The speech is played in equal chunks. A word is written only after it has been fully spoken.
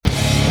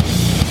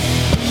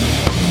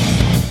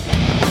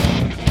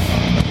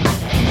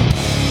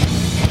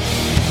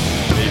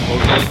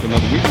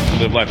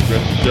Live Life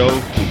Stress Show.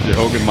 It's your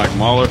Hogan, Mike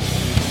Mahler,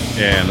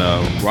 and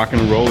rocking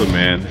and rolling,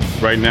 man.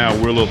 Right now,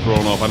 we're a little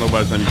thrown off. I know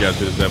by the time you guys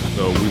hear this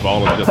episode, we've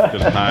all adjusted to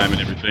the time and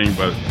everything,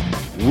 but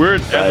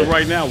as of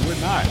right now, we're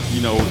not.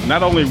 You know,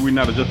 not only are we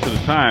not adjusted to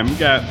the time, we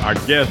got our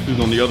guest who's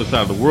on the other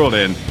side of the world,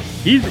 and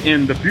he's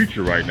in the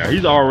future right now.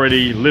 He's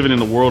already living in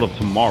the world of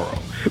tomorrow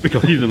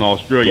because he's in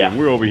Australia, and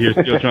we're over here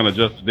still trying to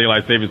adjust to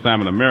daylight savings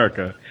time in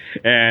America.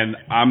 And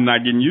I'm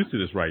not getting used to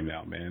this right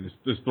now, man. It's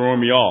just throwing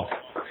me off.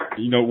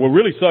 You know, what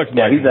really sucks,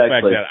 Mike, is the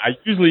fact that I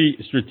usually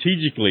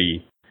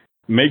strategically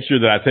make sure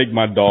that I take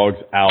my dogs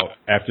out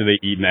after they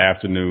eat in the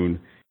afternoon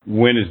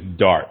when it's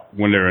dark,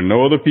 when there are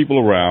no other people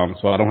around,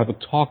 so I don't have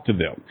to talk to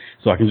them,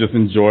 so I can just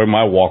enjoy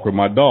my walk with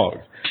my dogs.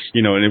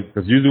 You know, and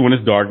because usually when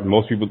it's dark,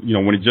 most people, you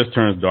know, when it just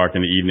turns dark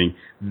in the evening,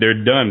 they're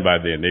done by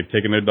then. They've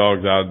taken their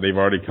dogs out. They've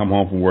already come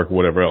home from work or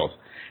whatever else.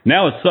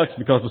 Now it sucks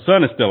because the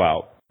sun is still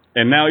out.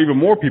 And now even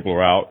more people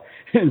are out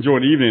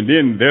enjoying the evening. And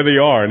then there they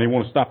are, and they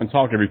want to stop and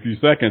talk every few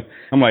seconds.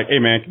 I'm like, hey,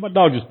 man, can my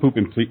dog just poop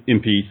in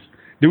peace?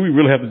 Do we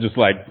really have to just,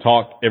 like,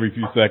 talk every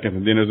few seconds,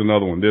 and then there's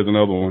another one,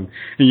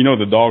 And, you know,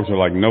 the dogs are,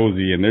 like,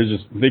 nosy, and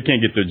they can't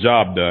get their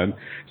job done.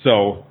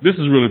 So this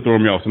is really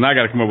throwing me off. So now I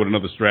got to come up with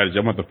another strategy.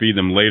 I'm going to have to feed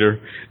them later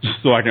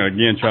just so I can,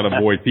 again, try to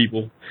avoid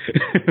people.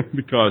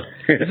 Because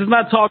this is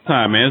not talk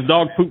time, man. It's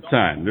dog poop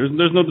time. There's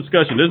no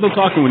discussion. There's no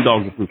talking when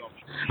dogs are pooping.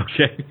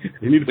 Okay?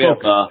 You need to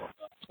focus.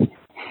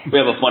 We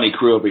have a funny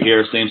crew over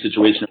here, same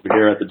situation over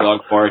here at the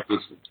dog park. We've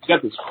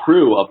got this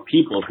crew of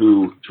people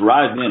who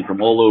drive in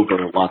from all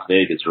over Las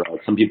Vegas, right?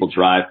 Some people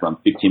drive from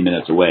 15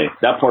 minutes away.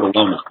 That part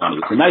alone is funny.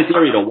 It's a nice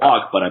area to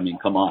walk, but I mean,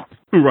 come on.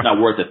 It's not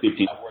worth a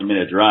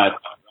 15-minute drive.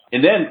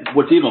 And then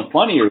what's even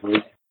funnier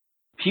is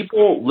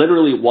people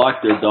literally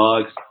walk their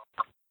dogs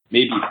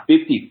maybe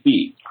 50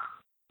 feet,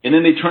 and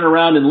then they turn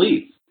around and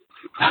leave.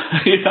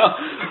 You know,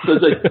 so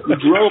it's like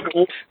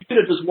you could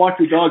have just walked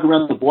your dog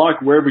around the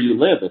block wherever you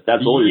live if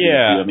that's all you're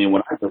going to do. I mean,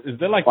 is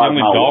that like the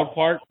only dog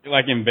park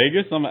like in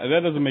Vegas?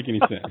 That doesn't make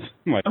any sense.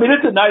 I mean,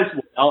 it's a nice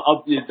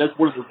one. That's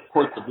one of the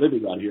perks of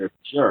living out here,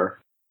 for sure.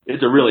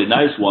 It's a really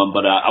nice one,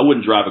 but I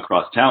wouldn't drive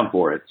across town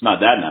for it. It's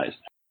not that nice.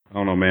 I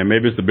don't know, man.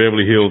 Maybe it's the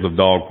Beverly Hills of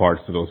dog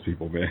parks to those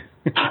people, man.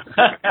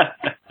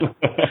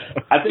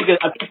 I think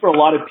for a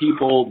lot of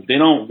people, they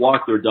don't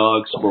walk their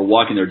dogs for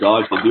walking their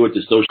dogs. They do it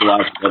to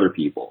socialize with other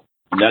people.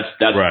 And that's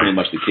right. Pretty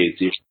much the case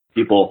here.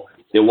 People,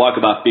 they walk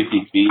about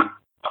 50 feet,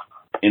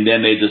 and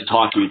then they just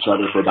talk to each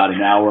other for about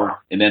an hour,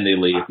 and then they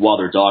leave while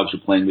their dogs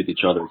are playing with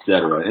each other,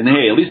 etc. And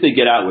hey, at least they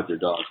get out with their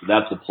dogs. So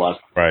that's a plus.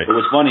 Right. But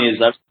what's funny is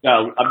I've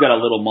got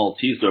a little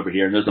Maltese over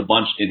here, and there's a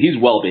bunch, and he's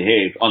well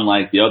behaved,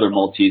 unlike the other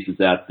Malteses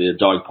at the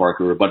dog park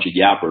who are a bunch of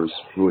yappers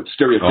who are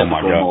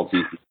stereotypical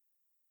Malteses.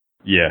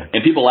 Yeah. And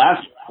people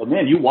ask, oh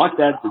man, you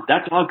walk that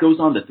dog goes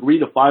on the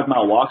 3 to 5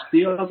 mile walks to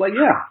you? I was like,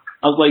 yeah.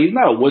 I was like, he's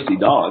not a wussy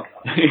dog.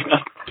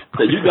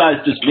 So you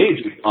guys just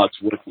made your dogs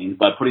wussy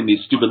by putting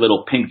these stupid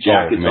little pink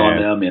jackets on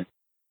them. And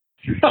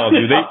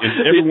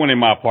everyone in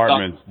my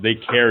apartments, they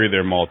carry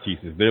their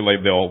Malteses.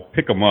 They'll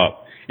pick them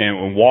up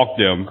and walk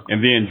them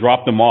and then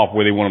drop them off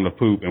where they want them to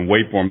poop and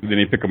wait for them. Then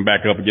they pick them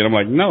back up again. I'm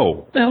like,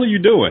 no, what the hell are you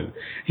doing?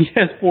 He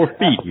has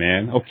 4 feet,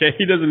 man. Okay,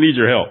 he doesn't need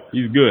your help.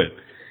 He's good.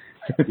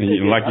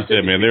 And like you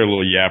said, man, they're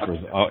little yappers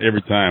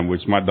every time,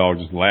 which my dog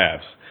just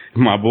laughs.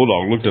 My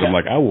bulldog looked at him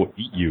like, I will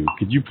eat you.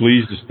 Could you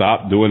please just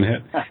stop doing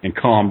that and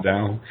calm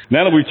down?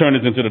 Now that we've turned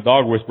this into the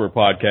Dog Whisperer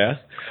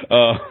podcast.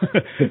 I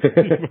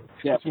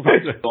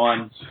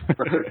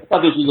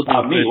thought this was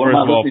about me. First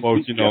of all,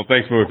 folks,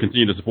 thanks for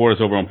continuing to support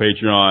us over on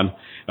Patreon.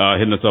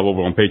 Hitting us up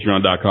over on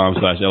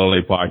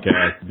patreon.com/LLA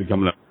podcast.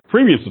 Becoming a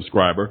premium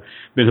subscriber.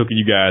 Been hooking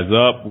you guys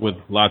up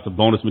with lots of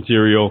bonus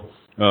material,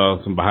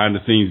 some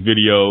behind-the-scenes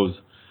videos,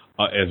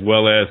 as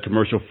well as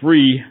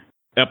commercial-free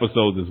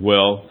episodes as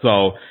well.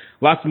 So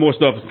lots of more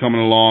stuff is coming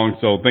along.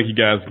 So thank you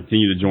guys.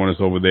 Continue to join us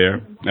over there.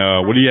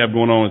 What do you have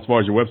going on as far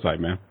as your website,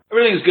 man?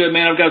 Everything's good,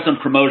 man. I've got some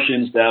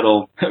promotions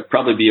that'll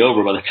probably be over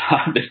by the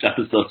time this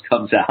episode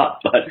comes out,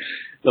 but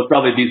there'll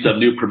probably be some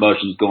new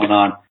promotions going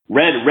on.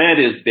 Red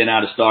has been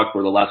out of stock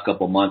for the last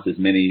couple of months, as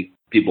many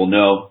people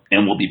know,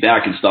 and will be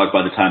back in stock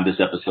by the time this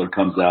episode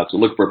comes out. So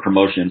look for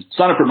promotions.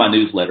 Sign up for my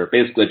newsletter.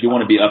 Basically, if you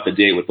want to be up to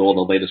date with all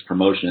the latest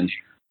promotions,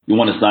 you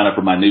want to sign up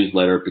for my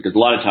newsletter, because a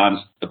lot of times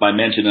if I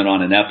mention it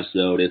on an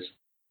episode,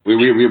 we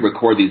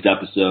record these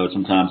episodes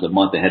sometimes a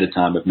month ahead of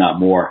time, if not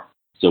more.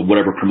 So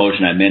whatever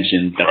promotion I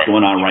mentioned that's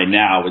going on right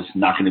now is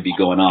not going to be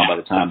going on by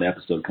the time the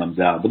episode comes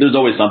out. But there's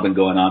always something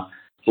going on.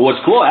 But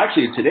what's cool,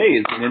 actually, today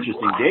is an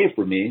interesting day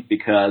for me,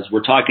 because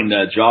we're talking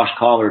to Josh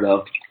Collard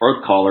of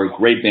Earth Caller,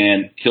 great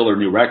band, killer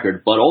new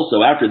record. But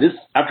also after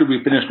we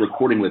finish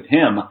recording with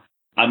him,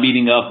 I'm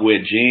meeting up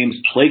with James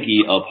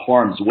Plaguey of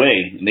Harm's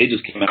Way, and they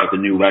just came out with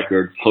a new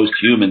record,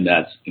 Posthuman,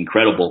 that's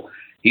incredible.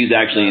 He's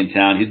actually in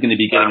town. He's going to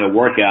be getting a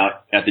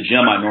workout at the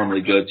gym I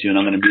normally go to, and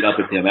I'm going to meet up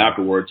with him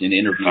afterwards and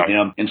interview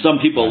him. And some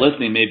people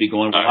listening may be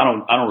going, well,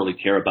 I don't really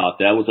care about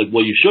that. I was like,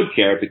 well, you should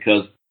care,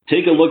 because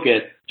take a look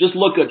at, just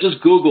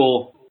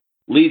Google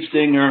lead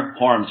singer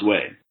Harm's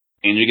Way,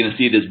 and you're going to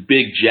see this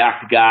big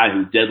jacked guy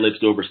who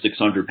deadlifts over 600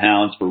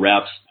 pounds for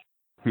reps.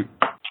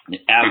 an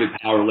avid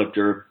power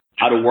lifter,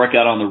 how to work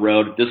out on the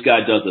road. This guy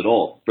does it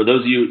all. For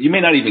those of you, you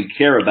may not even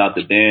care about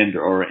the band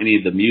or any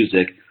of the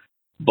music,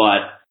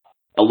 but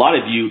a lot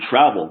of you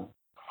travel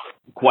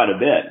quite a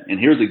bit. And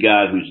here's a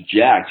guy who's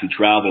jacked, who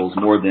travels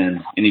more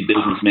than any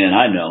businessman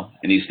I know,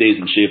 and he stays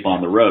in shape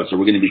on the road. So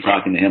we're going to be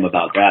talking to him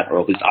about that,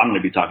 or at least I'm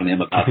going to be talking to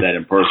him about that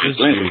in person.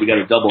 So anyway, we got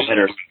a double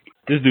header.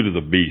 This dude is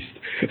a beast.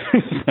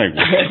 Like,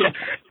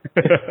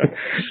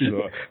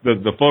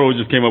 the photo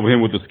just came up with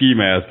him with the ski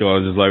mask on. I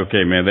was just like,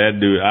 okay, man, that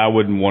dude, I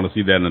wouldn't want to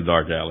see that in a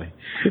dark alley.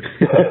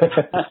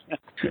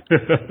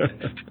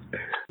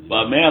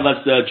 But man,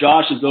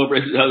 Josh is over.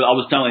 I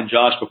was telling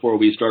Josh before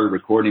we started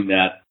recording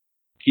that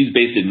he's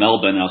based in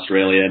Melbourne,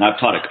 Australia, and I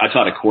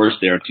taught a course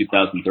there in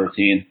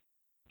 2013.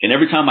 And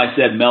every time I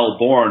said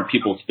Melbourne,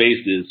 people's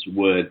faces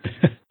would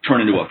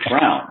turn into a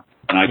frown.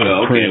 And I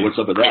go, okay, what's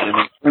up with that? And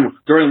then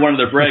during one of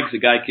the breaks, the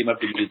guy came up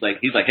to me. He's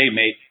like, hey,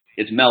 mate,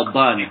 it's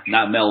Melbourne,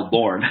 not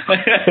Melbourne.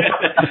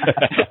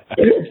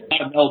 It's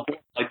not Melbourne,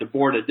 like the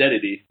born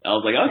identity. I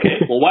was like,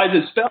 okay, well, why is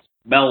it spelled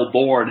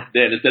Melbourne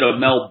then instead of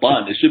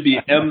Melbourne? It should be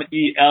Melbun.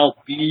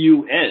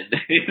 You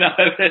know?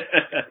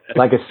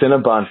 Like a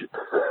Cinnabon.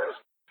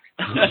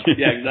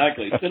 Yeah,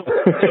 exactly.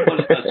 Cinnabon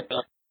is not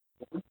spelled.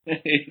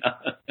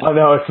 Oh,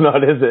 no, it's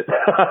not, is it?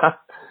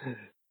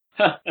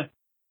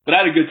 But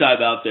I had a good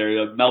time out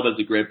there. Melbourne's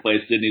a great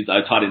place.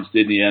 I taught in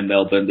Sydney and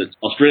Melbourne.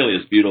 Australia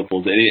is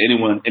beautiful.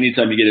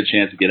 Anytime you get a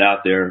chance to get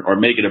out there or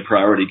make it a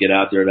priority to get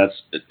out there, that's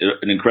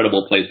an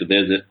incredible place to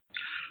visit.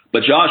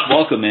 But Josh,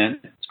 welcome,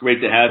 man. It's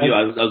great to have you.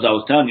 As I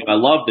was telling you, I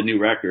love the new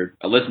record.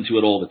 I listen to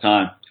it all the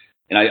time.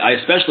 And I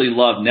especially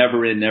love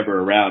Never In, Never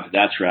Around,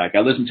 that track.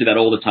 I listen to that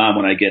all the time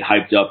when I get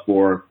hyped up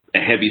for a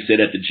heavy set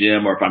at the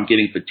gym, or if I'm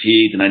getting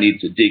fatigued and I need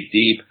to dig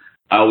deep.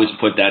 I always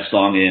put that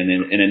song in,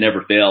 and it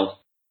never fails.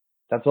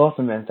 That's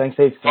awesome, man. Thanks,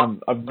 heaps.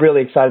 I'm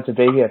really excited to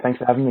be here. Thanks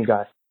for having me,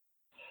 guys.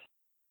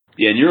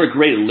 Yeah, and you're a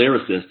great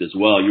lyricist as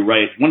well. You're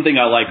right. One thing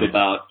I like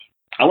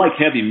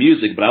heavy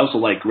music, but I also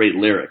like great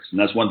lyrics. And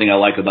that's one thing I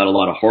like about a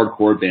lot of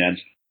hardcore bands.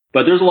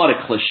 But there's a lot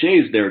of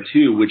cliches there,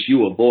 too, which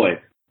you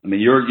avoid. I mean,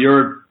 your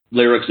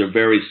lyrics are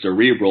very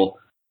cerebral,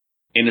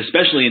 and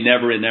especially in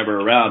Never In, Never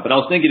Around. But I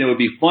was thinking it would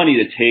be funny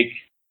to take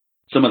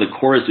some of the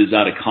choruses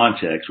out of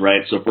context,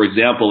 right? So, for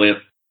example,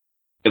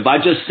 if I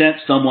just sent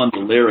someone the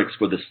lyrics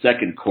for the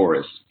second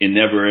chorus in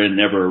Never In,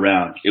 Never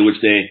Around, it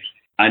would say,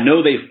 I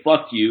know they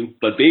fucked you,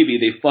 but baby,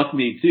 they fucked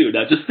me too.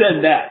 Now just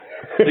send that.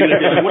 They're gonna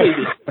be like, what is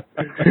this?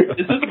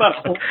 Is this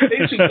about whole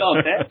station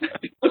called that?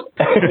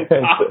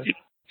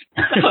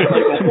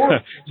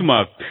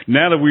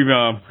 Now that we've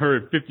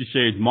heard 50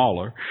 Shades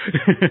Mauler.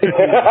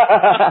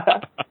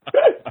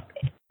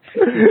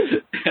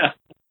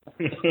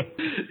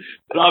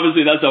 But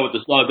obviously that's not what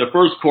the song. The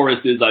first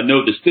chorus is, I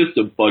know the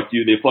system fucked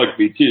you, they fucked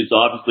me too. So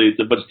obviously it's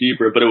a much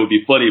deeper, but it would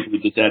be funny if we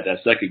just had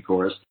that second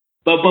chorus.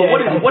 But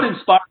yeah.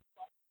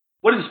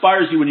 What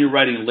inspires you when you're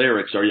writing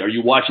lyrics? Are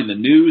you watching the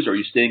news? Are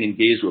you staying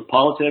engaged with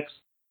politics?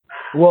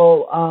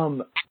 Well,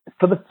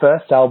 for the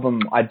first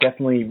album, I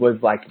definitely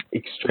was like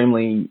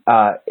extremely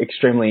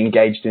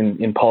engaged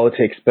in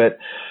politics, but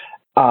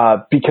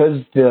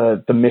because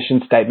the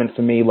mission statement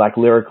for me, like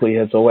lyrically,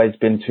 has always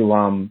been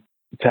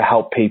to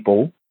help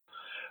people.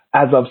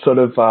 As I've sort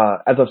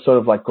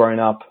of like grown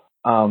up,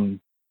 gotten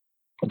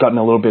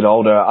a little bit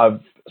older,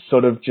 I've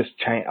sort of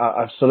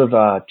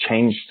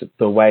changed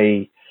the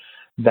way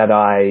that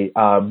I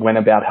went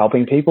about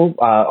helping people.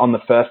 On the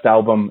first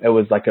album, it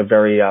was like a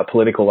very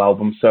political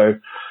album. So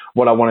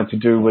what I wanted to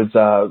do was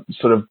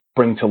sort of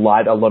bring to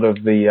light a lot of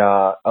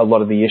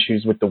the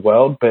issues with the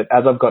world. But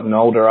as I've gotten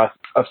older,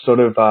 I've sort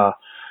of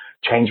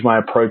changed my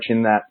approach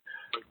in that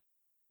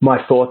my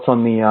thoughts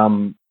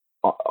on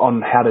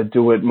how to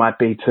do it might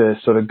be to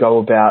sort of go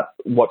about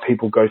what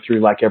people go through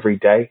like every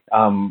day,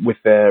 with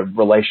their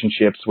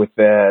relationships, with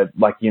their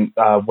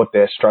what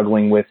they're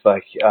struggling with.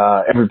 Like,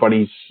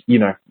 everybody's,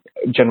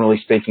 generally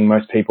speaking,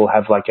 most people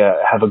have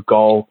a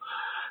goal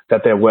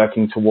that they're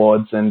working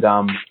towards. And,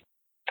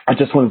 I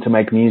just wanted to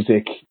make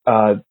music,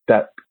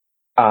 that,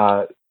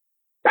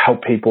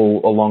 help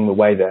people along the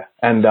way there.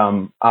 And,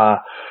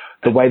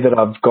 the way that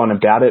I've gone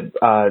about it,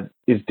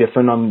 is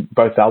different on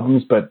both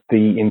albums, but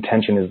the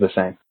intention is the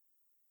same.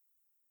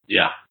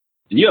 Yeah.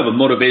 And you have a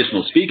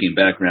motivational speaking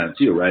background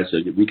too, right? So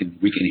we can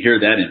hear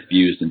that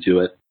infused into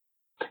it.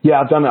 Yeah,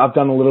 I've done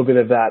a little bit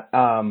of that.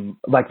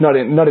 Like not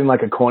in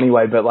like a corny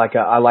way, but like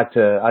I've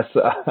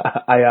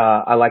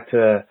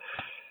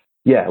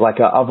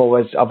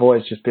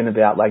always just been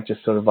about like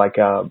just sort of like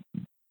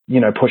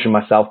pushing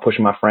myself,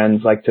 pushing my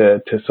friends, like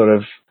to sort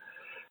of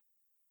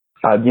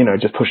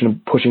just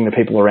pushing the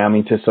people around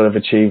me to sort of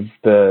achieve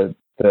the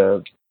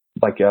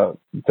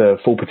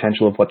full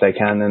potential of what they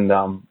can. And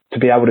to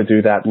be able to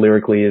do that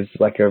lyrically is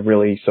like a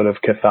really sort of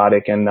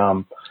cathartic and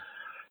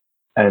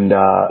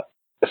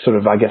sort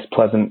of, I guess,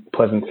 pleasant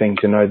thing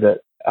to know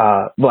that,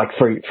 like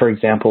for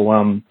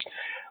example,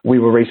 we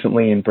were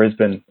recently in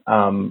Brisbane,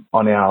 on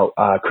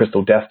our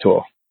Crystal Death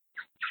tour.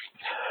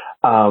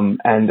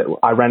 and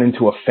I ran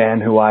into a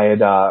fan who I'd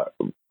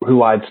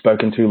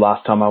spoken to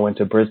last time I went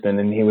to Brisbane,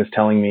 and he was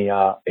telling me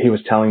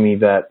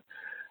that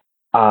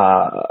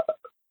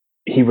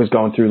he was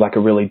going through like a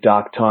really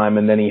dark time,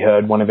 and then he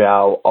heard one of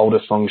our older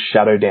songs,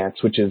 Shadow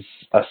Dance, which is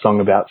a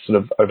song about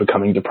sort of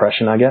overcoming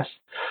depression, I guess.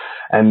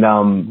 And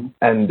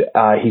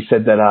he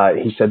said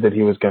that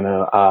he was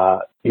gonna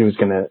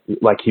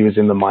like, he was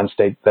in the mind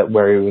state that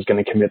where he was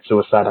gonna commit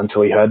suicide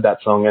until he heard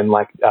that song, and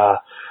like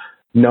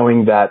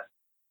knowing that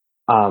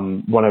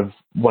one of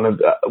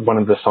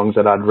the songs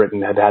that I'd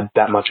written had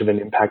that much of an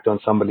impact on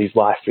somebody's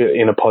life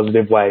in a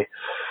positive way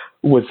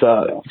was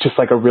just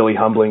like a really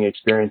humbling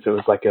experience. It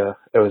was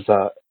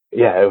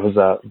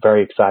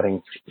very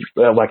exciting.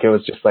 Like, it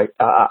was just like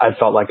I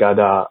felt like I'd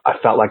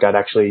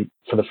actually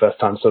for the first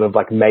time sort of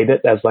like made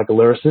it as like a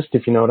lyricist,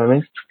 if you know what I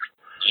mean.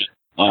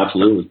 Oh,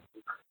 absolutely.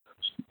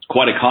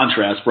 Quite a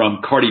contrast from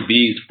Cardi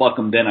B's "Fuck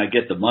 'em, then I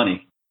get the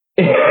money."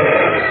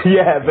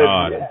 Yeah,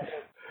 but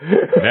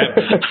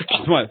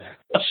that's what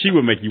she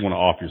would make you want to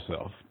off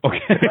yourself. Okay,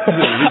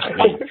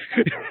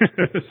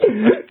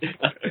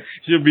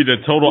 she'll be the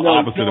total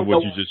opposite of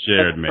what you just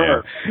shared,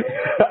 man.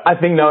 I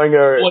think knowing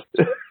her,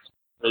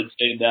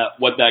 saying that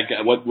what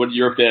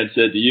your fan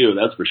said to you,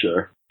 that's for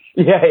sure.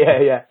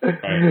 Yeah.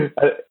 Right.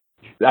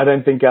 I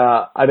don't think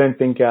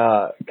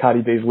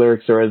Cardi B's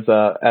lyrics are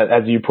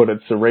as you put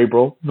it,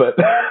 cerebral, but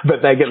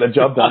they get the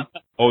job done.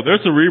 Oh, they're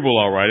cerebral,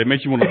 all right. It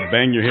makes you want to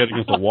bang your head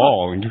against the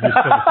wall and give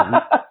yourself a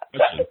cerebral.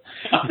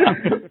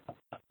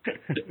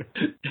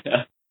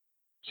 Yeah.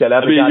 Shout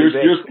out to Cardi B.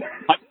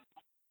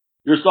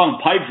 Your song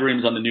 "Pipe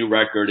Dreams" on the new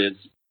record is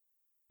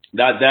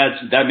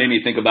that made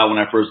me think about when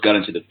I first got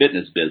into the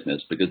fitness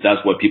business, because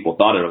that's what people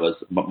thought it was.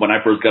 When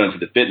I first got into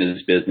the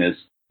fitness business,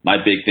 my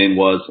big thing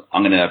was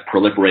I'm going to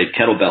proliferate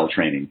kettlebell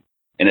training.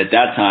 And at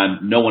that time,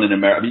 no one in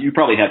America, I mean, you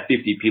probably had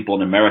 50 people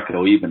in America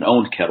who even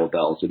owned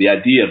kettlebells. So the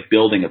idea of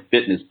building a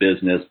fitness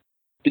business,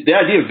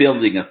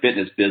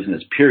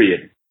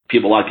 period, a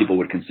lot of people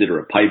would consider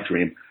a pipe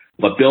dream.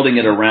 But building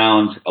it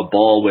around a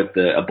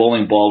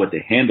bowling ball with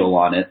a handle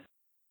on it,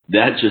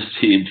 that just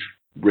seemed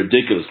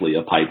ridiculously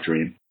a pipe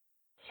dream.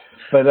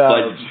 But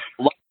go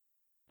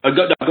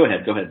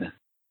ahead.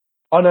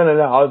 Oh, no.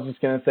 I was just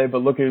going to say,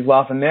 but look who's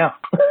laughing now.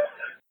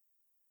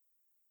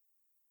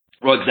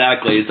 Well,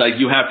 exactly. It's like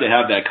you have to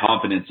have that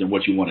confidence in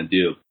what you want to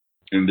do.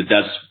 And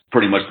that's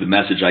pretty much the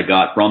message I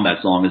got from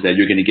that song, is that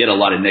you're going to get a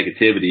lot of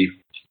negativity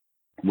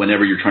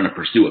whenever you're trying to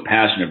pursue a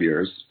passion of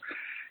yours.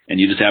 And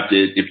you just have to,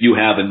 if you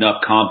have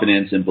enough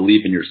confidence and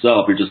belief in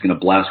yourself, you're just going to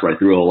blast right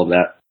through all of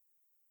that.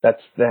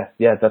 That's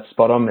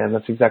spot on, man.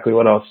 That's exactly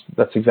what I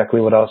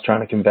was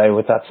trying to convey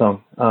with that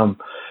song.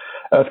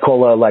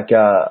 Earthcaller,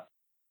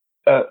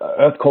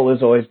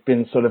 Earthcaller's always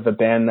been sort of a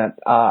band that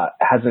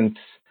hasn't,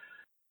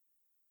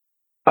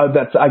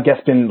 that's, I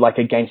guess, been like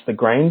against the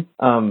grain,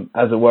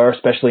 as it were,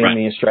 especially in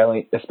the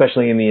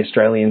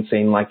Australian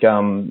scene. Like,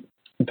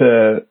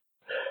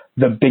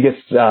 the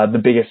biggest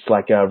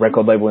like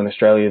record label in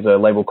Australia is a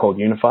label called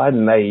Unified,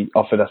 and they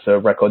offered us a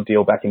record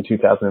deal back in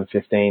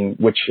 2015,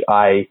 which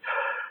I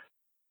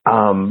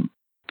at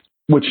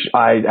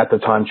the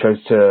time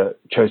chose to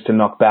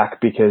knock back,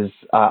 because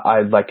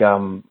I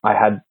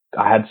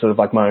had sort of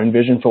like my own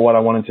vision for what I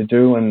wanted to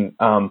do, and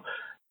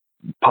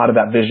part of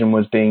that vision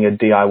was being a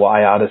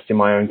DIY artist in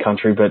my own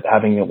country, but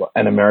having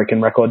an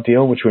American record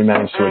deal, which we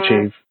managed to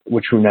achieve.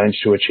 We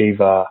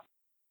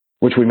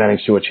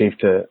managed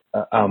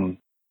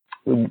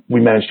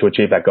to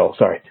achieve that goal.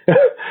 Sorry.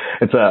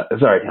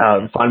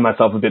 Find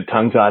myself a bit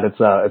tongue tied.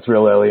 It's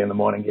real early in the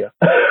morning here.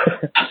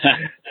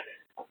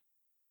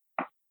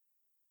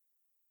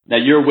 Now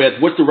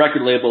what's the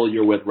record label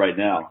you're with right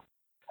now?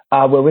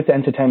 We're with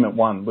Entertainment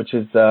One, which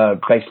is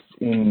based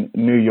in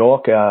New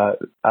York.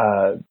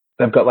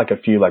 They've got like a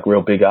few like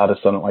real big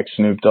artists on it, like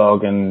Snoop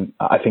Dogg, and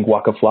I think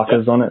Waka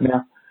Flocka's on it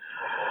now.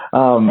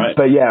 Right.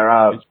 But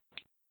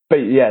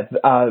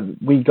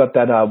we got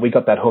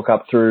that hook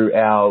up through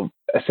our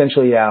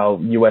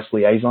US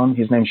liaison.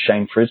 His name's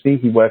Shane Frisbee.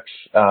 He works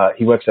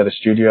at a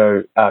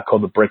studio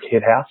called the Brick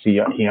Hit House. He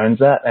owns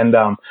that, and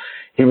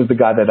he was the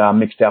guy that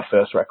mixed our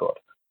first record.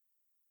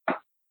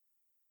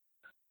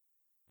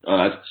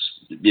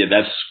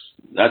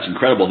 That's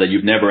incredible that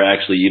you've never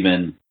actually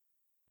even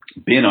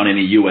been on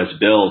any U.S.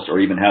 bills or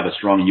even have a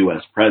strong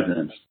U.S.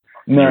 presence.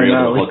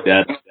 No. Look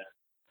that.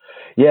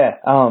 Yeah.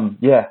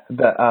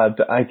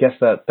 I guess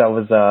that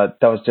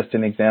was just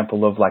an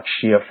example of like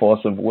sheer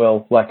force of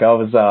will. Like I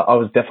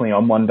was definitely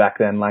on one back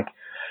then. Like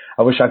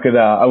I wish I could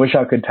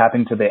tap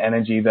into the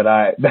energy that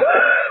I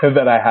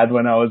had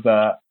when I was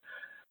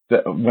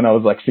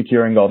like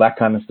securing all that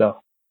kind of stuff.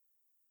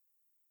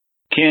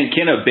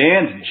 Can a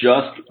band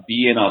just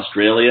be in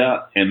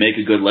Australia and make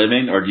a good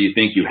living, or do you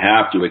think you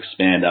have to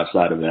expand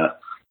outside of that?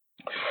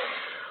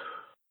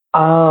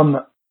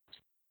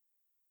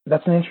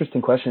 That's an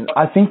interesting question.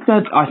 I think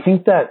that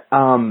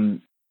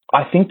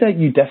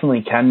you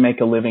definitely can make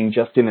a living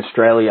just in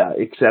Australia,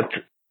 except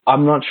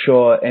I'm not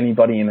sure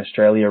anybody in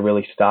Australia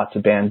really starts a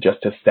band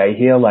just to stay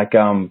here. Like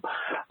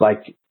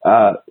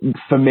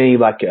for me,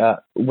 like,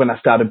 when I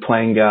started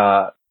playing,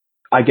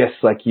 I guess,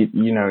 like,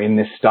 you know, in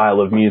this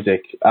style of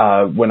music,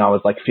 when I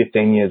was like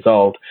 15 years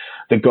old,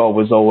 the goal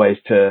was always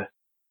to,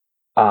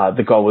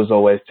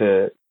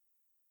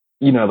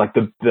 you know, like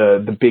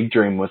the big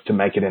dream was to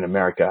make it in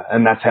America.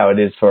 And that's how it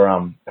is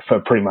for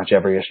pretty much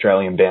every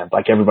Australian band.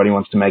 Like, everybody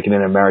wants to make it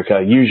in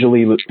America.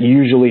 Usually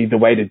the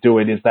way to do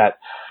it is that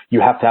you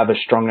have to have a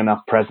strong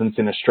enough presence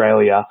in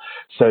Australia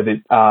so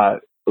that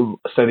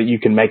you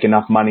can make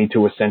enough money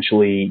to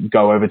essentially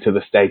go over to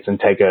the States and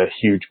take a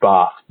huge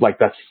bath. Like,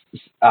 that's,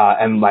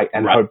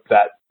 hope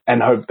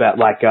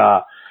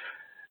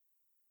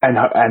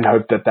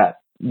that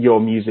your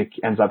music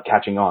ends up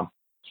catching on.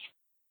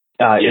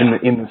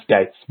 In the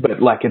States,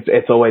 but like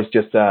it's always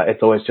just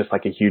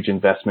like a huge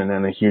investment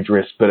and a huge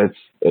risk. But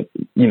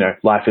you know,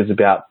 life is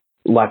about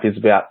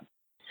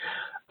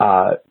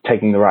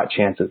taking the right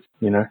chances,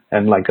 you know,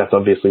 and like that's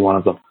obviously one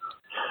of them.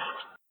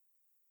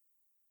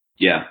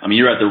 Yeah, I mean,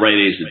 you're at the right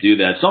age to do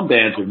that. Some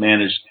bands have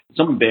managed.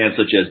 Some bands,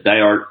 such as Die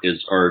Art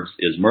is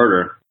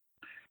Murder.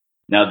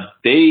 Now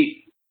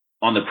they,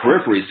 on the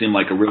periphery, seem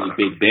like a really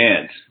big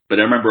band. But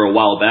I remember a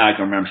while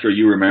back, I'm sure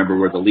you remember,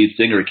 where the lead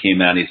singer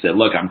came out and he said,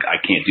 look, I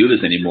can't do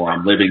this anymore.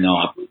 I'm living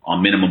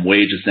on minimum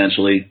wage,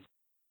 essentially.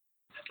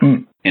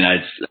 And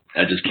I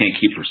just can't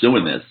keep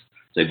pursuing this.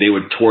 So they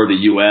would tour the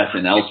U.S.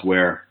 and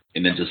elsewhere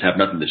and then just have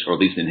nothing to show, or at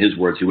least in his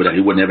words, he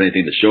wouldn't have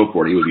anything to show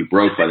for it. He would be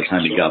broke by the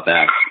time he got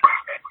back.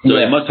 So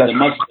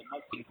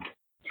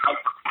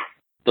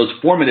those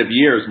formative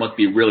years must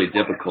be really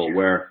difficult,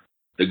 where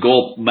the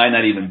goal might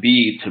not even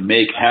be to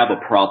have a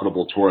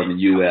profitable tour in the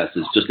U.S.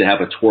 It's just to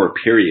have a tour,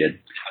 period,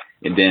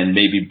 and then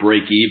maybe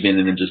break even,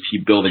 and then just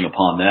keep building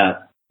upon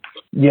that.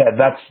 Yeah,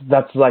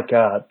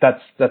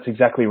 that's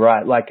exactly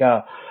right. Like,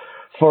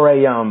 for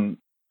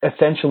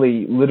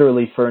essentially,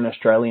 literally, for an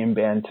Australian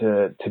band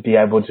to be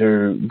able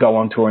to go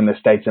on tour in the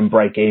States and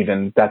break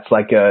even, that's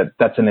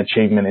an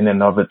achievement in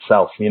and of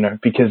itself, you know,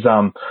 because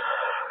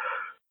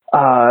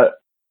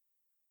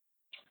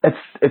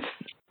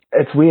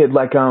it's weird.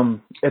 Like,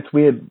 it's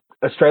weird.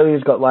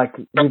 Australia's got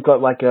we've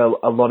got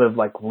a lot of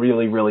like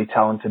really, really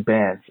talented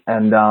bands,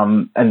 and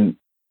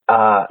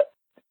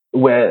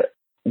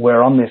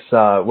we're on this,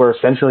 we're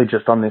essentially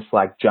just on this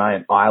like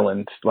giant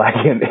island, like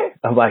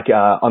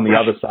on the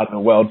other side of the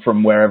world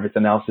from where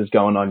everything else is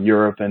going on,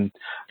 Europe and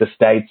the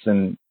States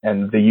and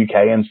the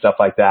UK and stuff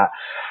like that.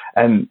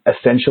 And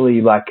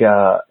essentially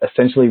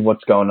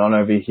what's going on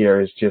over here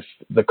is just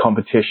the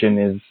competition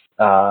is,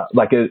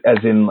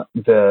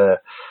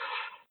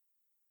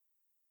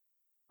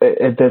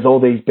 there's all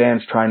these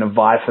bands trying to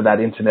vie for that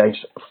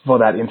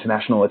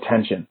international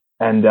attention.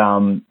 And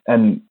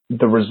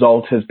the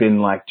result has been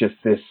like just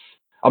this.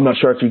 I'm not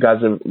sure if you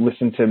guys have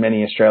listened to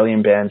many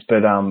Australian bands,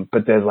 but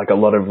there's like a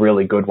lot of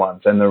really good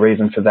ones. And the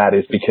reason for that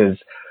is because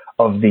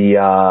of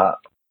the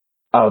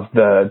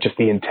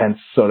intense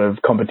sort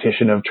of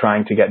competition of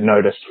trying to get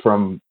noticed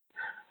from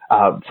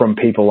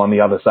people on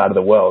the other side of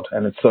the world.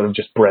 And it's sort of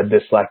just bred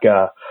this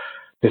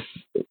this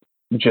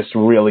just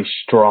really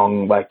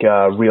strong, like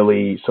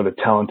really sort of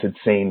talented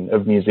scene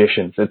of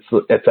musicians.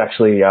 It's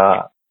actually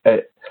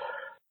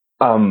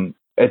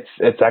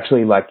it's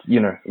actually like, you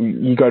know,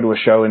 you go to a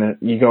show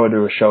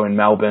in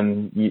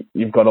Melbourne,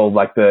 you've got all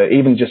like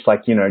even just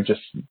like, you know,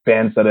 just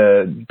bands that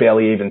are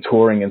barely even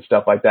touring and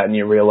stuff like that, and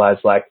you realize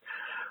like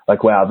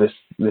wow, this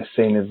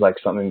scene is like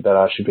something that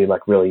I should be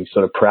like really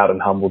sort of proud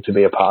and humbled to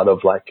be a part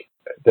of. Like,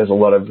 there's a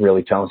lot of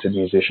really talented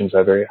musicians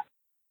over here.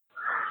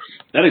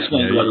 That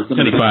explains a lot of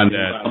somebody find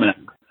that.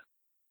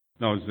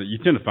 No, you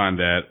tend to find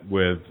that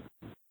with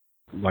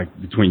like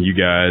between you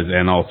guys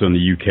and also in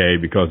the UK,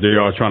 because they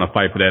are trying to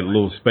fight for that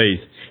little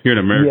space here in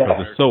America.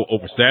 Because it's so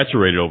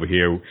oversaturated over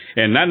here,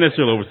 and not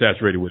necessarily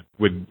oversaturated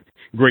with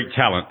great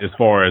talent as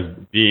far as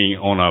being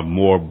on a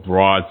more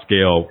broad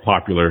scale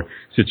popular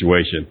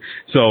situation.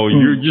 So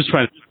you're just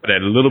trying to find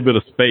that little bit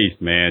of space,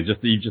 man,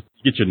 just to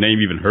get your name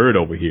even heard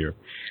over here.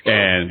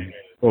 And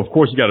well, of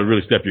course, you got to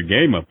really step your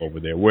game up over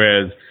there.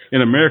 Whereas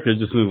in America, it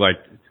just seems like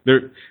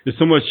there's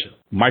so much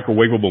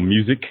microwavable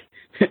music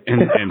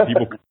and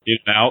people get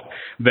out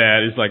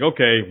that it's like,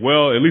 okay,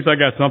 well, at least I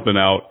got something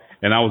out,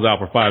 and I was out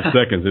for 5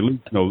 seconds, at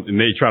least, you know, and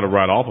they try to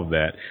ride off of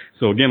that.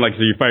 So again, like I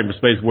said, you're fighting for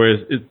space,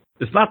 whereas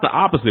it's not the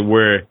opposite,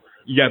 where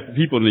you got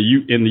people in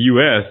the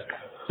U.S.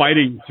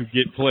 fighting to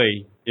get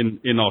play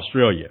in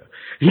Australia,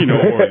 you know,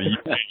 or the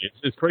UK.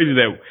 It's crazy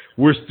that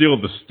we're still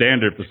the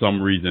standard for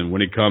some reason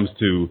when it comes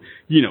to,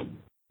 you know,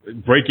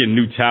 breaking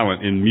new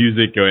talent in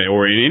music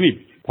or in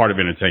any part of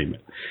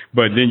entertainment.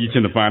 But then you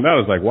tend to find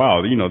out, it's like,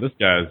 wow, you know, this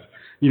guy's,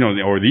 you know,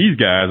 or these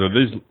guys or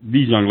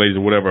these young ladies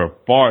or whatever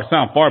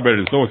sound far better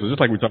than so-and-so,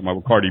 just like we're talking about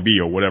with Cardi B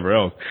or whatever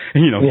else.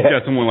 And, you know, you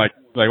got someone like,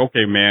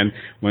 okay, man,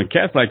 when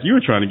cats like you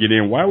are trying to get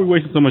in, why are we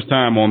wasting so much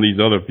time on these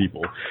other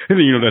people? And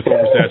then, you know, that's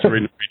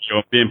oversaturating the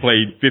radio, being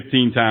played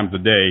 15 times a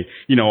day,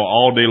 you know,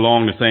 all day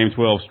long, the same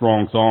 12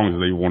 strong songs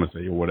that they want to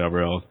say or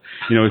whatever else.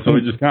 You know, so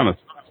it just kind of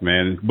sucks,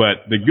 man.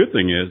 But the good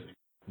thing is,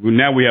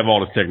 now we have all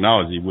this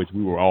technology, which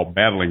we were all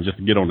battling just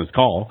to get on this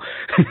call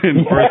in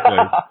the first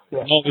place.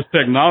 Yeah. All this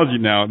technology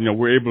now,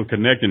 we're able to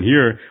connect and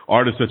hear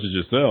artists such as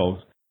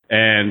yourselves.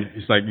 And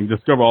it's like you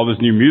discover all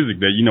this new music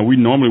that, we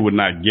normally would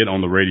not get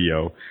on the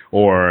radio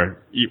or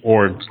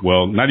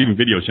not even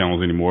video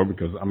channels anymore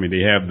because,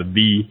 they have the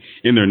V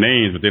in their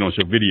names, but they don't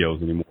show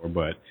videos anymore.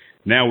 But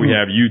now we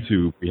have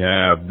YouTube, we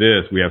have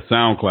this, we have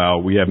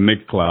SoundCloud, we have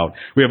Mixcloud,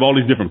 we have all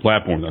these different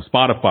platforms. Now,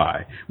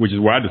 Spotify, which is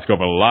where I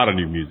discover a lot of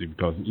new music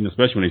because,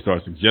 especially when they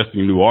start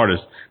suggesting new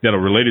artists that are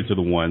related to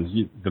the ones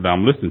that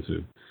I'm listening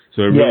to.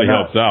 So it really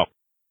helps out.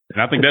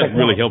 And I think that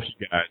really helps you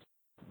guys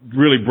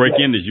really break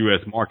in this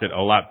U.S. market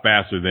a lot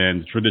faster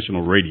than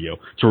traditional radio,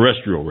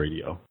 terrestrial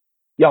radio.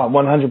 Yeah,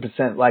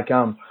 100%. Like,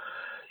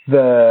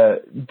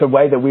 the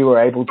way that we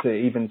were able to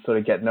even sort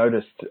of get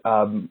noticed,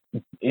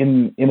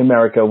 in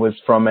America was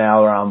from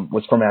our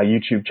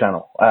YouTube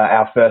channel.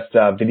 Our first,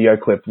 video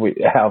clip,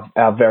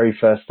 our very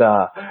first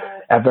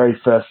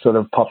sort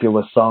of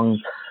popular song,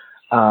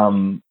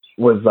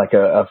 was like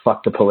a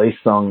fuck the police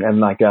song, and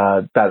like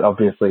that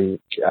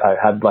obviously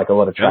had like a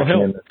lot of traction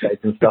in the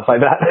States and stuff like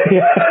that.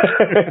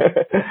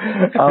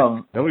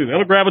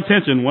 That'll grab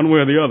attention one way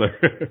or the other.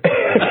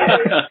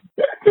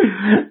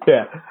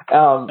 Yeah.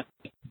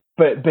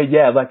 But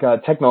yeah, like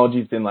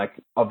technology's been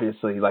like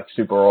obviously like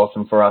super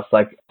awesome for us.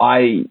 Like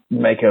I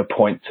make a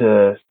point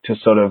to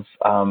sort of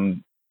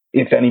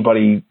if any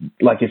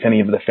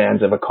of the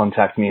fans ever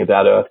contact me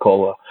about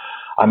Earthcaller,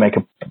 I make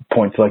a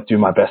point to like do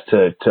my best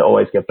to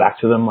always get back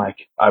to them.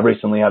 Like I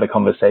recently had a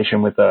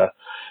conversation with a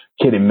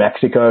kid in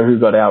Mexico who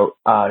got our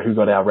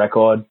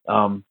record.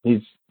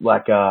 He's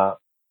like,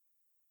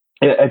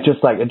 it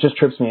just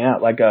trips me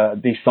out. Like,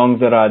 these songs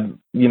that I,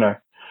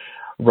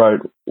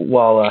 wrote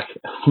while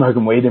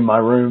smoking weed in my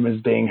room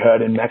is being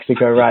heard in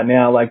Mexico right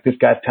now. Like this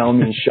guy's telling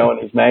me he's showing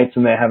his mates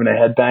and they're having a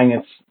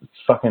headbang.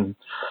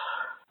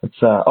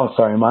 Oh,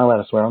 sorry. Am I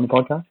allowed to swear on the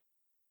podcast?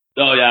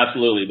 Oh yeah,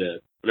 absolutely, man.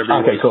 Whatever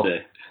you want to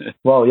say.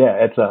 Well,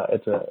 yeah, it's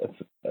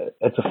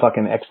a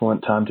fucking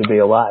excellent time to be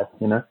alive,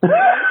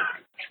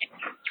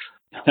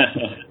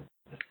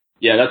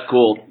 Yeah, that's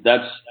cool.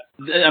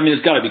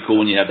 It's got to be cool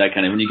when you have that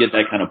when you get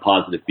that kind of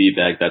positive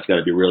feedback. That's got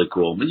to be really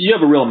cool. You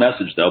have a real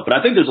message though, but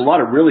I think there's a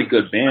lot of really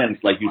good bands,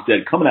 like you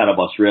said, coming out of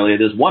Australia.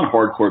 There's one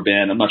hardcore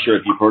band, I'm not sure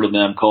if you've heard of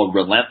them, called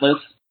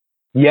Relentless.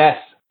 Yes,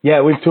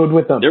 yeah, we've toured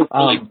with them. They're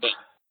really good.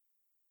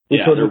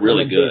 Yeah, they're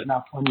really good.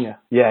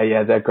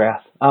 Yeah, they're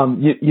grass.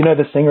 You know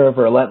the singer of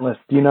Relentless.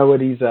 Do you know what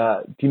he's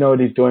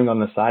doing on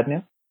the side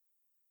now?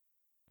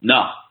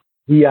 No.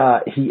 He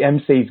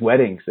MCs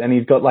weddings, and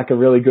he's got like a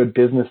really good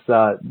business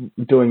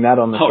doing that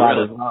on the side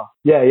really? as well.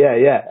 Yeah.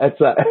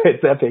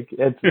 It's epic.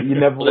 You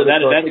never. Well,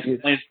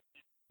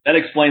 that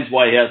explains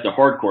why he has the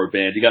hardcore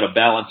band. You got to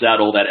balance out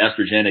all that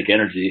estrogenic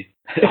energy.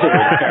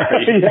 yeah.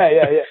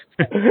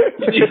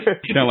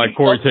 Kind of like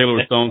Corey Taylor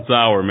with Stone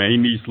Sour, man. He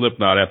needs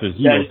Slipknot after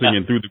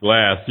singing Through the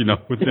Glass,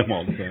 with them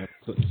all the time.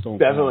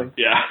 Definitely.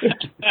 Yeah.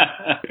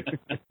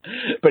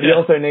 But he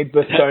also needs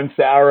the Stone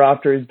Sour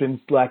after he's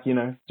been like,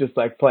 just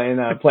like playing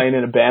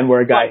in a band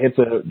where a guy hits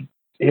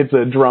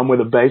a drum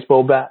with a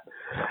baseball bat.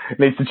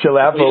 Needs to chill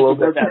out for a little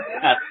bit.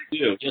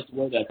 Just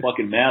wear that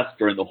fucking mask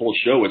during the whole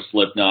show with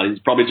Slipknot. It's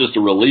probably just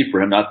a relief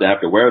for him not to have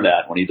to wear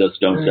that when he does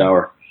Stone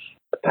Sour.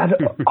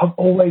 I've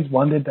always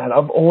wondered that.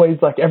 I've always,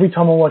 like, every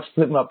time I watch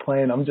Slipknot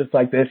playing, I'm just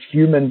like, there's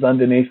humans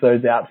underneath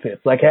those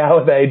outfits. Like, how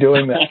are they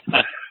doing that?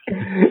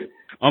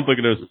 I'm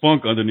thinking there's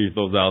funk underneath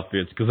those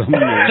outfits because I'm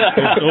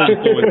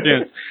so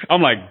intense.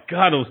 I'm like,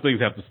 God, those things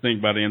have to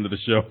stink by the end of the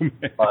show,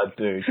 man. Oh,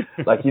 dude.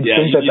 Like, you'd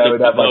think that they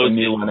would have, like, a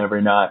new one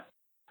every night.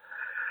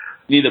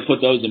 You need to put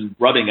those in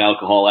rubbing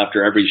alcohol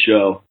after every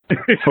show.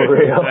 For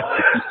real.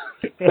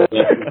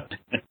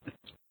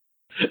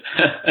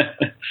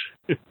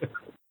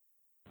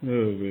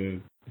 Oh,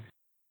 man.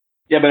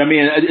 Yeah, but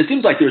it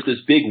seems like there's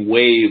this big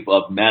wave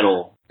of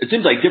metal. It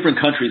seems like different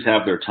countries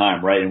have their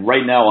time, right? And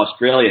right now,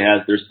 Australia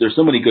there's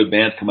so many good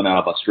bands coming out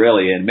of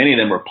Australia, and many of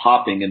them are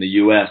popping in the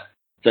U.S.,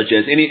 such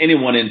as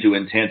anyone into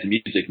intense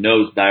music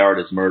knows Die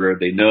Artist Murder.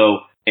 They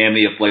know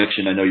Amity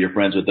Affliction. I know you're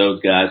friends with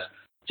those guys.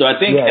 So I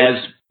think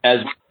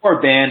as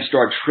more bands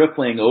start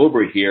tripling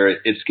over here,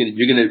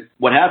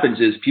 what happens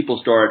is people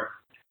start.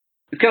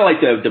 It's kind of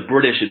like the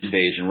British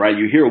invasion, right?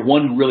 You hear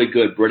one really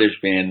good British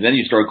band, and then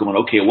you start going,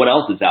 okay, what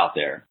else is out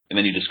there? And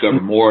then you discover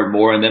more and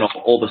more, and then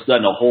all of a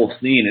sudden a whole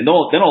scene, and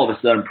then all of a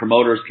sudden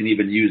promoters can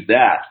even use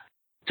that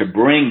to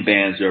bring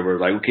bands over.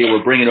 Like, okay,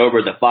 we're bringing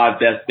over the 5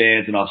 best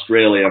bands in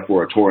Australia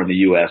for a tour in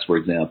the U.S., for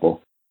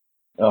example.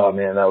 Oh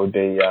man, that would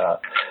be.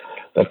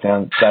 That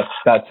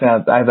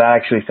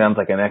actually sounds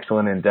like an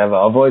excellent endeavor.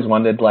 I've always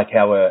wondered like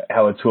how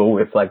a tour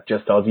with like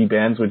just Aussie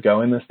bands would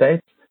go in the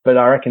States, but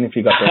I reckon if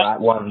you got the right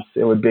ones,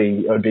 it would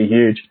be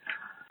huge.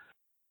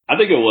 I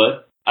think it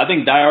would. I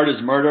think Die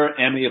Artist Murder,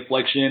 Amity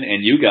Affliction,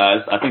 and you guys,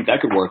 I think that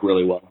could work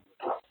really well.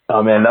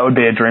 Oh man, that would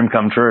be a dream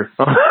come true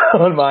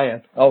on my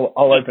end. I'll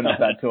open up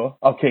that tour.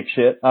 I'll kick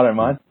shit. I don't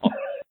mind.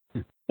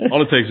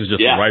 All it takes is just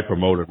the right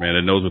promoter, man,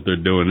 that knows what they're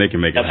doing. They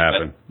can make it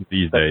happen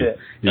these days.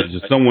 You know,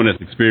 just someone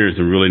that's experienced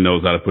and really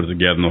knows how to put it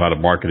together, know how to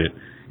market it.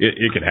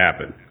 It can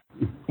happen.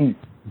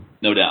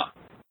 No doubt.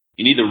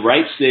 You need the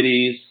right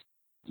cities,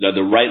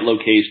 the right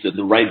location,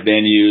 the right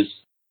venues,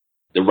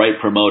 the right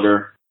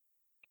promoter.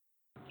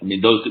 I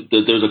mean,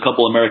 there's a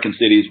couple American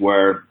cities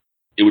where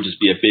it would just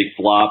be a big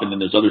flop, and then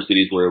there's other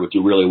cities where it would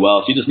do really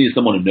well. So you just need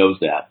someone who knows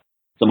that,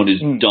 someone who's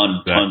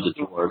done tons of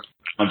tours,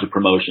 tons of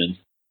promotions.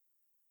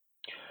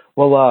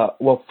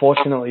 Well,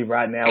 fortunately,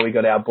 right now we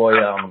got our boy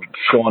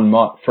Sean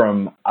Mott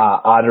from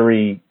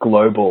Artery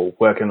Global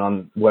working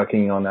on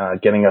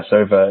getting us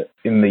over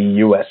in the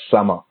US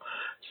summer.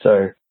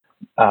 So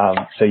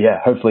yeah,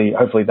 hopefully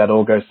that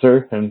all goes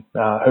through, and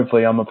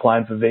hopefully I'm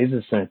applying for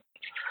visas soon.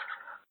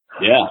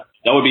 Yeah,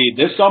 that would be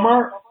this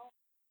summer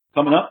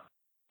coming up.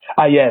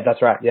 Yeah,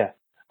 that's right. Yeah.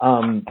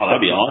 That'd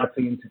be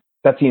awesome.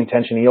 That's the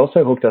intention. He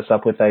also hooked us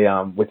up with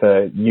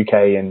a UK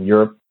and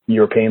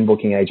European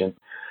booking agent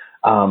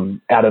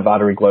out of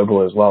Artery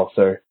Global as well.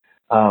 So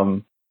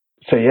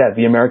yeah,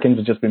 the Americans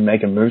have just been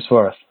making moves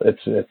for us.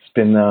 It's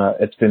been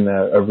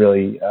a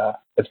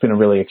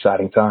really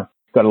exciting time.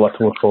 Got a lot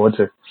to look forward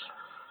to.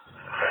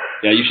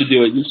 Yeah, you should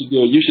do it.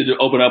 You should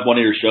open up one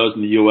of your shows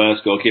in the U.S.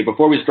 Go, okay,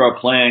 before we start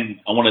playing,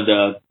 I wanted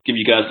to give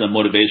you guys some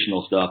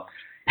motivational stuff.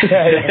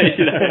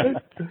 Yeah.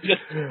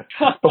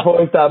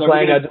 Before we start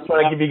playing, I just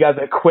want to give you guys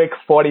a quick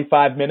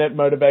 45-minute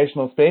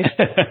motivational speech.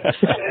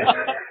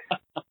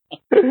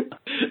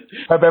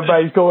 Hope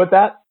everybody's cool with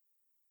that.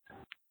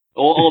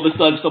 All of a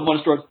sudden, someone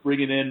starts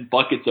bringing in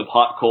buckets of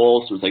hot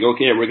coals. So it's like,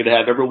 okay, we're going to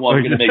have everyone.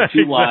 We're going to make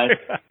 2 lines.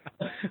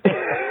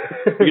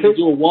 We're going to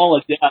do a wall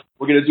of death.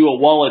 We're going to do a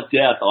wall of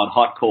death on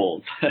hot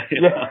coals.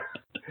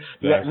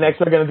 Yeah. Next,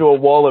 we're going to do a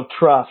wall of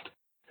trust.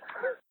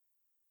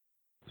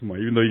 Come on,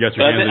 even though you got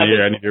your hands in the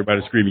air, I need everybody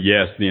to scream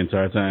yes the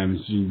entire time.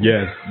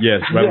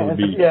 Yes, right on the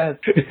beat. Yes.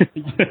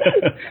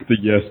 The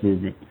yes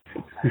movement.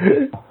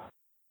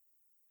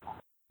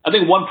 I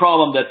think one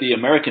problem that the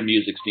American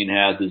music scene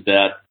has is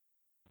that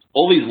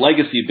all these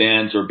legacy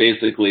bands are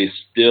basically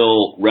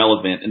still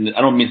relevant. And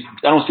I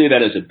don't say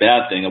that as a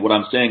bad thing. What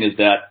I'm saying is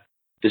that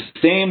the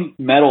same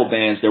metal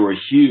bands that were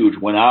huge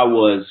when I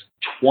was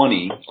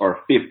 20 or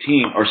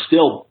 15 are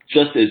still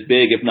just as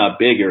big, if not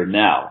bigger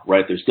now,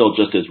 right? They're still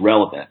just as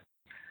relevant.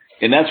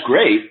 And that's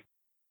great.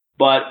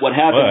 But what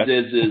happens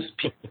is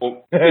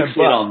people fixate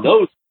on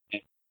those.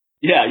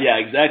 Yeah,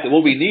 exactly.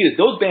 What we need is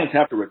those bands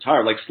have to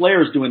retire. Like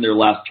Slayer's doing their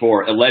last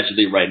tour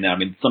allegedly right now. I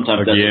mean,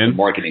 sometimes that's just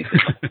marketing.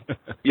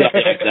 Yeah,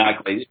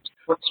 exactly.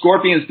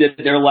 Scorpions did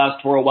their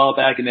last tour a while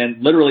back, and then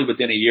literally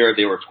within a year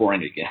they were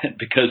touring again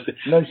because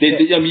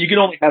you can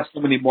only have so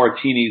many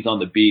martinis on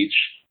the beach,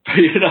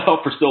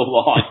 for so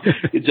long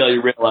until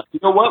you realize, you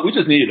know what, we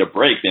just needed a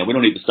break, man. We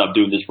don't need to stop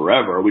doing this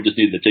forever. We just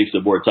needed to take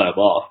some more time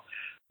off.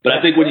 But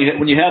I think when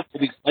you have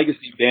all these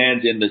legacy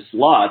bands in the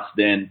slots,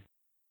 then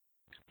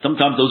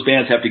sometimes those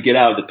bands have to get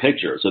out of the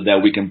picture so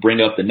that we can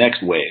bring up the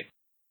next wave.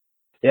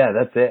 Yeah,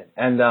 that's it.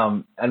 And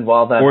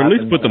while that or at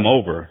least put them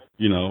over,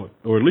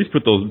 or at least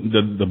put those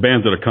the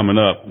bands that are coming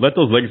up. Let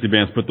those legacy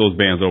bands put those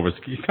bands over. It's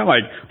kind of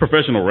like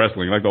professional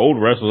wrestling. Like the old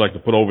wrestlers like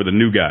to put over the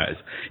new guys,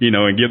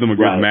 and give them a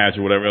good match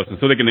or whatever else, and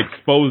so they can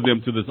expose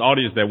them to this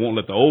audience that won't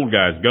let the old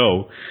guys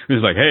go. And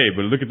it's like, hey,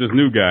 but look at this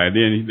new guy. And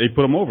then they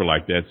put them over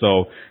like that.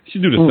 So you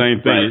should do the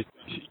same thing.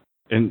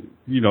 And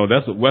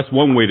that's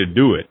one way to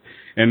do it.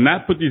 And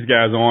not put these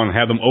guys on,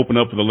 have them open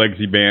up for the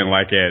legacy band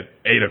like at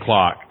 8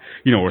 o'clock,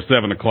 or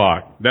 7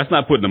 o'clock. That's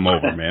not putting them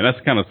over, man. That's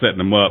kind of setting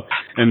them up.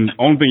 And the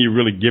only thing you're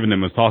really giving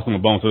them is tossing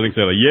them a bone so they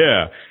can say,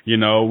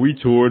 we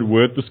toured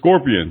with the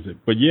Scorpions.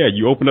 But yeah,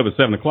 you opened up at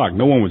 7 o'clock.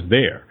 No one was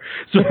there.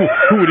 So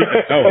who would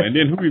even know? And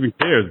then who even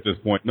cares at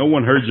this point? No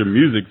one heard your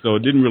music, so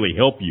it didn't really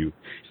help you.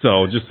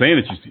 So just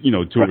saying that you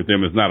toured with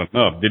them is not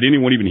enough. Did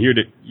anyone even hear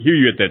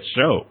you at that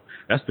show?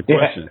 That's the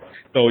question. Yeah.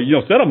 So,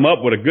 set them up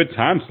with a good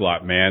time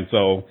slot, man.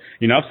 So,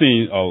 I've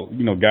seen,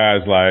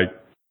 guys like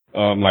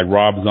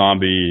Rob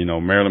Zombie,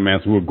 Marilyn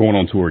Manson, who are going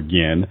on tour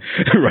again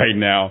right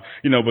now,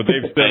 but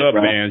they've set up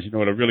bands, at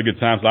a really good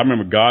time. So I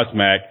remember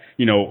Godsmack,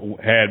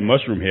 had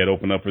Mushroom Head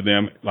open up for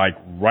them, like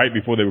right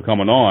before they were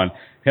coming on.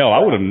 Hell,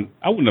 I wouldn't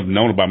have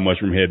known about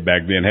Mushroom Head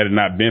back then had it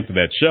not been for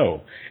that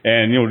show.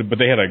 And, but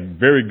they had a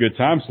very good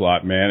time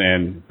slot, man,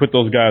 and put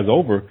those guys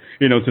over,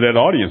 to that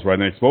audience, right,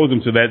 and expose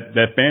them to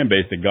that fan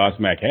base that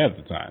Godsmack had at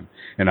the time.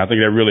 And I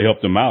think that really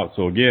helped them out.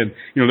 So again,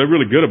 they're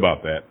really good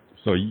about that.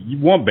 So you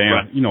want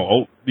bands,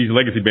 these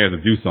legacy bands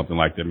to do something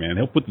like that, man.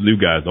 Help put the new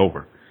guys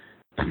over.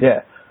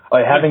 Yeah.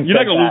 You're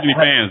not going to lose any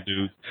fans,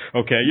 dude.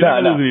 Okay? You're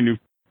not going to lose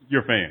any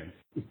your fans.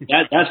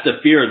 That's the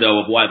fear,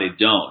 though, of why they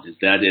don't, is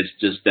that it's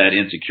just that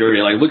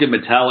insecurity. Like, look at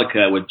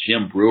Metallica with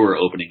Jim Brewer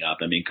opening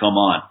up. I mean, come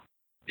on.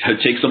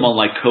 Take someone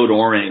like Code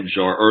Orange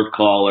or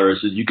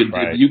Earthcallers.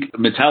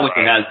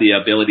 Metallica has the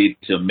ability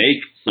to make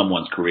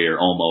someone's career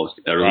almost,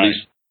 or at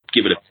least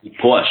give it a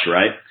push,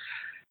 right?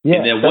 Yeah,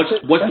 and then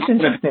what's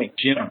interesting?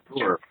 Jim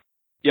Brewer?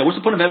 Yeah, what's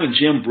the point of having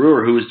Jim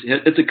Brewer,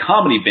 it's a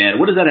comedy band?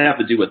 What does that have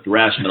to do with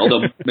thrash metal?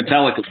 Although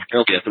Metallica is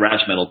barely a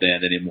thrash metal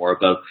band anymore,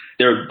 but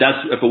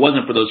if it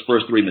wasn't for those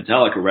first 3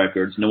 Metallica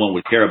records, no one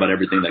would care about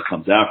everything that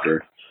comes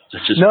after. So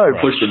just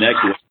push the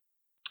next one.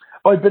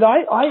 Oh, but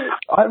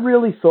I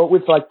really thought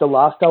with like the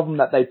last album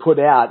that they put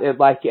out, it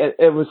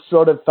was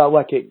sort of felt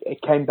like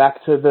it came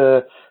back to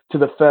the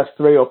first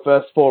 3 or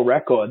first 4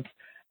 records,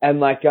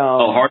 and like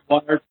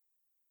Hardwired.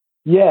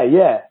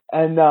 Yeah,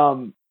 and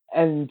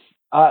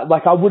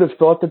like I would have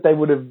thought that they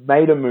would have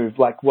made a move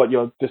like what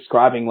you're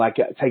describing, like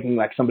taking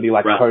like somebody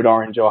like Code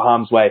Orange or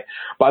Harm's Way.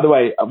 By the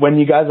way, when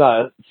you guys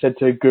said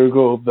to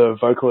Google the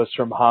vocalist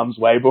from Harm's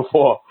Way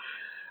before,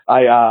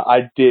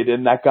 I did,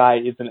 and that guy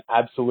is an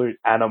absolute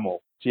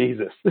animal.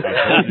 Jesus, he's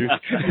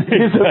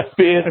a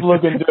fierce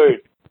looking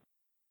dude.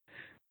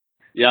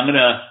 Yeah,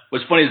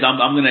 what's funny is I'm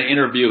gonna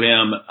interview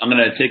him. I'm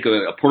gonna take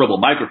a portable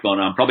microphone.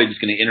 I'm probably just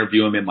gonna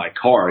interview him in my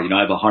car. You know,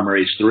 I have a Hummer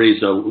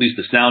H3, so at least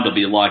the sound will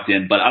be locked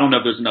in. But I don't know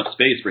if there's enough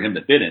space for him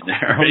to fit in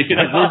there. Where's he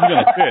gonna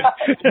fit?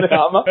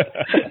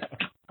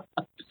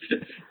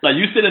 Like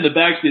you sit in the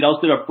back seat, I'll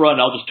sit up front.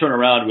 And I'll just turn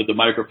around with the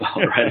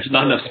microphone. Right? There's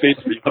not enough space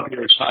for you up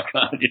here with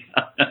shotgun. You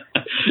know?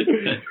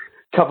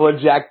 Couple of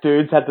jack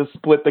dudes had to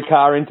split the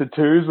car into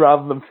 2s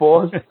rather than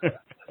 4s.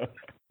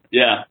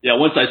 Yeah.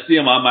 Once I see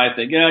him, I might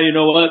think, yeah, you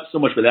know what? So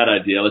much for that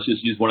idea. Let's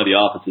just use one of the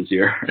offices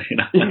here. You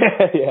know?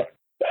 Yeah.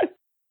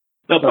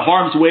 No, but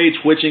Harm's Way,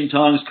 Twitching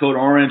Tongues, Code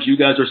Orange, you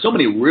guys are so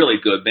many really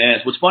good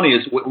bands. What's funny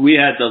is we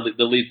had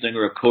the lead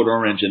singer of Code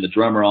Orange and the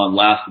drummer on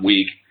last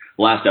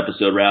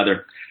episode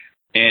rather,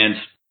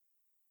 and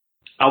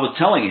I was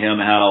telling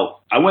him how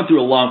I went through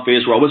a long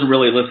phase where I wasn't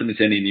really listening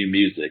to any new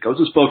music. I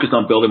was just focused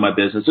on building my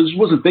business. I just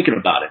wasn't thinking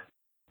about it.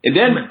 And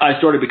then I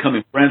started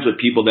becoming friends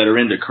with people that are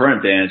into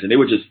current bands, and they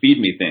would just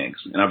feed me things.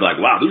 And I'd be like,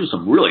 wow, these are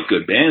some really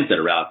good bands that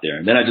are out there.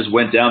 And then I just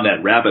went down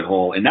that rabbit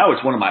hole, and now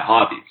it's one of my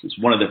hobbies.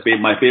 It's one of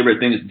my favorite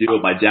things to do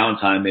with my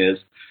downtime is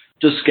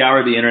just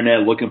scour the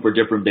internet looking for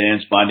different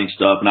bands, finding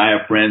stuff. And I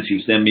have friends who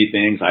send me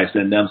things. I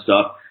send them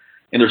stuff.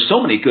 And there's so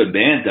many good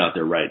bands out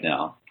there right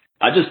now.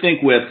 I just think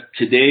in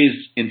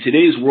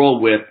today's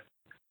world, with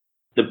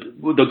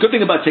the good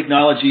thing about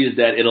technology is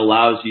that it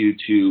allows you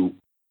to,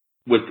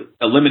 with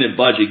a limited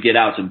budget, get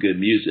out some good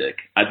music.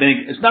 I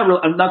think it's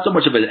not so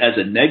much of it as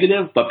a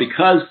negative, but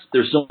because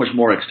there's so much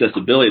more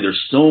accessibility,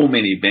 there's so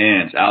many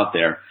bands out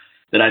there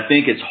that I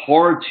think it's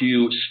hard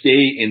to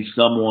stay in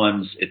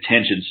someone's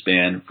attention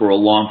span for a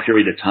long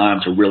period of time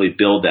to really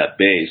build that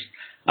base.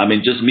 I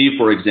mean, just me,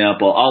 for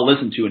example, I'll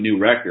listen to a new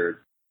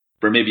record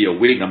for maybe a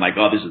week and I'm like,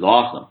 oh, this is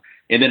awesome.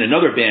 And then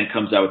another band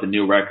comes out with a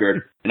new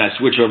record and I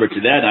switch over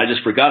to that and I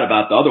just forgot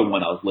about the other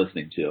one I was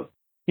listening to.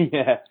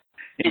 Yeah.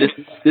 And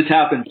this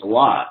happens a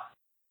lot.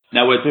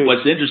 Now,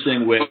 what's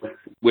interesting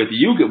with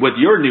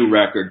your new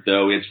record,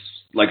 though, it's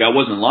like I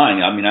wasn't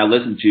lying. I mean, I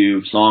listen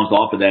to songs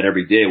off of that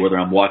every day, whether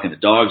I'm walking the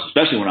dogs,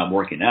 especially when I'm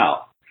working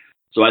out.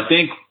 So I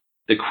think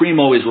the cream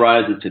always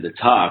rises to the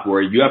top,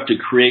 where you have to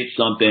create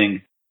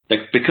something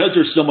that, because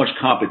there's so much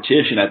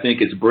competition, I think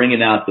it's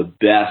bringing out the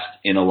best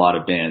in a lot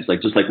of bands.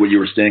 Like just like what you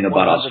were saying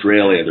about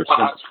Australia, there's so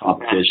much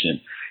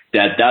competition.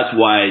 That's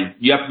why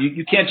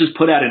you can't just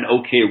put out an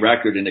okay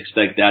record and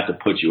expect that to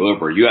put you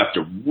over. You have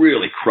to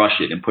really crush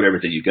it and put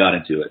everything you got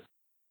into it.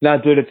 No,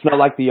 dude, it's not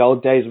like the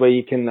old days where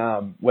you can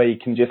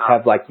just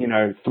have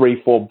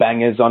 3-4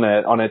 bangers on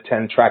a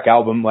 10-track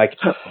album. Like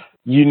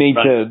you need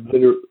to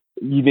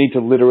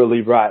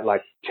literally write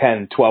like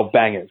 10, 12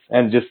 bangers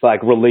and just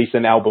like release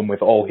an album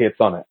with all hits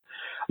on it.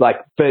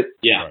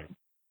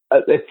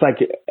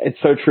 It's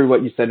so true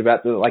what you said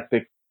about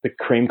the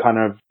cream kind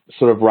of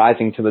sort of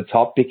rising to the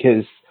top,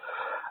 because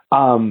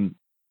Earthcaller's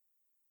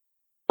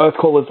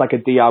like a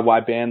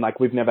DIY band. Like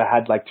we've never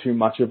had like too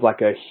much of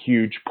like a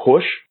huge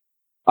push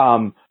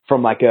from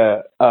like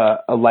a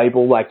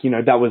label. Like,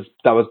 that was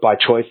by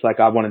choice. Like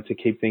I wanted to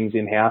keep things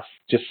in house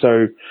just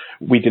so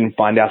we didn't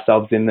find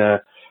ourselves in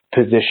the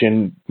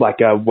position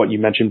like what you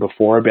mentioned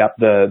before about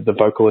the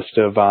vocalist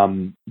of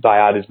Thy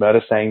Art Is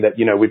Murder saying that,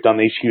 we've done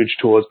these huge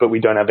tours but we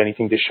don't have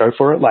anything to show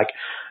for it. Like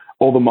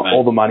all the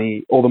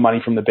money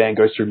from the band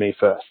goes through me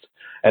first.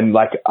 And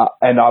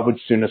and I would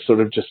sooner sort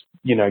of just,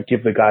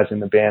 give the guys in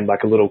the band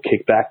like a little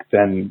kickback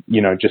than,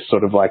 just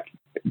sort of like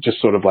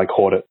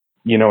hoard it.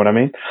 You know what I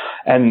mean?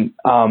 And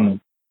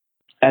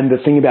the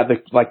thing about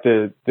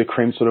the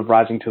cream sort of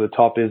rising to the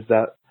top is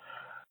that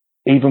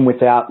even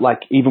without a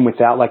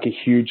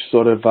huge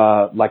sort of,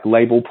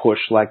 label push,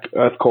 like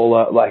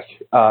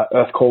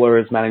Earthcaller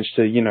has managed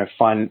to,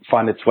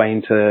 find its way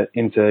into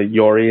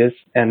your ears.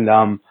 And,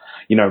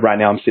 right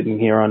now I'm sitting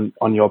here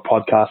on your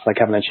podcast, like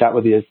having a chat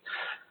with you.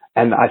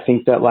 And I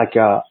think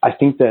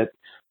that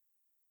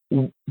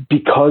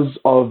because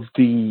of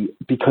the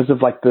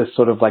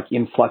sort of like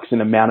influx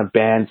in amount of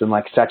bands and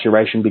like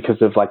saturation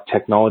because of like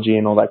technology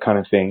and all that kind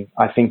of thing,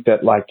 I think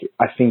that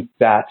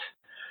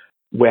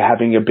we're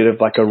having a bit of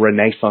like a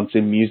renaissance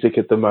in music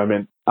at the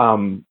moment,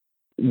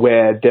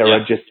 where there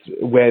are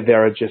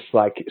just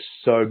like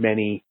so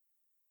many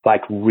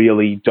like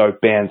really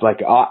dope bands.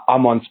 Like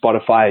I'm on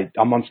Spotify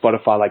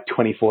like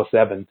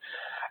 24/7.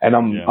 And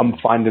I'm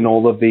finding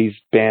all of these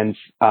bands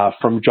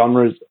from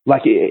genres,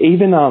 like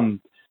even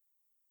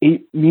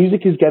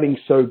music is getting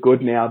so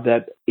good now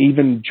that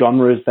even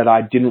genres that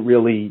I didn't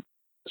really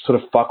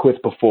sort of fuck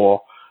with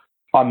before,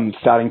 I'm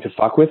starting to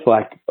fuck with.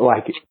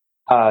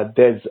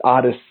 There's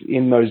artists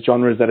in those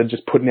genres that are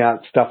just putting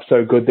out stuff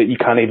so good that you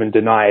can't even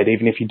deny it,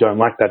 even if you don't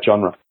like that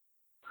genre.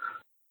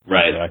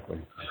 Right. Exactly.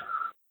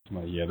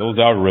 Yeah, those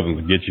algorithms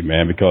will get you,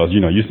 man, because, you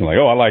know, you're like,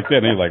 oh, I like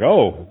that. And you're like,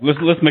 oh,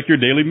 let's make your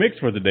daily mix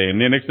for the day.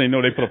 And then next thing you know,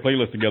 they put a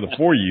playlist together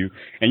for you.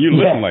 And you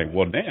listen like,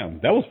 well,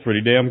 damn, that was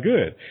pretty damn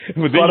good.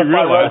 But then you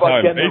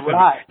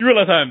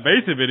realize how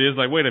invasive it is.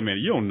 Like, wait a minute,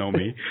 you don't know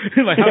me.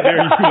 Like, how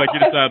dare you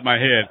get inside my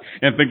head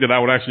and think that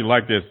I would actually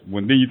like this,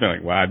 when then you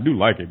think, like, well, I do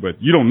like it, but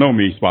you don't know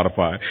me,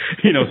 Spotify.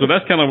 You know, so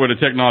that's kind of where the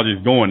technology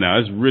is going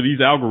now. It's really these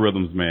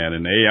algorithms, man,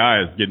 and the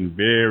AI is getting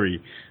very,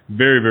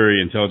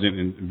 very intelligent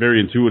and very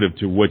intuitive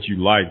to what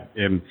you like.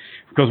 And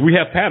because we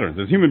have patterns.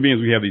 As human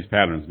beings, we have these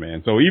patterns,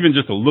 man. So even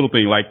just a little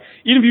thing, like,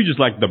 even if you just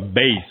like the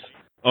bass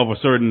of a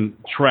certain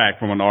track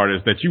from an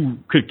artist that you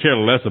could care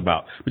less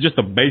about, but just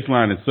the bass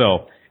line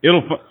itself,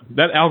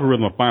 that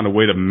algorithm will find a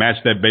way to match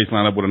that bass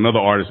line up with another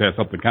artist that has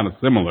something kind of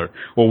similar,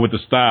 or with the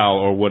style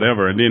or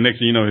whatever. And then next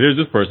thing you know, here's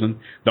this person.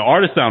 The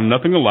artists sound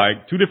nothing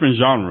alike, two different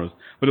genres,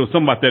 but it was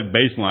something about that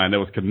bass line that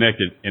was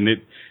connected, and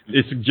it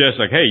suggests,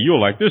 like, hey, you'll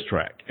like this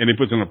track, and it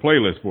puts in a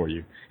playlist for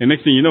you. And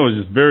next thing you know,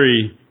 it's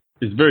very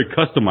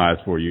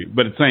customized for you,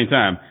 but at the same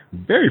time,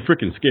 very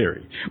freaking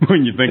scary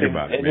when you think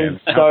about it,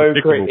 man.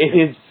 It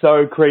is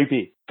so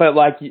creepy. But,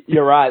 like,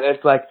 you're right.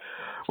 It's like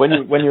when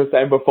you were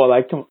saying before,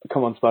 like,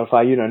 come on,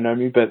 Spotify, you don't know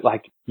me, but,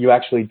 like, you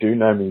actually do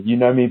know me. You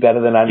know me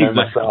better than I know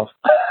myself.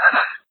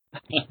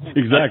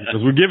 Exactly,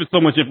 because we give it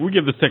so much. If we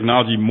give this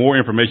technology more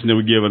information than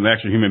we give an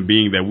actual human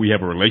being that we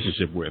have a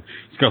relationship with,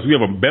 it's because we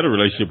have a better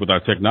relationship with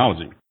our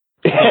technology.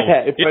 So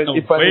if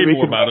only we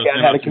could work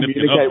out how to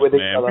communicate with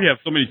each other. We have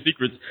so many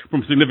secrets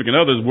from significant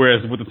others,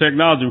 whereas with the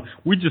technology,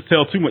 we just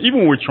tell too much.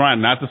 Even when we're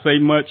trying not to say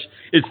much,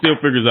 it still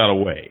figures out a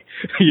way.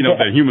 You know,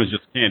 that humans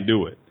just can't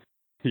do it.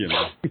 You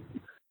know.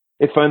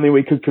 If only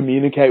we could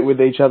communicate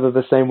with each other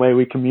the same way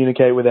we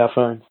communicate with our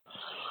phones.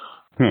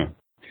 Soon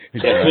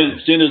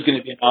there's going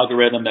to be an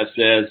algorithm that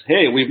says,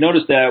 hey, we've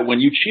noticed that when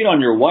you cheat on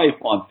your wife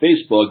on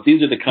Facebook,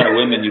 these are the kind of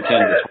women you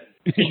tend to.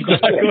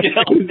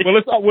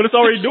 Well, it's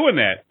already doing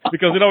that,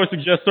 because it always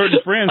suggests certain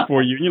friends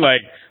for you. And you're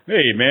like,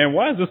 hey, man,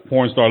 why is this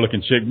porn star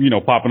looking chick, you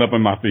know, popping up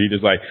in my feed?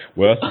 It's like,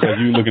 well, it's because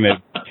you're looking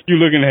at,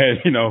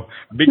 you know,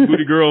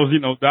 bigboottygirls, you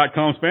know,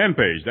 .com's fan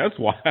page. That's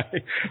why.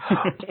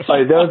 So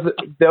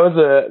there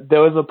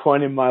was a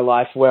point in my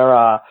life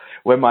where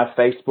my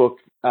Facebook,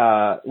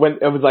 when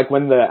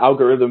the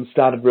algorithm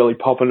started really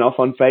popping off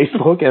on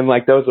Facebook, and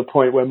like there was a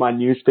point where my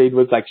newsfeed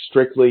was like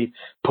strictly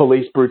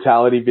police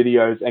brutality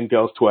videos and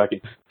girls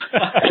twerking.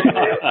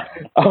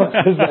 I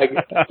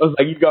was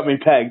like, you got me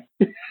pegged.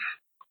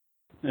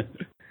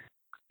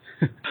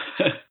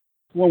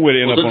 One way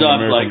to end up on the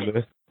American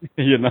list,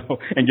 you know,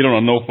 and get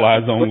on a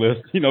no-fly zone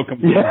list, you know.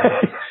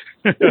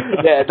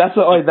 Yeah,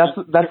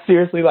 that's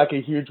seriously like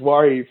a huge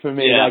worry for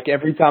me. Yeah. Like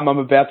every time I'm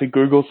about to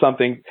Google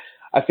something,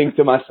 I think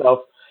to myself,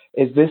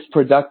 is this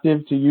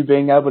productive to you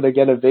being able to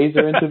get a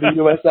visa into the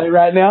USA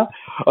right now?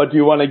 Or do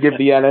you want to give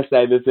the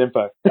NSA this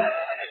info?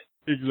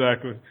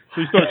 Exactly. So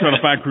you start trying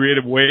to find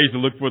creative ways to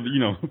look for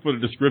for the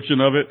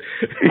description of it.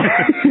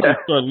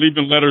 Start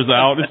leaving letters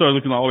out. It starts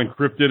looking all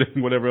encrypted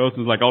and whatever else.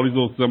 It's like all these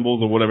little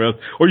symbols or whatever else.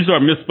 Or you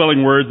start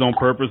misspelling words on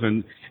purpose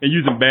and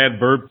using bad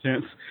verb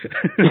tense.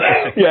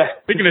 Yeah.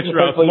 Thinking that you're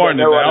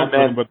outsmarting the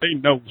algorithm, but they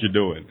know what you're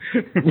doing.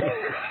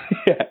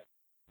 Yeah.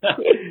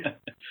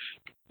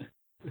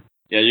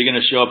 Yeah, you're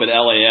going to show up at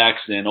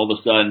LAX and all of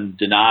a sudden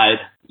denied.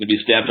 You're going to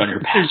be stamped on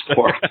your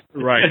passport.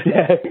 Right.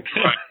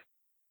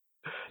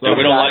 So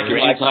we don't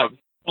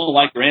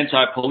like your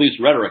anti-police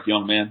rhetoric,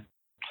 young man.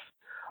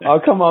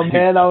 Oh, come on,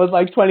 man. I was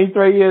like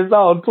 23 years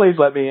old. Please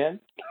let me in.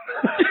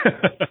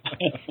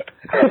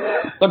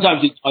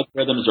 Sometimes these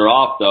algorithms are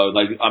off, though.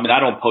 Like, I mean,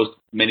 I don't post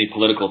many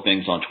political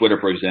things on Twitter,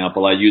 for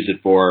example. I use it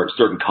for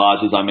certain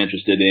causes I'm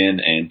interested in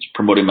and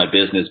promoting my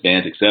business,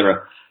 bands,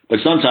 etc. But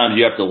sometimes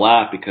you have to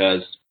laugh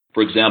because,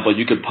 for example,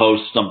 you could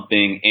post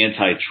something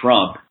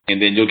anti-Trump,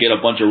 and then you'll get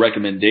a bunch of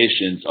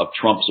recommendations of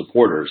Trump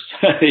supporters,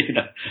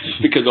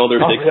 because all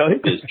they're thinking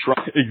is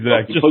Trump.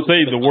 Exactly. Just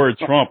say the word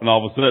Trump, and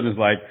all of a sudden it's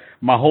like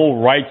my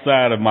whole right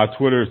side of my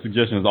Twitter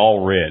suggestion is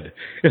all red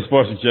as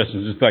far as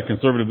suggestions, just like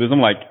conservatism.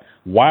 I'm like,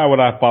 why would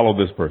I follow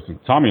this person?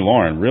 Tommy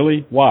Lauren,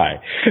 really? Why?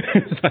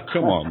 It's like,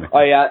 come on, man.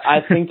 Oh yeah, I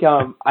think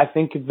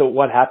that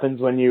what happens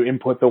when you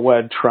input the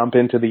word Trump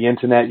into the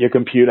internet, your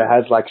computer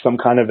has like some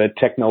kind of a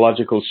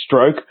technological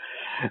stroke.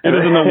 It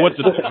doesn't know what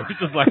to do. It's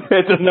just like,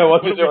 it doesn't know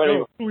what to do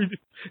anymore.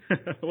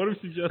 What do we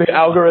suggest? The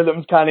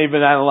algorithms can't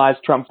even analyze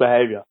Trump's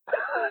behavior.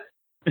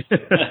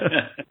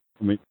 I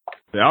mean,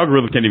 the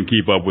algorithm can't even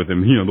keep up with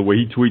him, the way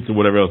he tweets or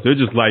whatever else. They're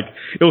just like,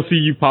 it'll see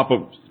you pop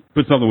up,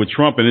 put something with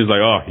Trump, and it's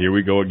like, oh, here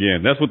we go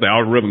again. That's what the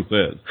algorithm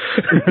says.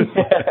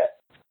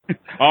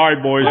 All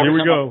right, boys, here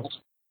we go.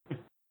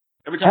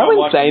 every time How I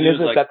watch insane the news,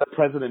 is it like, that the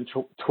president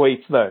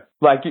tweets though?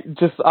 Like,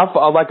 just I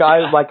always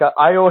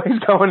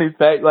go on his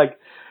page. Like,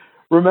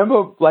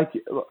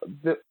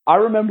 I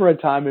remember a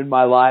time in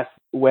my life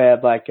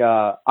where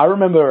I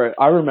remember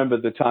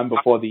the time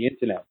before the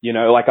internet. You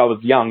know, like I was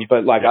young,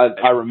 but like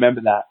I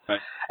remember that.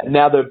 Right. And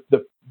now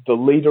the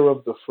leader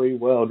of the free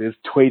world is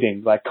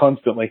tweeting like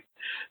constantly.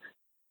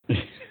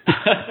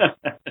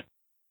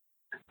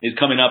 He's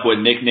coming up with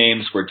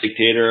nicknames for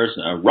dictators.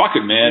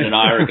 Rocket Man and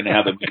I are going to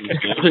have a meeting.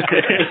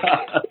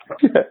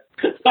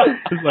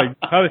 It's like,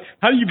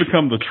 how do you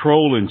become the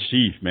troll in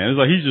chief, man? It's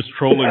like he's just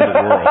trolling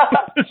the world.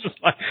 It's just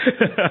like,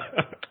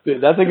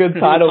 dude, that's a good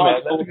title,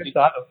 man. That's a good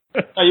title.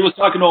 He was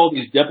talking to all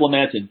these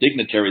diplomats and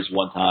dignitaries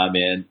one time,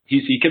 and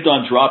he kept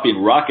on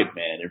dropping Rocket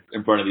Man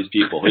in front of these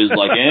people. He was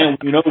like,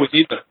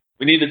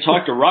 we need to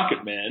talk to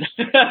Rocket Man.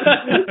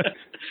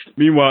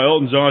 Meanwhile,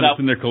 Elton John is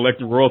in there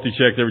collecting royalty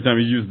checks every time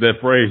he uses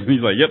that phrase, and he's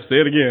like, "Yep, say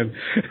it again."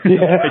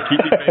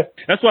 Yeah.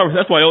 That's why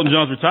Elton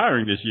John's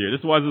retiring this year.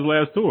 This is why it's his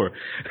last tour.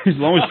 As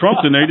long as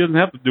Trump's in there, he doesn't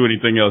have to do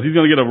anything else. He's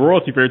going to get a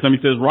royalty for every time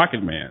he says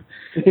 "Rocket Man."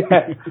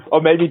 Yeah.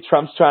 Or maybe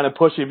Trump's trying to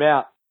push him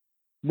out.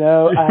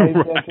 No, I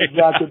invented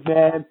Rocket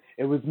Man.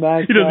 It was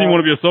my. He doesn't even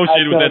want to be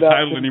associated with that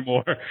title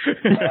anymore.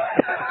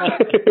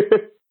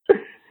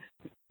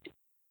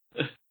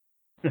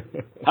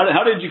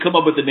 How did you come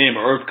up with the name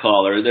Earth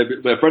Caller?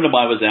 A friend of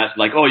mine was asking,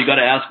 like, "Oh, you got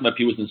to ask him if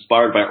he was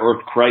inspired by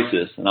Earth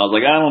Crisis," and I was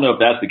like, "I don't know if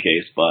that's the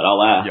case, but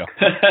I'll ask." Yeah.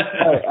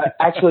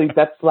 Actually,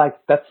 that's like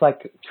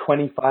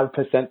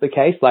 25% the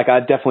case. Like, I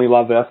definitely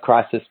love Earth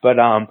Crisis, but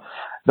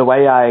the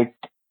way I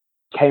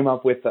came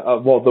up with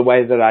the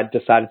way that I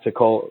decided to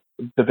call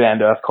the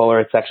band Earth Caller,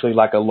 it's actually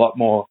like a lot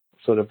more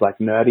sort of like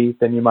nerdy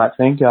than you might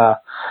think. I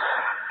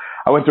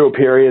went through a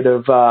period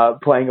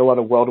of playing a lot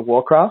of World of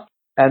Warcraft.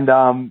 And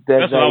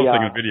there's that's what I was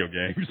thinking of video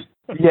games.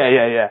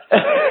 Yeah.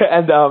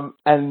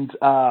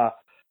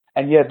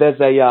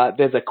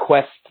 There's a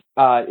quest.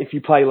 If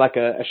you play like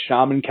a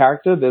shaman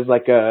character, there's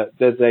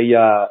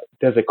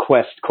a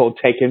quest called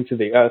Take Him to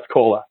the Earth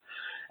Caller.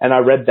 And I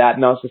read that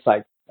and I was just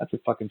like, that's a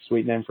fucking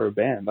sweet name for a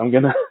band. I'm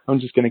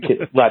just gonna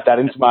write that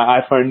into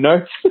my iPhone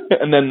notes,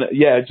 and then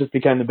it just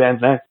became the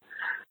band's name.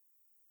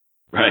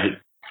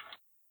 Right.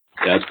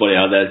 Yeah, it's funny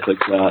how that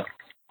clicks out.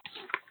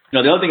 The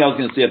other thing I was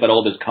going to say about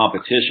all this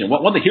competition,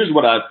 here's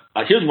when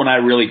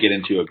I really get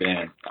into a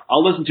band.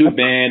 I'll listen to a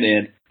band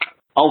and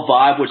I'll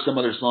vibe with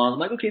some of their songs. I'm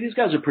like, okay, these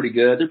guys are pretty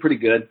good. They're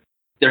pretty good.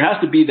 There has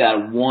to be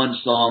that one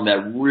song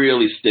that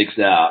really sticks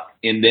out,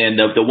 and then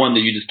the one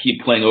that you just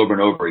keep playing over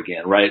and over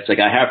again, right? It's like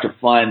I have to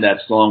find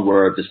that song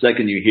where the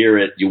second you hear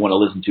it, you want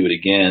to listen to it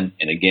again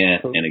and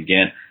again and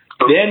again.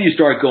 Then you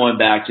start going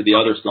back to the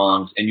other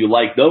songs, and you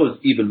like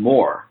those even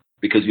more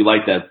because you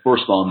like that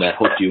first song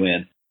that hooked you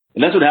in.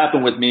 And that's what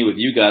happened with me with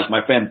you guys.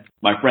 My friend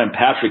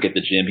Patrick at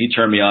the gym, he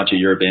turned me on to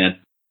your band.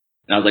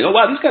 And I was like, oh,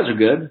 wow, these guys are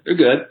good. They're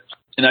good.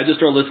 And I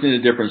just started listening to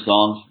different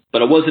songs.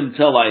 But it wasn't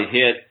until I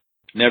hit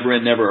Never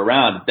In, Never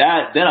Around.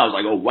 Then I was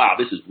like, oh, wow,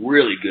 this is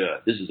really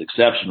good. This is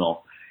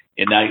exceptional.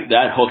 And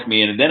that hooked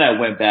me in. And then I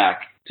went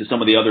back to some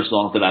of the other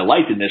songs that I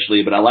liked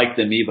initially, but I liked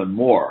them even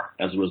more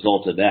as a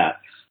result of that.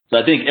 So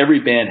I think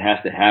every band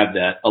has to have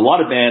that. A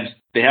lot of bands,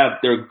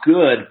 they're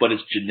good, but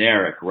it's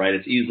generic, right?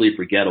 It's easily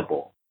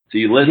forgettable. So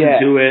you listen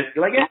to it,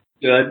 you're like, yeah,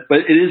 it's good, but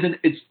it isn't.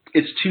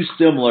 It's too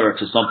similar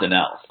to something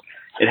else.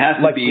 It has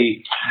to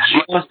be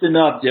just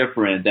enough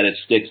different that it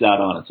sticks out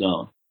on its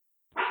own.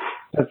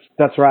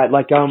 That's right.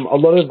 Like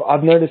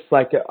I've noticed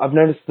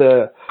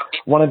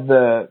one of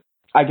the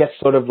I guess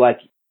sort of like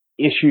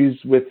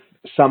issues with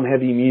some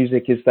heavy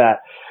music is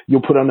that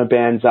you'll put on a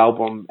band's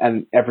album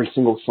and every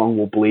single song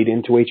will bleed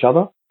into each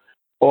other.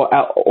 Or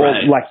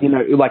right. like,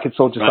 like it's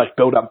all just like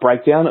build up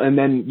breakdown. And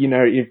then,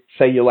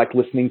 say you're like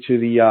listening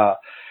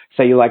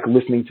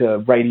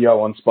to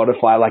radio on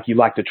Spotify, like you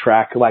like the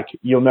track, like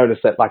you'll notice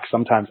that like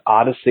sometimes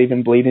artists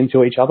even bleed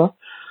into each other.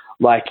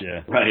 Like,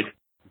 right.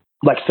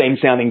 Like same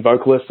sounding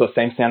vocalists or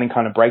same sounding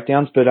kind of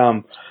breakdowns.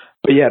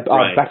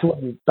 Right. Back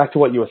to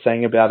what you were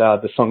saying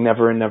about, the song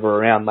Never In, Never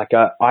Around. Like,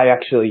 I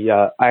actually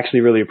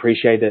really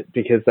appreciate it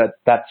because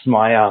that's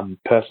my,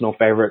 personal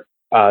favorite,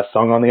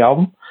 song on the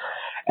album.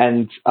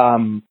 And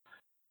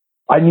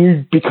I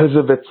knew because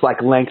of its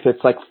like length,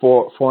 it's like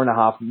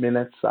 4.5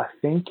 minutes, I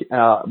think.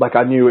 Like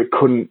I knew it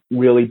couldn't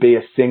really be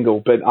a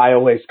single, but I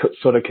always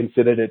sort of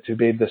considered it to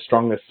be the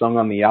strongest song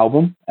on the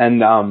album.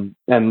 And I'm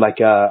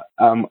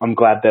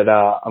glad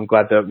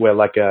that we're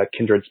like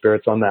kindred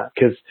spirits on that,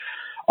 because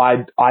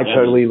I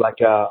totally like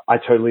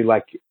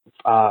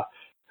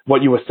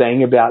what you were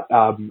saying about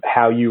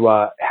how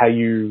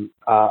you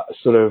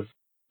sort of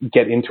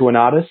get into an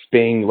artist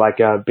being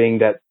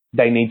that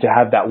they need to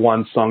have that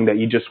one song that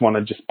you just want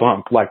to just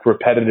bump like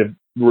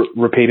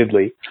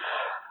repeatedly.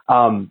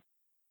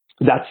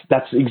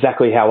 That's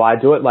exactly how I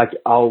do it. Like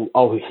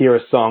I'll hear a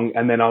song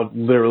and then I'll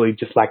literally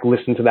just like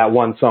listen to that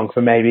one song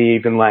for maybe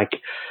even like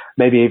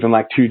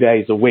 2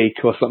 days a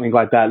week or something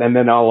like that. And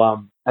then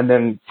and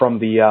then from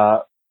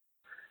the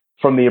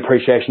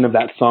appreciation of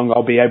that song,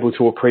 I'll be able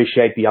to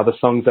appreciate the other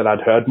songs that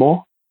I'd heard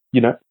more,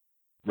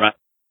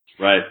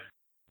 Right.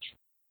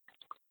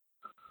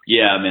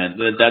 Yeah, man,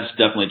 that's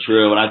definitely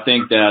true. And I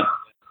think that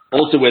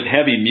also with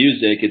heavy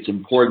music, it's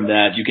important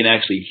that you can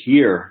actually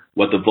hear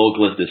what the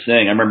vocalist is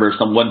saying. I remember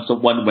someone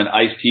when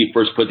Ice-T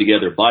first put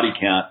together Body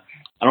Count.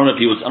 I don't know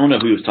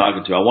who he was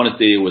talking to. I want to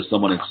say it was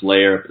someone in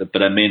Slayer,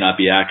 but I may not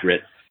be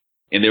accurate.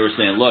 And they were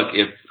saying, look,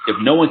 if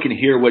no one can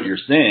hear what you're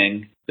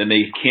saying, then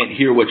they can't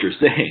hear what you're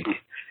saying.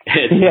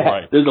 And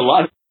there's a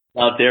lot of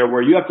out there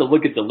where you have to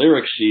look at the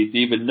lyric sheet to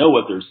even know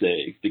what they're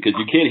saying because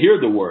you can't hear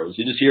the words.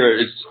 You just hear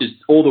it's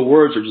all the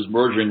words are just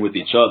merging with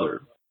each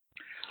other.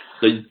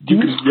 So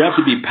you have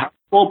to be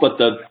powerful, but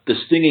the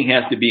singing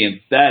has to be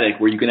emphatic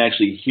where you can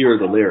actually hear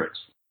the lyrics.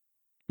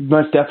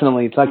 Most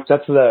definitely. It's like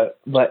that's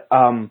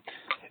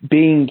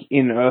being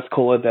in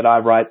Earthcaller that I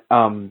write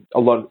a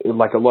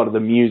lot of the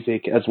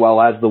music as well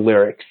as the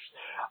lyrics.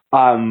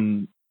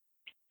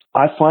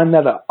 I find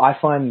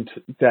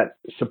that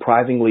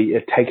surprisingly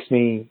it takes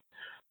me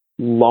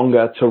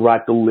longer to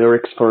write the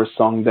lyrics for a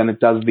song than it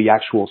does the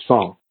actual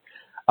song.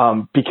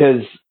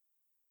 Because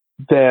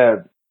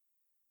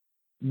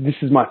this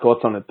is my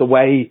thoughts on it. The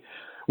way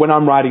when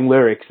I'm writing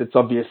lyrics, it's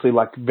obviously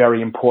like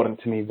very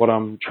important to me what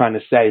I'm trying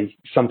to say.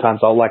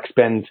 Sometimes I'll like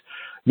spend,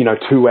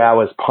 2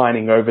 hours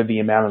pining over the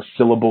amount of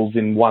syllables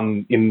in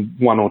one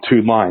or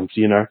two lines,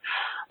 and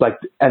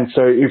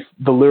so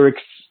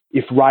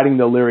if writing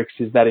the lyrics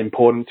is that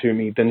important to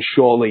me, then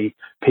surely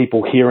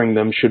people hearing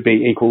them should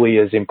be equally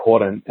as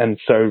important. And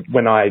so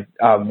when I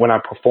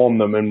perform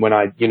them and when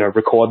I,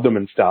 record them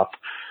and stuff,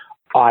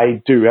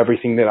 I do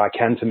everything that I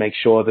can to make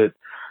sure that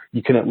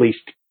you can at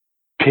least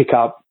pick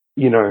up,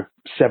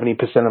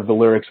 70% of the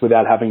lyrics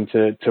without having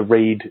to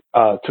read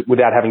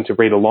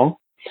along.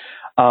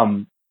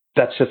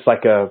 That's just I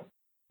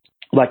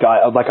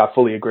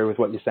fully agree with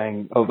what you're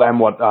saying and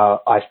what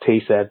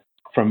Ice-T said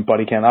from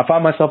Body Count. I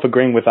find myself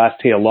agreeing with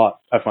Ice-T a lot,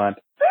 I find.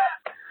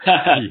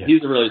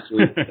 He's a really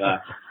sweet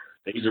guy.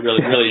 He's a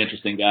really, really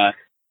interesting guy.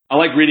 I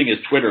like reading his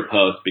Twitter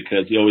posts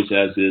because he always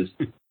has his,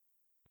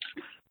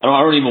 I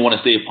don't even want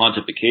to say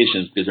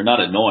pontifications because they're not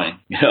annoying.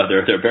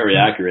 They're very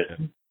accurate.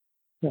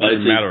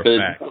 Matter of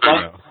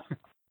fact.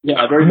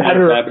 Yeah, very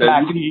matter of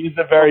fact. He's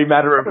a very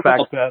matter of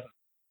fact person.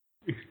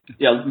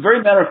 Yeah,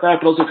 very matter of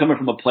fact, but also coming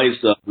from a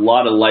place of a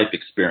lot of life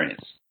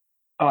experience.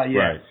 Oh, yeah.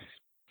 Right.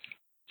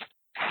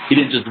 He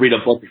didn't just read a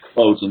book of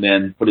quotes and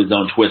then put his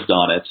own twist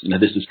on it.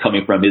 This is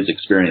coming from his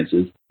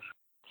experiences.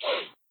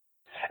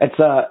 It's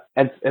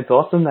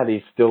awesome that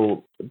he's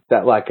still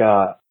that like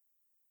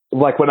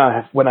when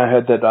I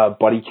heard that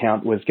Body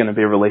Count was going to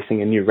be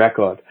releasing a new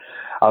record,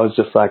 I was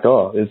just like,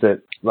 oh, is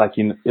it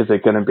going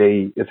to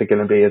be as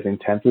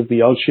intense as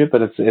the old shit?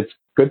 But it's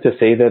good to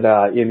see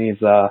that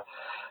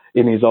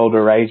in his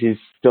older age, he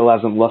still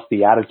hasn't lost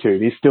the attitude.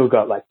 He's still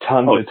got like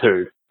tons of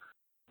attitude.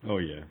 Oh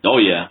yeah. Oh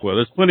yeah. Well,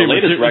 there's plenty of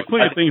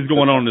things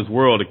going on in this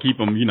world to keep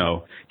him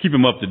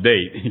up to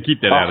date and keep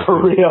that attitude.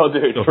 For real,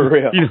 dude. So, for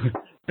real.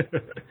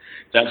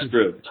 That's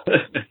true.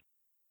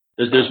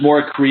 There's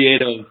more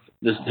creative.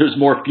 There's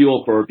more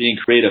fuel for being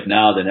creative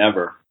now than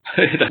ever.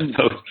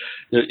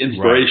 The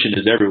inspiration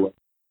is everywhere.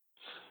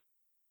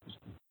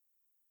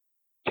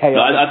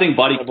 I think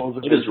Body Count's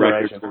latest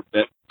record.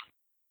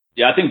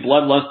 Yeah, I think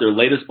Bloodlust, their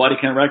latest Body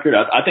Count record,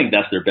 I think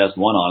that's their best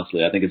one,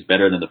 honestly. I think it's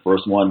better than the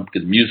first one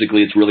because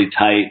musically it's really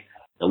tight.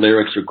 The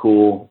lyrics are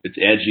cool. It's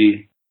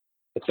edgy.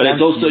 But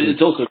it's also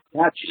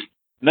catchy.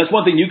 And that's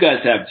one thing you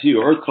guys have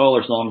too.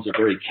 Earthcaller songs are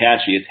very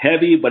catchy. It's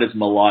heavy, but it's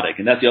melodic.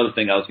 And that's the other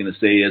thing I was going to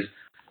say is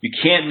you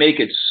can't make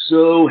it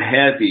so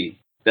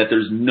heavy that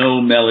there's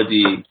no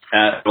melody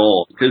at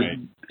all. Because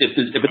if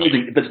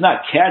it's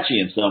not catchy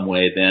in some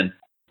way, then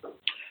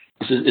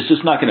it's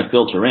just not going to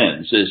filter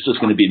in. It's just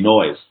going to be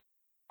noise.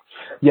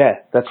 Yeah,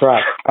 that's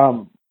right.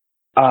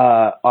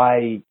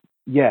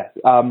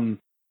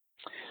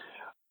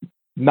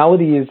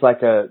 Melody is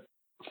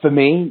for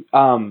me,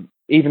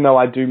 even though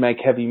I do make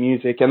heavy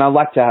music and I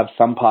like to have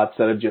some parts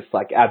that are just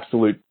like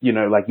absolute,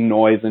 like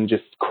noise and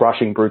just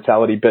crushing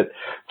brutality. But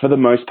for the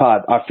most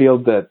part, I feel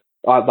that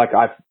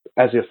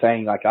as you're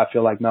saying, I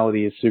feel like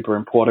melody is super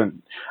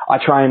important. I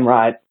try and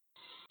write,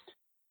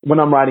 when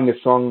I'm writing a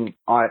song,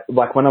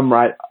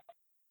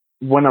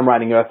 when I'm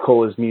writing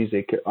Earthcaller's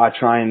music, I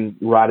try and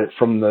write it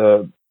from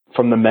the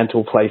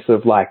mental place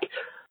of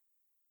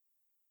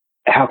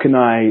how can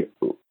I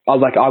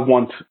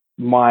want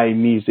my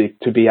music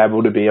to be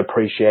able to be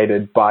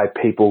appreciated by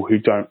people who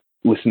don't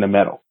listen to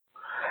metal.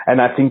 And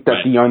I think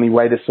that the only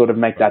way to sort of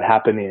make that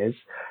happen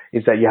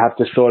is that you have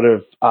to sort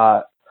of,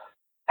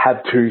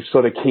 have two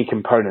sort of key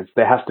components.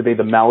 There has to be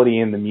the melody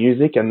in the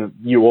music, and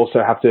you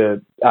also have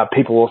to,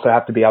 people also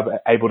have to be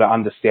able to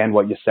understand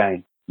what you're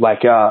saying.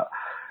 I've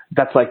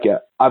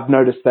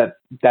noticed that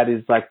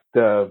is like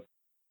the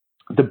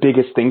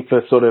biggest thing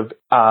for sort of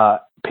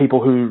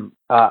people who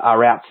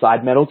are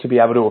outside metal to be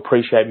able to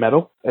appreciate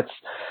metal.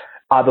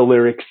 Are the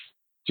lyrics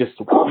just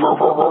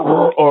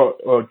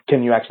or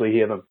can you actually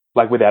hear them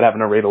without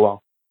having to read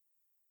along?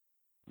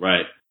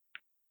 Right.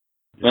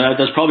 Well,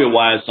 that's probably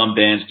why some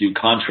bands do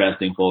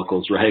contrasting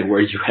vocals, right? Where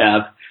you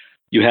have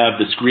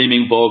the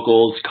screaming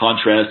vocals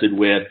contrasted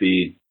with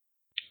the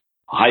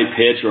high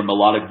pitch or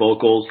melodic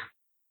vocals.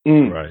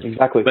 Right.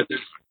 Exactly. But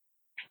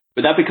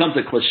that becomes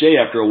a cliche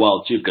after a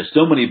while too, because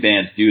so many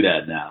bands do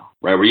that now,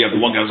 right? Where you have the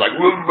one guy who's like,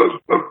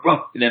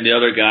 and then the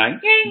other guy,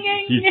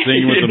 he's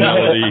singing with the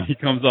melody. He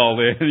comes all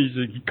in.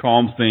 He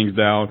calms things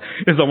down.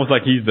 It's almost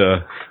like he's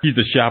the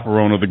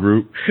chaperone of the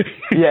group.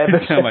 Yeah,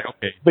 kind of like,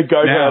 okay, the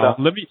go-getter. Now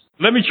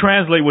let me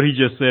translate what he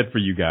just said for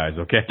you guys.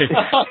 Okay,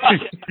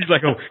 he's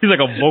like a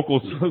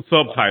vocal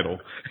subtitle,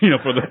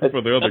 for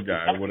the other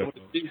guy or whatever.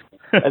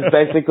 It's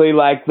basically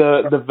like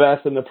the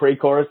verse and the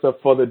pre-chorus are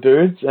for the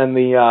dudes, and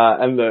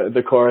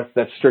the chorus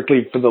that's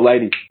strictly for the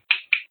ladies.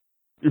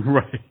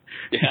 Right.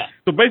 Yeah.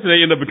 So basically,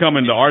 they end up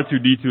becoming the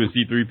R2D2 and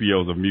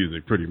C3POs of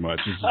music, pretty much.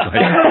 It's just like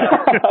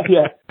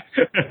yeah.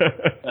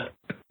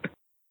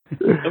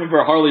 I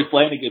remember Harley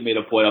Flanagan made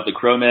a point off the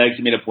Cro-Mags.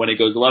 He made a point. He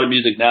goes, a lot of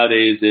music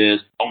nowadays is,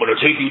 I'm going to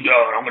take you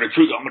down. I'm going to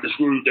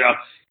screw you down.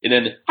 And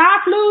then, I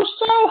flew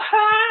so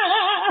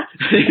high.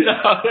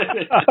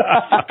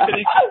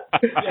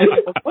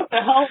 What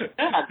the hell is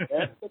that,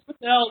 man? What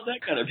the hell is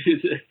that kind of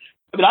music?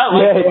 I mean, I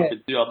like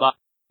it too. I'm not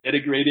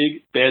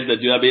denigrating bands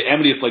that do that. I mean,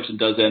 Amity Affliction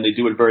does that, and they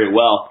do it very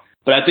well.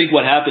 But I think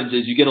what happens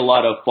is you get a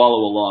lot of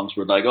follow-alongs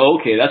where like, oh,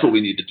 okay, that's what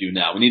we need to do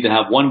now. We need to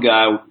have one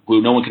guy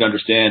who no one can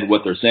understand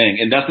what they're saying.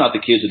 And that's not the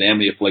case with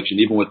Amity Affliction.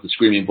 Even with the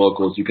screaming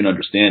vocals, you can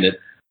understand it.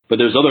 But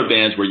there's other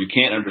bands where you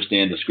can't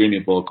understand the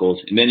screaming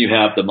vocals, and then you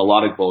have the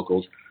melodic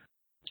vocals.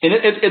 And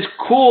it's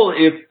cool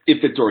if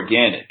it's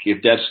organic,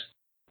 if that's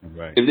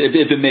right.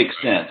 if it makes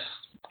sense.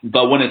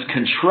 But when it's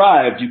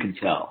contrived, you can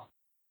tell.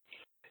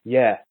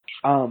 Yeah.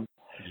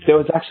 There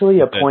was actually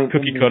a point.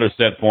 Cookie cutter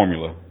set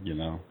formula,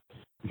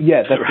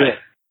 Yeah, that's right. it.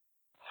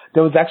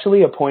 There was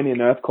actually a point in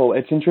Earthcall.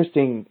 It's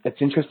interesting.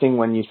 It's interesting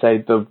when you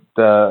say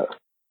that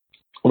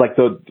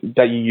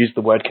you use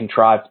the word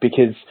contrived,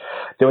 because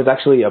there was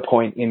actually a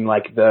point in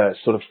like the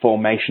sort of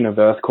formation of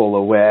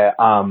Earthcaller where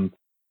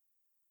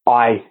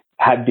I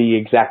had the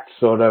exact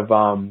sort of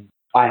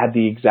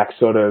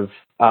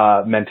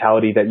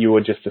mentality that you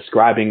were just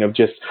describing of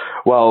just,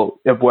 well,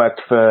 it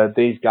worked for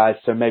these guys,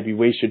 so maybe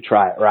we should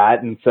try it,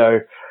 right? And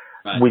so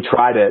we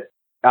tried it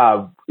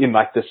in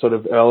like the sort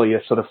of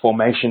earlier sort of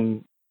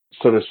formation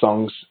sort of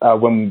songs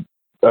when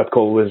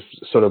Earthcall was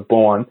sort of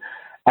born.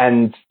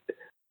 And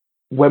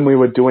when we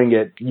were doing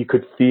it, you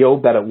could feel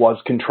that it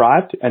was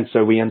contrived, and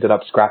so we ended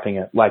up scrapping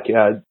it. Like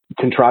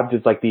contrived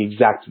is like the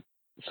exact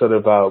sort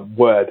of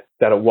word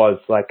that it was,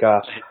 like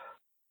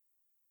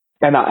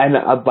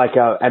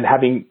and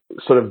having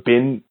sort of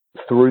been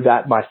through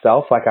that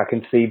myself, like I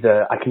can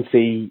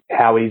see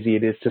how easy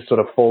it is to sort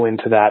of fall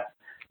into that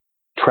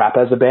trap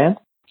as a band.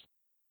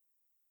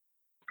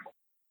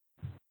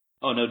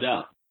 Oh, no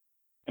doubt.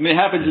 I mean, it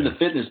happens in the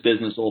fitness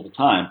business all the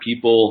time.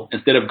 People,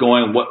 instead of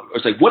going,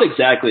 what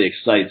exactly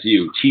excites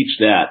you? Teach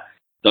that.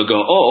 They'll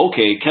go, oh,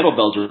 okay,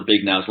 kettlebells are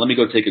big now, so let me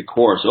go take a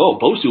course. Oh,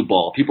 Bosu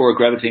ball, people are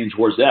gravitating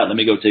towards that. Let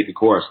me go take a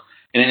course.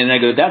 And I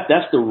go,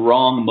 that's the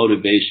wrong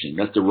motivation.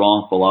 That's the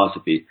wrong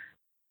philosophy.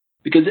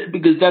 Because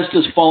that's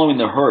just following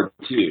the herd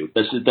too.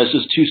 That's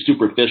just too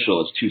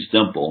superficial. It's too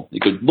simple. You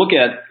could look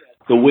at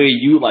the way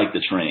you like to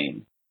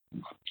train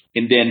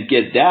and then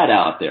get that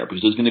out there,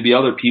 because there's going to be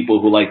other people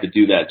who like to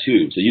do that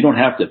too. So you don't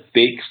have to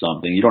fake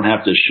something. You don't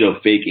have to show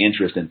fake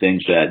interest in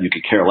things that you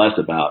could care less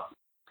about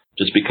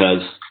just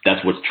because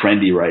that's what's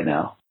trendy right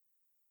now.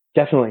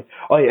 Definitely.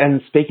 Oh,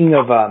 and speaking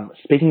of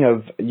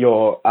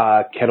your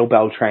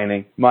kettlebell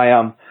training,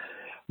 my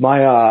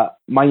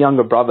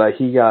younger brother,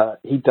 he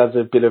does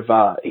a bit of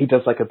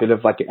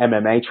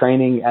MMA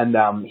training, and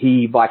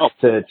he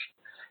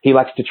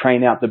likes to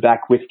train out the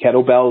back with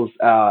kettlebells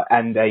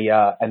and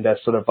a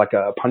sort of like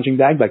a punching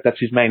bag. Like that's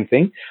his main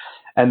thing.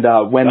 And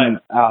when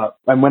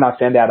I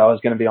found out I was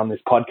going to be on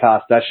this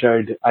podcast, I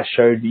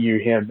showed you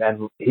him,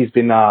 and he's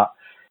been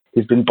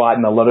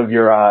biting a lot of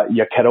your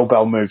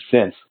kettlebell moves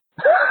since.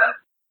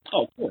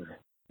 Oh, cool.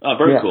 Oh,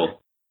 very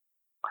cool.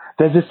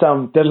 There's actually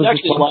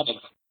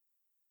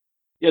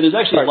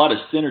a lot of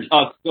synergy.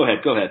 Oh, go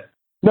ahead.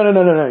 No.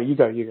 You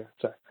go.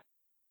 Sorry.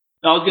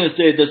 No, I was going to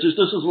say there's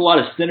a lot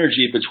of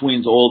synergy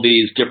between all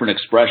these different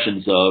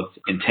expressions of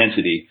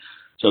intensity.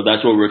 So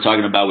that's what we were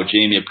talking about with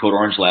Jamie of Code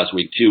Orange last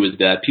week too, is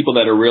that people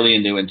that are really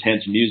into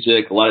intense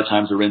music, a lot of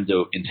times they're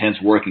into intense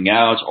working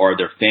out, or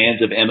they're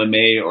fans of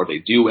MMA, or they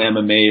do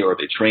MMA, or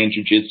they train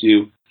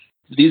jiu-jitsu.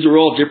 These are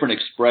all different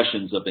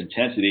expressions of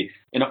intensity.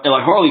 And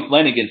like Harley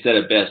Flanagan said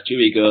it best too,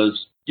 he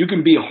goes, you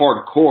can be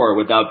hardcore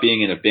without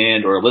being in a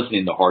band or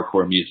listening to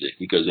hardcore music.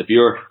 Because if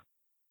you're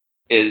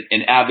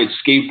an avid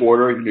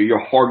skateboarder, you're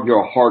a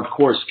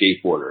hardcore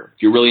skateboarder.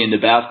 If you're really into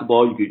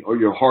basketball, or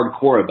you're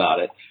hardcore about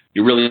it.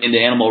 You're really into